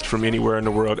podcast from anywhere in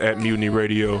the world at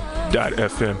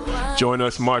MutinyRadio.fm. Join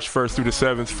us March 1st through the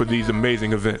 7th for these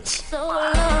amazing events.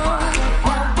 What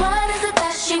is it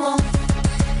that she wants?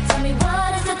 Tell me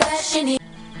what is it that she needs?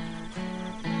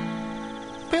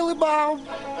 Billy Bob,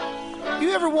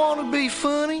 you ever want to be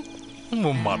funny?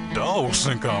 Well, my dogs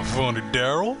think I'm funny,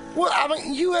 Daryl. Well, I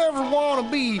mean, you ever want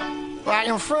to be, like,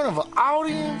 in front of an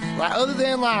audience? Like, other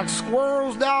than, like,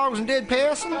 squirrels, dogs, and dead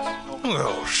peasants?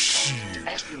 Oh, shit.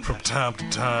 From time to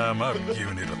time, I've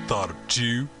given it a thought or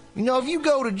two. You know, if you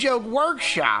go to Joke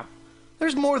Workshop,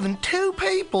 there's more than 2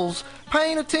 peoples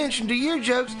paying attention to your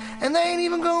jokes, and they ain't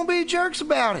even gonna be jerks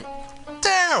about it.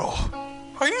 Daryl,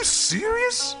 are you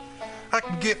serious? I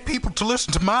can get people to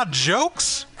listen to my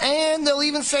jokes? And they'll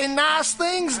even say nice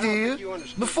things to you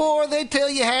before they tell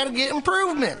you how to get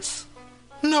improvements.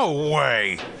 No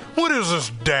way. What is this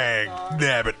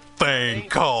dag-nabbit thing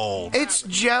called? It's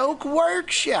Joke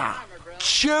Workshop.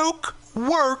 Joke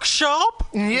Workshop?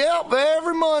 Yep,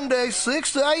 every Monday,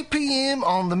 6 to 8 p.m.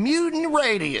 on the Mutiny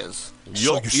Radios.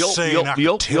 So you're saying I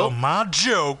can tell my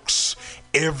jokes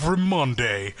every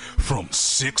Monday from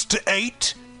 6 to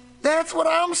 8? That's what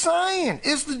I'm saying.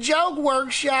 It's the Joke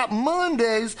Workshop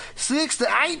Mondays, 6 to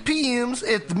 8 p.m.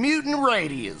 at the Mutiny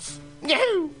Radios.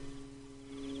 Yahoo!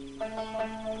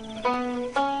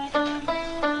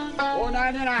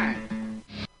 $4.99.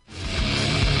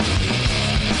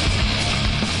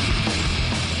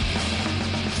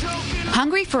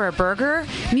 Hungry for a burger?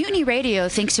 Mutiny Radio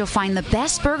thinks you'll find the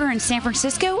best burger in San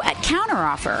Francisco at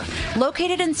Counteroffer,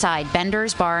 located inside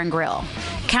Bender's Bar and Grill.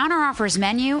 Counteroffer's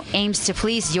menu aims to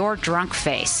please your drunk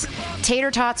face. Tater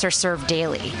tots are served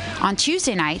daily. On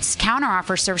Tuesday nights,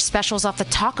 Counteroffer serves specials off the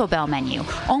Taco Bell menu,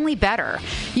 only better.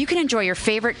 You can enjoy your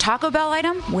favorite Taco Bell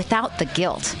item without the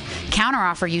guilt.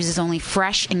 Counteroffer uses only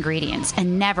fresh ingredients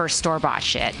and never store-bought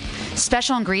shit.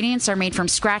 Special ingredients are made from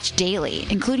scratch daily,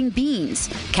 including beans,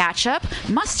 ketchup,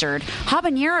 mustard,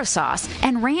 habanero sauce,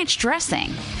 and ranch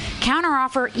dressing.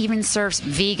 Counteroffer even serves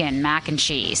vegan mac and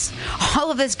cheese.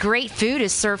 All of this great food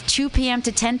is served 2 p.m.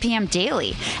 to 10 p.m.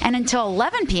 daily and until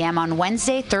 11 p.m. on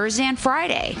Wednesday, Thursday, and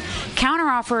Friday.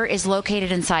 Counteroffer is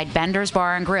located inside Bender's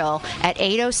Bar and Grill at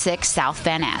 806 South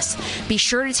Van Ness. Be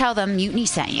sure to tell them Mutiny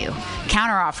sent you.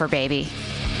 Counteroffer, baby.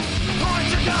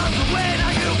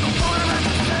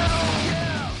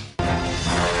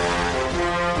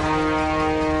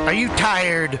 Are you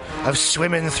tired of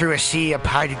swimming through a sea of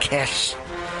podcasts?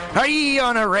 Are ye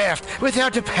on a raft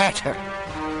without a paddle?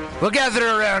 Well, gather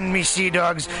around me, sea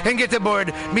dogs, and get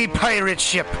aboard me pirate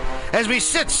ship as we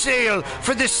set sail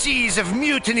for the seas of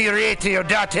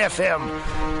MutinyRadio.fm.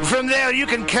 From there, you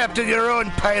can captain your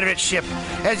own pirate ship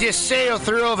as you sail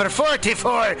through over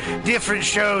 44 different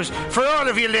shows for all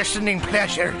of your listening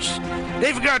pleasures.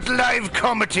 They've got live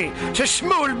comedy to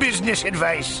small business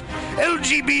advice,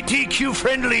 LGBTQ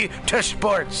friendly to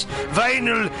sports,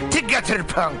 vinyl to gutter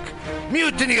punk.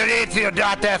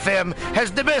 MutinyRadio.fm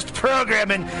has the best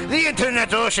programming the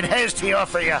internet ocean has to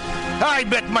offer you. I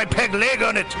bet my peg leg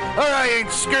on it, or I ain't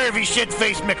scurvy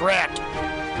shit-faced McRat.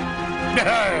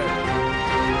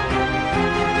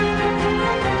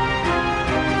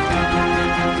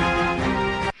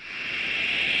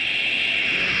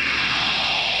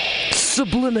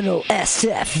 Subliminal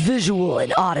SF visual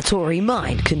and auditory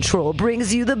mind control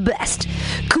brings you the best,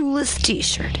 coolest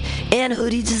t-shirt and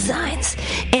hoodie designs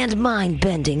and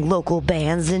mind-bending local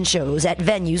bands and shows at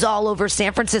venues all over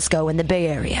San Francisco and the Bay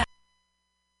Area.